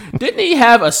 Didn't he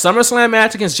have a SummerSlam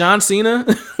match against John Cena?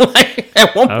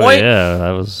 At one point? Yeah,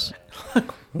 that was.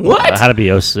 What? That had to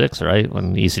be 06, right?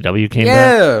 When ECW came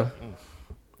back? Yeah.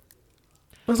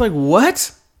 I was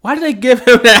what? Why did they give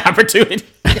him that opportunity?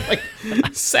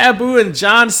 Sabu and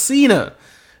John Cena.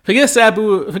 Forget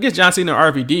John Cena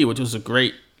and RVD, which was a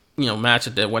great match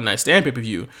at that One Night Stand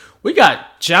pay-per-view. We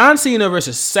got John Cena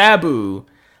versus Sabu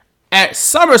at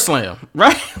SummerSlam,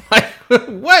 right?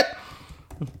 What?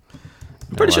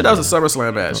 I'm pretty sure that was a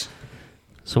SummerSlam match.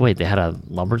 So wait, they had a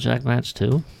lumberjack match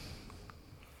too?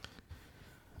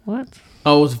 What?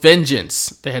 Oh, it was Vengeance.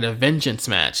 They had a Vengeance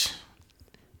match.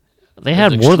 They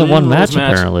had more than one match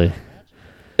apparently.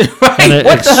 Right?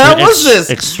 What the hell was this?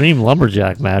 Extreme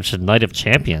lumberjack match and Night of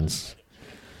Champions.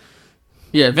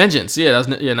 Yeah, Vengeance. Yeah, that was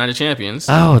Night of Champions.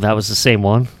 Oh, that was the same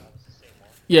one.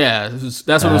 Yeah, that's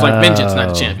when it was Vengeance Night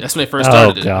of Champions. That's when they first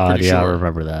started it. Oh god, yeah, I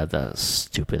remember that. That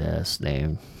stupid ass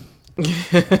name.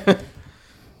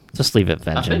 Just leave it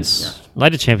Vengeance.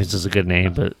 Night of Champions is a good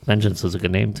name, but Vengeance is a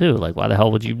good name too. Why the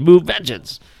hell would you move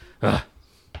Vengeance? But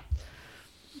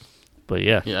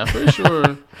yeah. Yeah, I'm pretty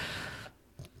sure.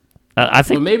 I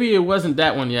think maybe it wasn't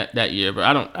that one yet that year, but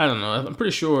I don't know. I'm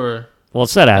pretty sure. Well, it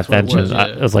said at Vengeance.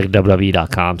 It It was like a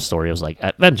WWE.com story. It was like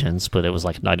at Vengeance, but it was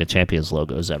like Night of Champions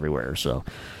logos everywhere. So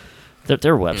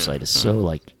their website is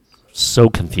so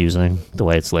confusing the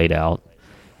way it's laid out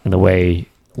and the way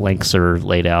links are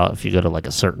laid out. If you go to like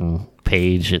a certain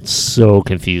page, it's so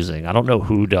confusing. I don't know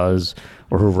who does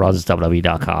or who runs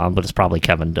WWE.com, but it's probably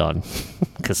Kevin Dunn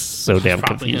because so damn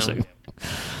confusing.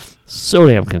 So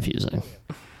damn confusing.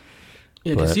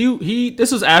 Yeah, because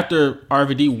this was after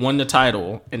RVD won the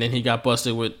title, and then he got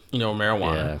busted with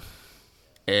marijuana,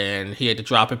 and he had to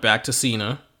drop it back to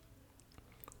Cena,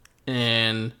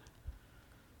 and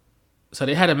so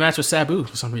they had a match with Sabu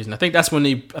for some reason. I think that's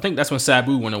when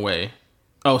Sabu went away.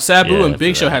 Oh, Sabu and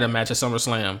Big Show had a match at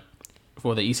SummerSlam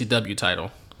for the ECW title.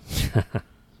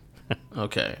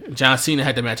 Okay, John Cena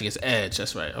had the match against Edge.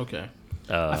 That's right. Okay,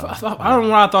 I don't know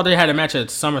why I thought they had a match at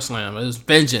SummerSlam. It was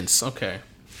Vengeance. Okay.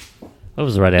 It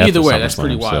was right after. Either way, SummerSlam, that's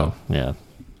pretty wild. So, yeah,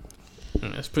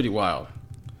 it's pretty wild.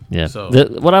 Yeah. So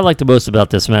What I liked the most about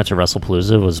this match at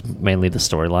WrestlePalooza was mainly the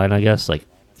storyline, I guess, like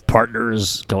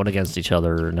partners going against each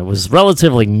other, and it was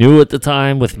relatively new at the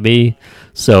time with me,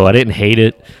 so I didn't hate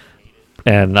it.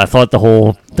 And I thought the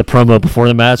promo before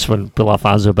the match when Bill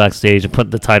Alfonso backstage and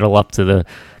putting the title up to the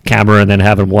camera and then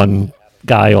having one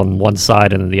guy on one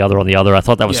side and then the other on the other, I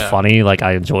thought that was funny. Like,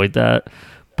 I enjoyed that.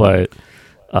 But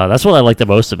that's what I liked the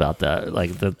most about that.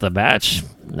 Like, the match,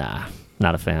 nah,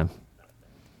 not a fan.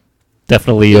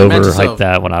 Definitely overhyped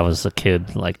that when I was a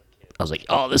kid. Like, I was like,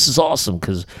 oh, this is awesome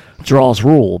because draws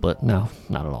rule. But no,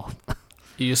 not at all.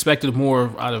 You expected more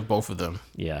out of both of them.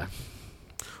 Yeah.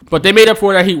 But they made up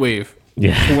for that heat wave.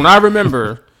 Yeah. When I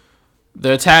remember,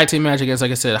 the tag team match against,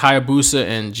 like I said, Hayabusa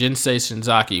and Jinsei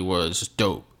Shinzaki was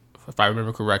dope, if I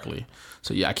remember correctly.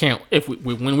 So yeah, I can't.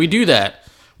 When we do that,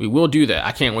 we will do that.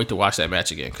 I can't wait to watch that match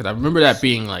again because I remember that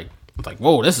being like,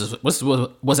 whoa, this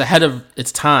was ahead of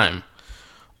its time.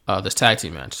 This tag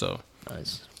team match. So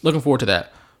nice. Looking forward to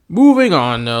that. Moving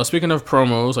on. Speaking of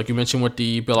promos, like you mentioned with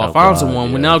the Bill Alfonso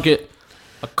one, we now get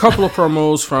a couple of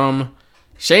promos from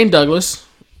Shane Douglas.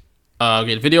 We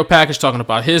get a video package talking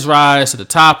about his rise to the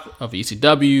top of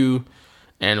ECW.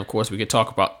 And, of course, we could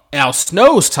talk about Al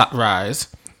Snow's rise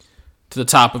to the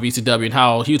top of ECW and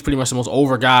how he was pretty much the most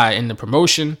over guy in the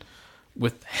promotion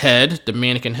with Head, the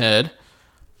mannequin Head.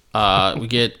 We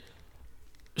get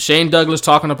Shane Douglas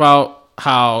talking about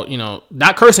how,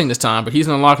 not cursing this time, but he's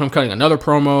in the locker room cutting another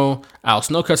promo. Al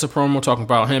Snow cuts a promo talking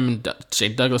about him and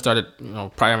Shane Douglas started,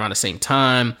 probably around the same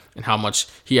time and how much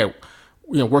he had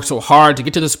worked so hard to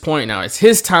get to this point. Now it's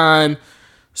his time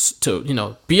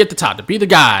to, be at the top, to be the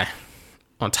guy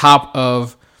on top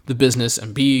of the business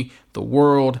and be the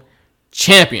world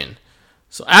champion.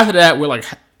 So after that, we're like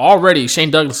already,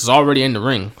 Shane Douglas is already in the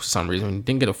ring for some reason. We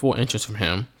didn't get a full entrance from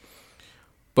him.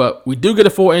 But we do get a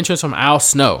full entrance from Al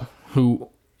Snow, who,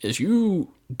 if you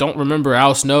don't remember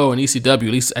Al Snow in ECW, at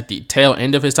least at the tail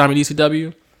end of his time in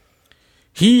ECW,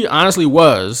 he honestly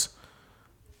was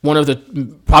one of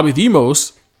probably the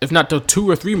most, if not the 2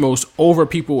 or 3 most over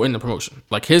people in the promotion.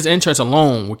 Like, his entrance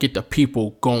alone would get the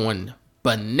people going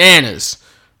bananas.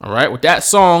 All right, with that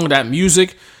song, that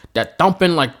music, that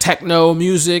thumping like techno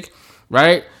music,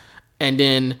 right? And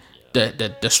then the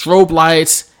strobe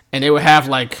lights, and they would have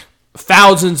like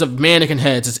thousands of mannequin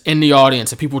heads in the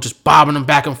audience, and people just bobbing them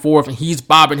back and forth, and he's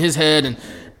bobbing his head, and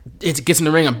it gets in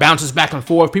the ring and bounces back and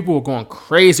forth. People were going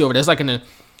crazy over there. It's like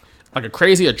a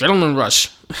crazy adrenaline rush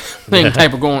thing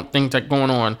going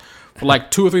on for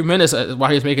like 2 or 3 minutes while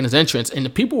he was making his entrance, and the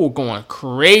people were going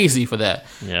crazy for that.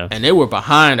 Yeah. And they were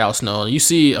behind Al Snow. You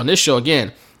see on this show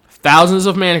again, thousands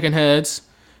of mannequin heads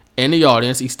in the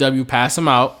audience. ECW passed him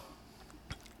out,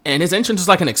 and his entrance was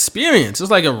like an experience. It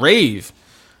was like a rave.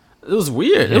 It was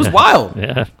weird. It was wild.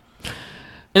 Yeah.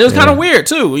 And it was kind of weird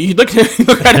too. You look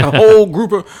at a whole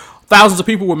group of thousands of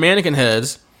people with mannequin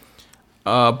heads.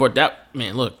 But that,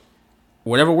 man, look.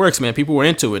 Whatever works, man. People were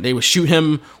into it. They would shoot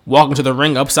him walking to the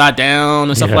ring upside down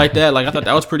and stuff like that. Like, I thought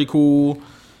that was pretty cool.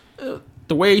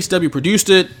 The way ECW produced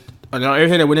it,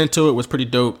 everything that went into it was pretty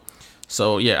dope.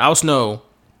 So, yeah, Al Snow,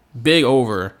 big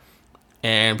over.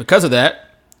 And because of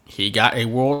that, he got a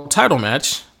world title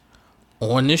match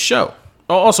on this show.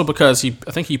 Also because I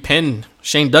think he pinned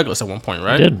Shane Douglas at one point,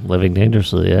 right? He did. Living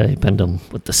Dangerously, yeah. He pinned him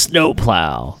with the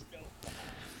snowplow.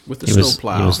 He was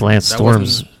Lance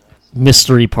Storm's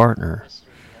mystery partner.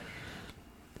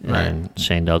 Right. And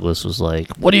Shane Douglas was like,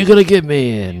 what are you going to give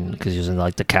me? And because he was in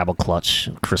like the Cabal Clutch,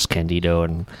 Chris Candido,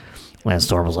 and Lance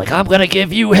Storm was like, I'm going to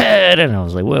give you Head. And I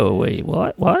was like, whoa, wait,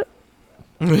 what? But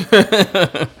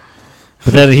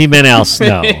then he meant Al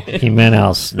Snow.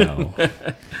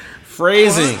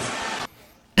 Phrasing.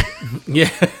 Yeah.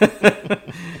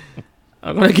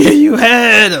 I'm gonna give you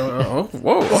head. Oh,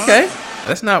 whoa, okay.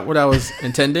 That's not what I was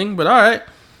intending, but all right.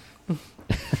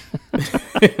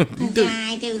 Can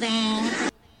I do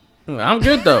that? I'm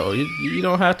good though. You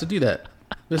don't have to do that.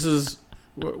 This is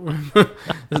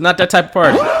it's not that type of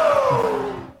party.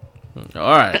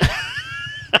 All right.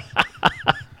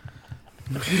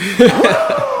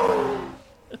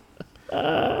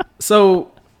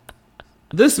 So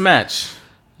this match,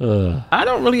 I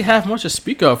don't really have much to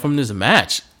speak of from this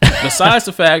match, besides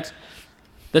the fact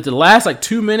that the last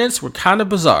 2 minutes were kind of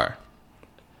bizarre.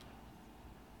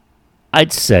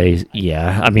 I'd say,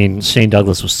 yeah. I mean, Shane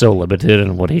Douglas was so limited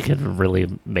in what he could really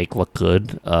make look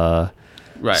good.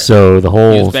 Right. So the He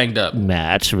whole was banged up.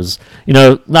 match was,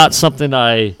 not something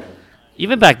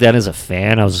even back then as a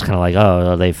fan, I was just kind of like,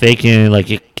 oh, are they faking?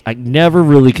 I never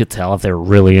really could tell if they were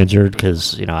really injured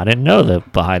because, I didn't know the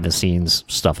behind the scenes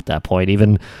stuff at that point.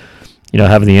 Even,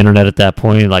 having the internet at that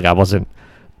point, I wasn't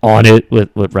on it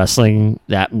with wrestling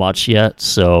that much yet.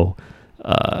 So,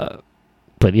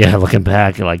 but yeah, looking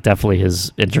back, definitely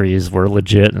his injuries were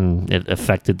legit and it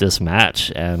affected this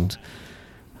match. And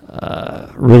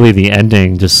really the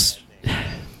ending it just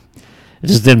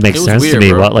didn't make sense weird, to me.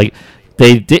 bro.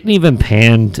 They didn't even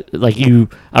pan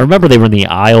I remember they were in the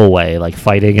aisleway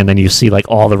fighting, and then you see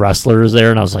all the wrestlers there,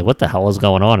 and I was like, what the hell is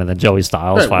going on? And then Joey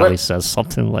Styles finally says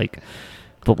something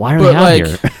but why are they out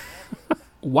here?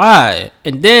 Why?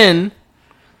 And then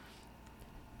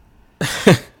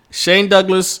Shane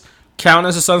Douglas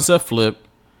counters a sunset flip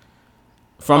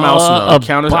from Al Snow.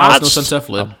 Counters Al Snow sunset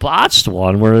flip. A botched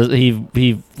one where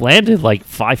he landed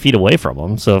 5 feet away from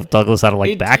him, so Douglas had to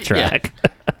backtrack.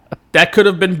 Yeah. That could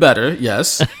have been better,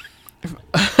 yes.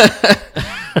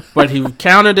 But he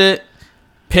countered it,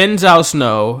 pins Al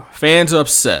Snow, fans are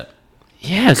upset.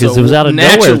 Yeah, because it was out of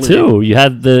nowhere, too. You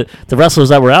had the wrestlers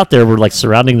that were out there were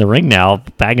surrounding the ring now,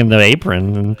 banging the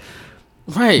apron. And,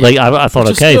 right. I thought,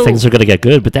 okay, things are going to get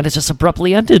good, but then it just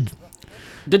abruptly ended.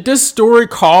 Did this story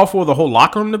call for the whole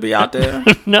locker room to be out there?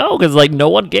 No, because no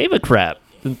one gave a crap.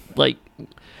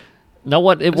 No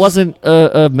one. It wasn't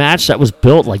a match that was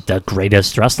built the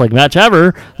greatest wrestling match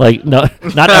ever. Not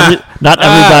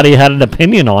everybody had an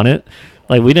opinion on it.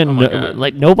 We didn't.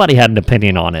 Nobody had an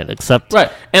opinion on it except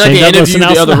right. And Shane they Douglas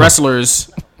interviewed the other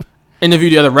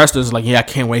wrestlers. Yeah, I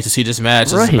can't wait to see this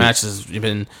match. This match has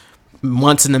been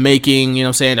months in the making. You know what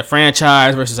I'm saying? The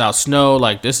franchise versus Al Snow.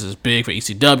 This is big for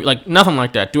ECW. Nothing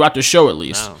like that throughout the show at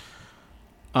least.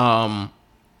 No.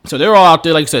 So they're all out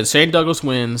there. Like you said, Shane Douglas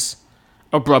wins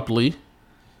abruptly,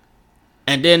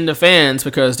 and then the fans,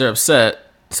 because they're upset,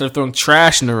 instead of throwing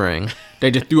trash in the ring,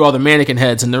 they just threw all the mannequin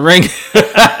heads in the ring.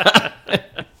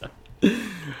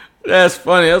 That's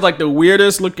funny. It was the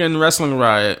weirdest looking wrestling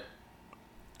riot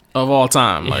of all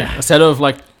time. Instead of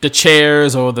the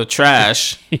chairs or the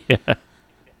trash,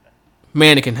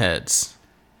 mannequin heads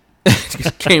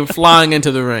just came flying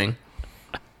into the ring,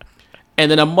 and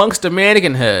then amongst the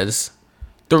mannequin heads,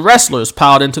 the wrestlers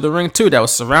piled into the ring too. That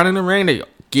was surrounding the ring. They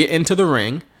get into the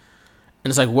ring,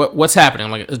 and it's what's happening?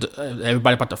 Is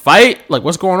everybody about to fight?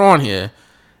 What's going on here?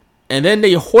 And then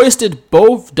they hoisted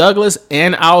both Douglas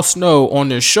and Al Snow on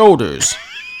their shoulders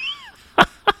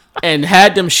and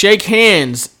had them shake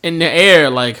hands in the air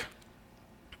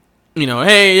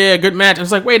hey, yeah, good match.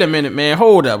 It's wait a minute, man.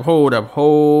 Hold up. Will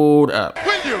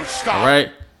you stop? All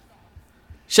right.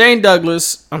 Shane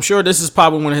Douglas, I'm sure this is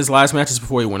probably one of his last matches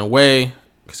before he went away,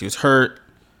 because he was hurt.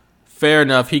 Fair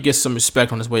enough, he gets some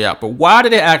respect on his way out. But why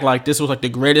did they act like this was the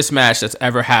greatest match that's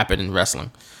ever happened in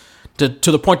wrestling? To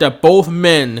the point that both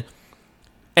men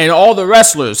and all the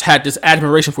wrestlers had this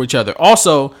admiration for each other.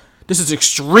 Also, this is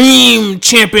Extreme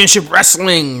Championship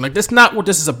Wrestling. That's not what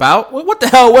this is about. What the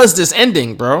hell was this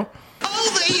ending, bro?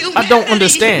 I don't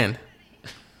understand.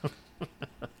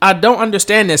 I don't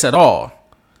understand this at all.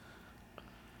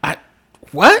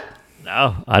 What?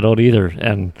 No, I don't either.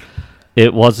 And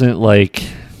it wasn't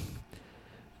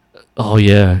oh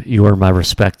yeah, you are my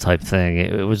respect type thing.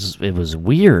 It was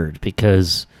weird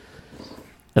because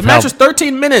the match was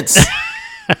 13 minutes.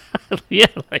 Yeah,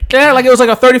 it was a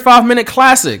 35-minute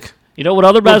classic. You know what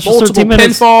other match was 13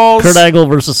 minutes? Pinfalls. Kurt Angle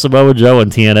versus Samoa Joe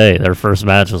and TNA. Their first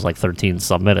match was 13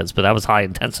 some minutes, but that was high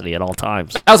intensity at all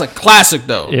times. That was a classic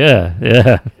though.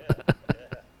 Yeah.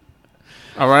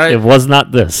 All right. It was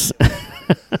not this.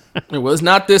 It was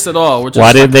not this at all.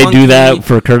 Why didn't they do that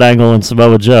for Kurt Angle and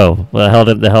Samoa Joe? Well, how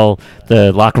did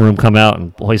the locker room come out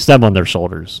and hoist them on their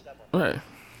shoulders? Right.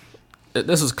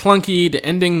 This was clunky. The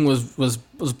ending was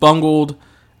bungled,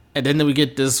 and then we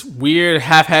get this weird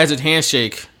haphazard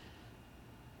handshake,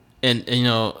 and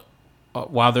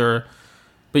while they're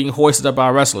being hoisted up by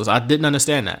wrestlers. I didn't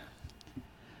understand that.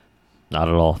 not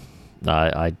at all.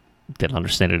 I didn't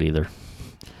understand it either.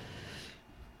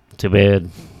 Too bad.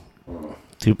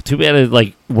 Too bad it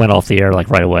like went off the air like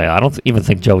right away. I don't even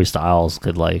think Joey Styles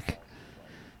could like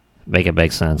make it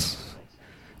make sense.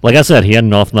 Like I said, he had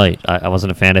an off night. I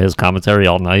wasn't a fan of his commentary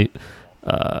all night.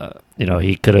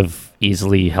 He could have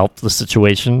easily helped the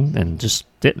situation and just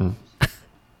didn't.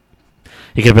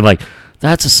 He could have been like,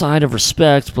 "That's a sign of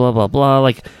respect," blah blah blah.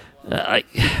 Like,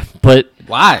 but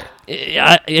why?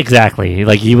 Exactly.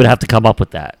 Like he would have to come up with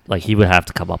that.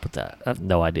 I have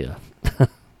no idea.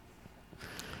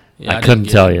 Yeah, I couldn't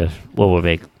tell you what would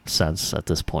make sense at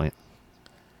this point.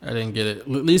 I didn't get it. At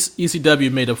least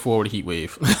ECW made up for with Heat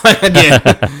Wave. Again,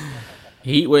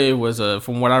 Heat Wave was,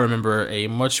 from what I remember, a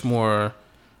much more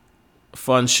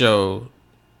fun show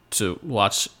to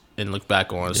watch and look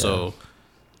back on. Yeah. So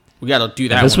we got to do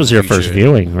that. And this was your first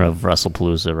viewing of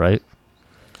WrestlePalooza, right?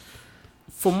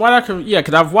 From what I can, yeah,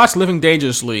 because I've watched Living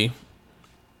Dangerously,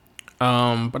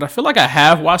 but I feel like I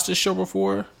have watched this show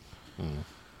before.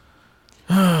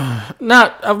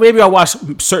 Maybe I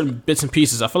watched certain bits and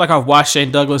pieces. I feel like I've watched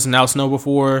Shane Douglas and Al Snow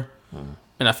before,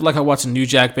 and I feel like I watched a New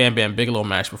Jack Bam Bam Bigelow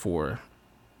match before.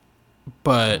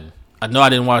 But I know I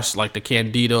didn't watch like the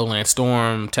Candido Lance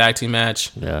Storm tag team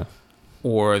match,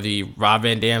 or the Rob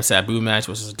Van Dam Sabu match,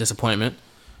 which was a disappointment,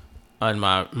 in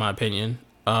my opinion.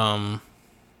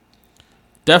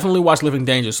 Definitely watched Living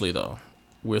Dangerously though,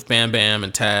 with Bam Bam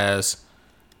and Taz.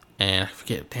 And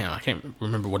I can't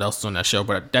remember what else was on that show,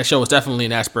 but that show was definitely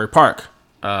in Asbury Park.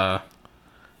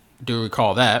 Do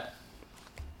recall that.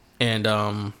 And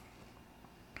but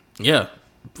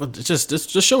it's just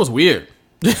this show was weird.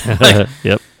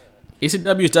 Yep.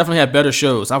 ECW's definitely had better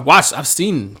shows. I've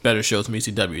seen better shows from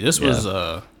ECW. This was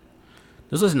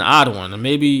an odd one, and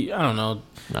maybe I don't know.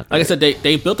 Like I said,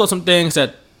 they built on some things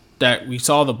that we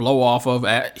saw the blow off of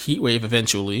at Heatwave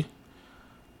eventually.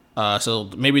 So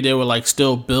maybe they were like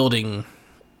still building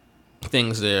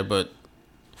things there, but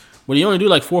when you only do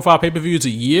like 4 or 5 pay-per-views a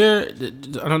year,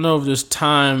 I don't know if there's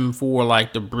time for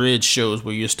like the bridge shows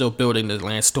where you're still building the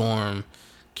Lance Storm,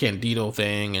 Candido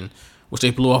thing, and which they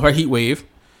blew off at Heatwave,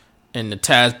 and the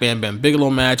Taz Bam Bam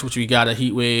Bigelow match, which we got at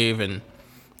Heatwave, and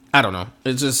I don't know,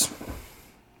 it's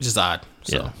just odd.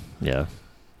 So yeah,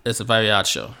 it's a very odd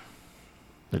show.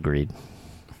 Agreed.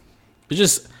 It's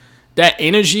just that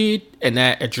energy and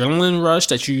that adrenaline rush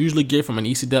that you usually get from a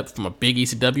big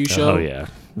ECW show. Oh yeah,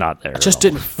 not there. I just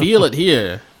didn't feel it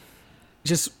here.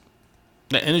 Just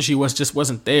the energy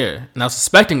wasn't there, and I was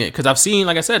suspecting it because I've seen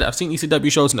ECW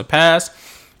shows in the past,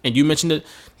 and you mentioned it.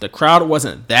 The crowd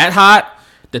wasn't that hot.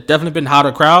 There's definitely been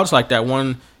hotter crowds, like that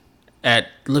one at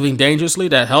Living Dangerously.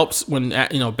 That helps when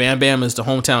Bam Bam is the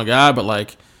hometown guy, but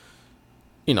like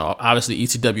obviously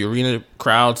ECW arena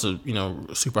crowds are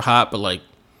super hot, but like.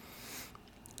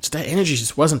 Just that energy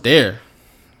just wasn't there.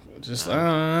 I don't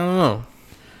know.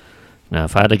 Now,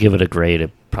 if I had to give it a grade,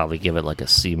 I'd probably give it like a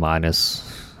C-,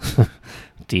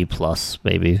 D+,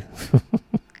 maybe.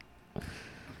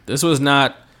 This was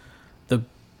not the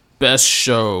best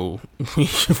show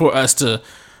for us to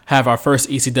have our first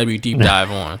ECW deep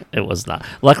dive on. It was not.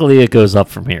 Luckily, it goes up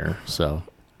from here. So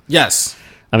yes.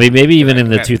 I mean, maybe even in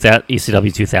the ECW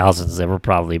 2000s, there were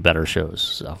probably better shows.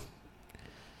 So.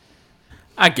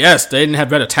 I guess they didn't have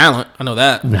better talent. I know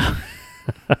that. No.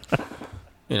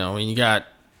 When you got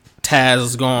Taz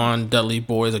is gone, Dudley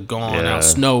Boys are gone, now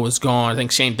Snow is gone. I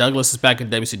think Shane Douglas is back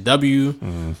in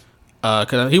WCW.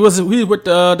 Cause he was with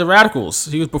the Radicals.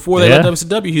 He was before they left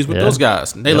WCW. He was with those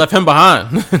guys. And they left him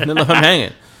behind. They left him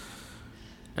hanging.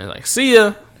 And like, see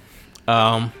ya.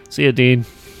 See ya, Dean.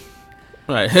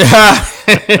 Right.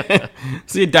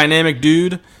 See ya, dynamic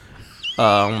dude.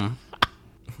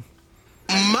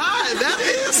 That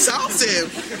is saucy.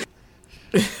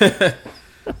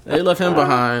 They left him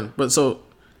behind. But so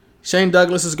Shane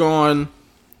Douglas is gone.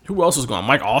 Who else was gone?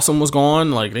 Mike Awesome was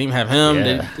gone. Like they didn't have him.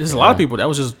 There's a lot of people that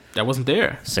wasn't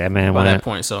there. Sandman by went. That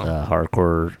point, so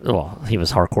hardcore. Well, he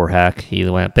was hardcore hack. He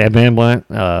went. Bam Bam went.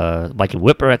 Mikey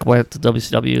Whipwreck went to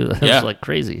WCW. It was like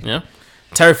crazy. Yeah.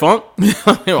 Terry Funk.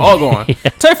 They were all gone.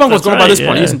 Terry Funk was gone by this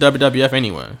point. He was in WWF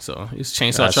anyway, so he's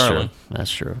Chainsaw Charlie.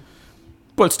 That's true.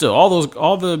 But still,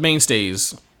 all the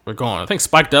mainstays were gone. I think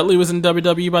Spike Dudley was in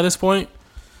WWE by this point.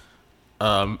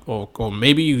 Or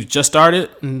maybe you just started.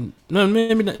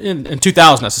 Maybe in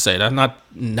 2000, that's to say. That's not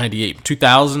 98.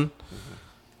 2000.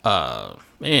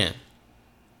 Man.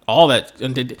 All that.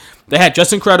 And they had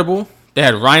Just Incredible. They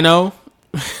had Rhino.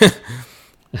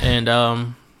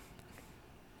 And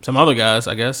some other guys,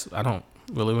 I guess. I don't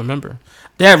really remember.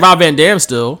 They had Rob Van Dam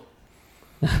still.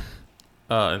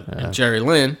 And Jerry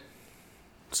Lynn.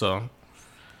 So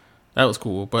that was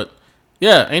cool. But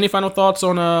yeah, any final thoughts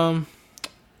on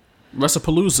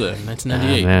WrestlePalooza in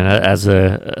 1998. Man, as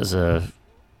a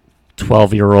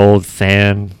 12-year-old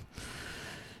fan,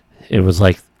 it was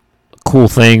like a cool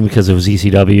thing because it was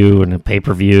ECW and a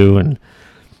pay-per-view, and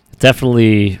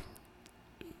definitely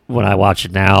when I watch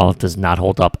it now, it does not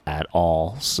hold up at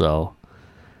all. So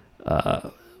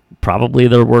probably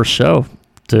their worst show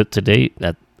to date,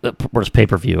 worst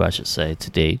pay-per-view, I should say, to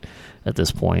date at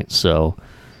this point. So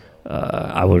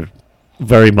I would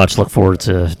very much look forward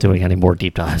to doing any more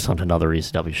deep dives on another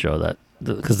ECW show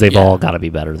because they've all got to be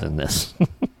better than this.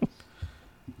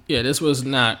 Yeah, this was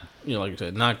not, like you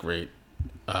said, not great.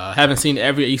 Haven't seen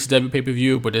every ECW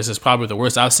pay-per-view, but this is probably the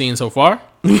worst I've seen so far.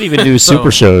 We didn't even do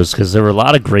super shows because there were a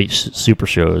lot of great super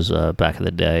shows back in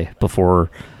the day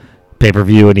before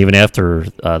pay-per-view and even after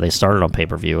they started on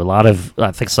pay-per-view. I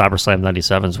think SummerSlam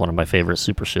 97 is one of my favorite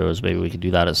super shows. Maybe we could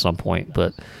do that at some point,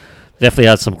 but definitely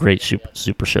had some great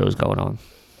super shows going on.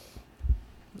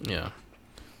 Yeah.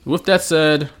 With that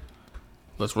said,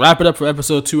 let's wrap it up for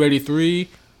episode 283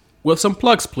 with some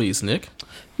plugs, please, Nick.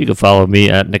 You can follow me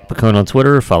at Nick Picone on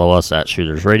Twitter. Follow us at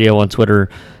Shooters Radio on Twitter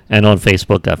and on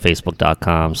Facebook at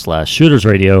facebook.com/Shooters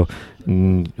Radio.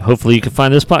 And hopefully you can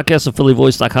find this podcast at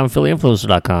phillyvoice.com and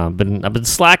phillyinfluencer.com. I've been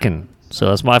slacking, so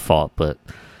that's my fault. But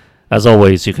as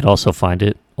always, you can also find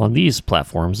it on these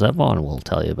platforms that Vaughn will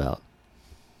tell you about.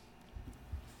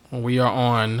 We are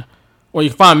on, you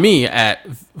can find me at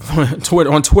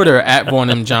Twitter at Vaughn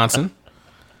M. Johnson.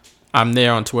 I'm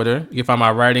there on Twitter. You can find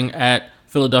my writing at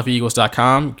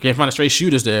PhiladelphiaEagles.com. You can't find the Straight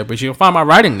Shooters there, but you can find my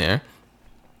writing there.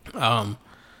 You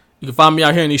can find me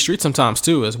out here in these streets sometimes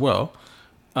too, as well.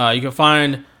 You can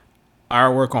find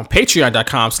our work on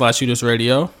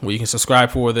Patreon.com/ShootersRadio, where you can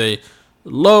subscribe for the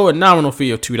low and nominal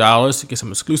fee of $2 to get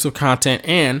some exclusive content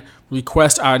and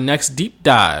request our next deep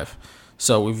dive.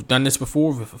 So we've done this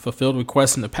before, we've fulfilled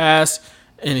requests in the past,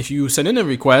 and if you send in a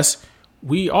request,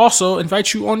 we also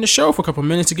invite you on the show for a couple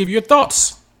minutes to give your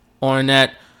thoughts on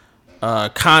that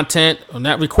content, on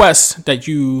that request that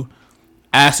you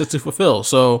asked us to fulfill.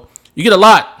 So you get a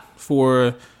lot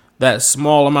for that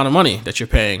small amount of money that you're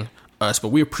paying us, but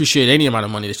we appreciate any amount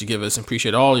of money that you give us and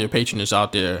appreciate all your patronage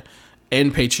out there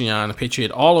in Patreon.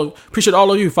 Appreciate all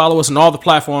of you. Follow us on all the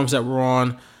platforms that we're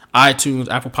on: iTunes,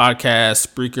 Apple Podcasts,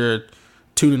 Spreaker,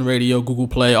 TuneIn Radio, Google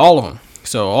Play, all of them.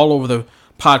 So all over the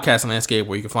podcast landscape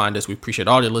where you can find us. We appreciate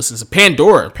all your listens.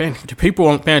 Pandora, people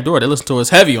on Pandora, they listen to us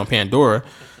heavy on Pandora,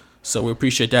 so we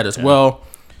appreciate that as well.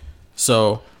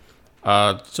 So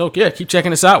yeah, keep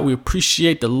checking us out. We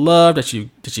appreciate the love that you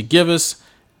give us,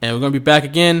 and we're gonna be back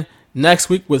again next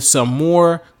week with some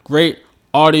more great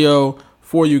audio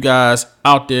for you guys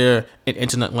out there in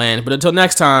internet land. But until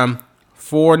next time,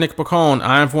 for Nick Picone,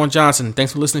 I am Vaughn Johnson.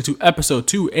 Thanks for listening to episode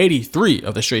 283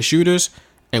 of The Straight Shooters,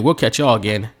 and we'll catch y'all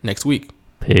again next week.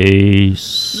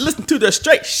 Peace. Listen to The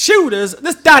Straight Shooters.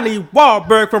 This Donnie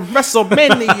Wahlberg from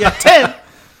WrestleMania 10.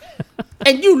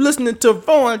 And you listening to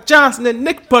Vaughn Johnson and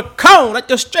Nick Picone at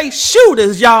The Straight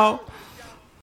Shooters, y'all.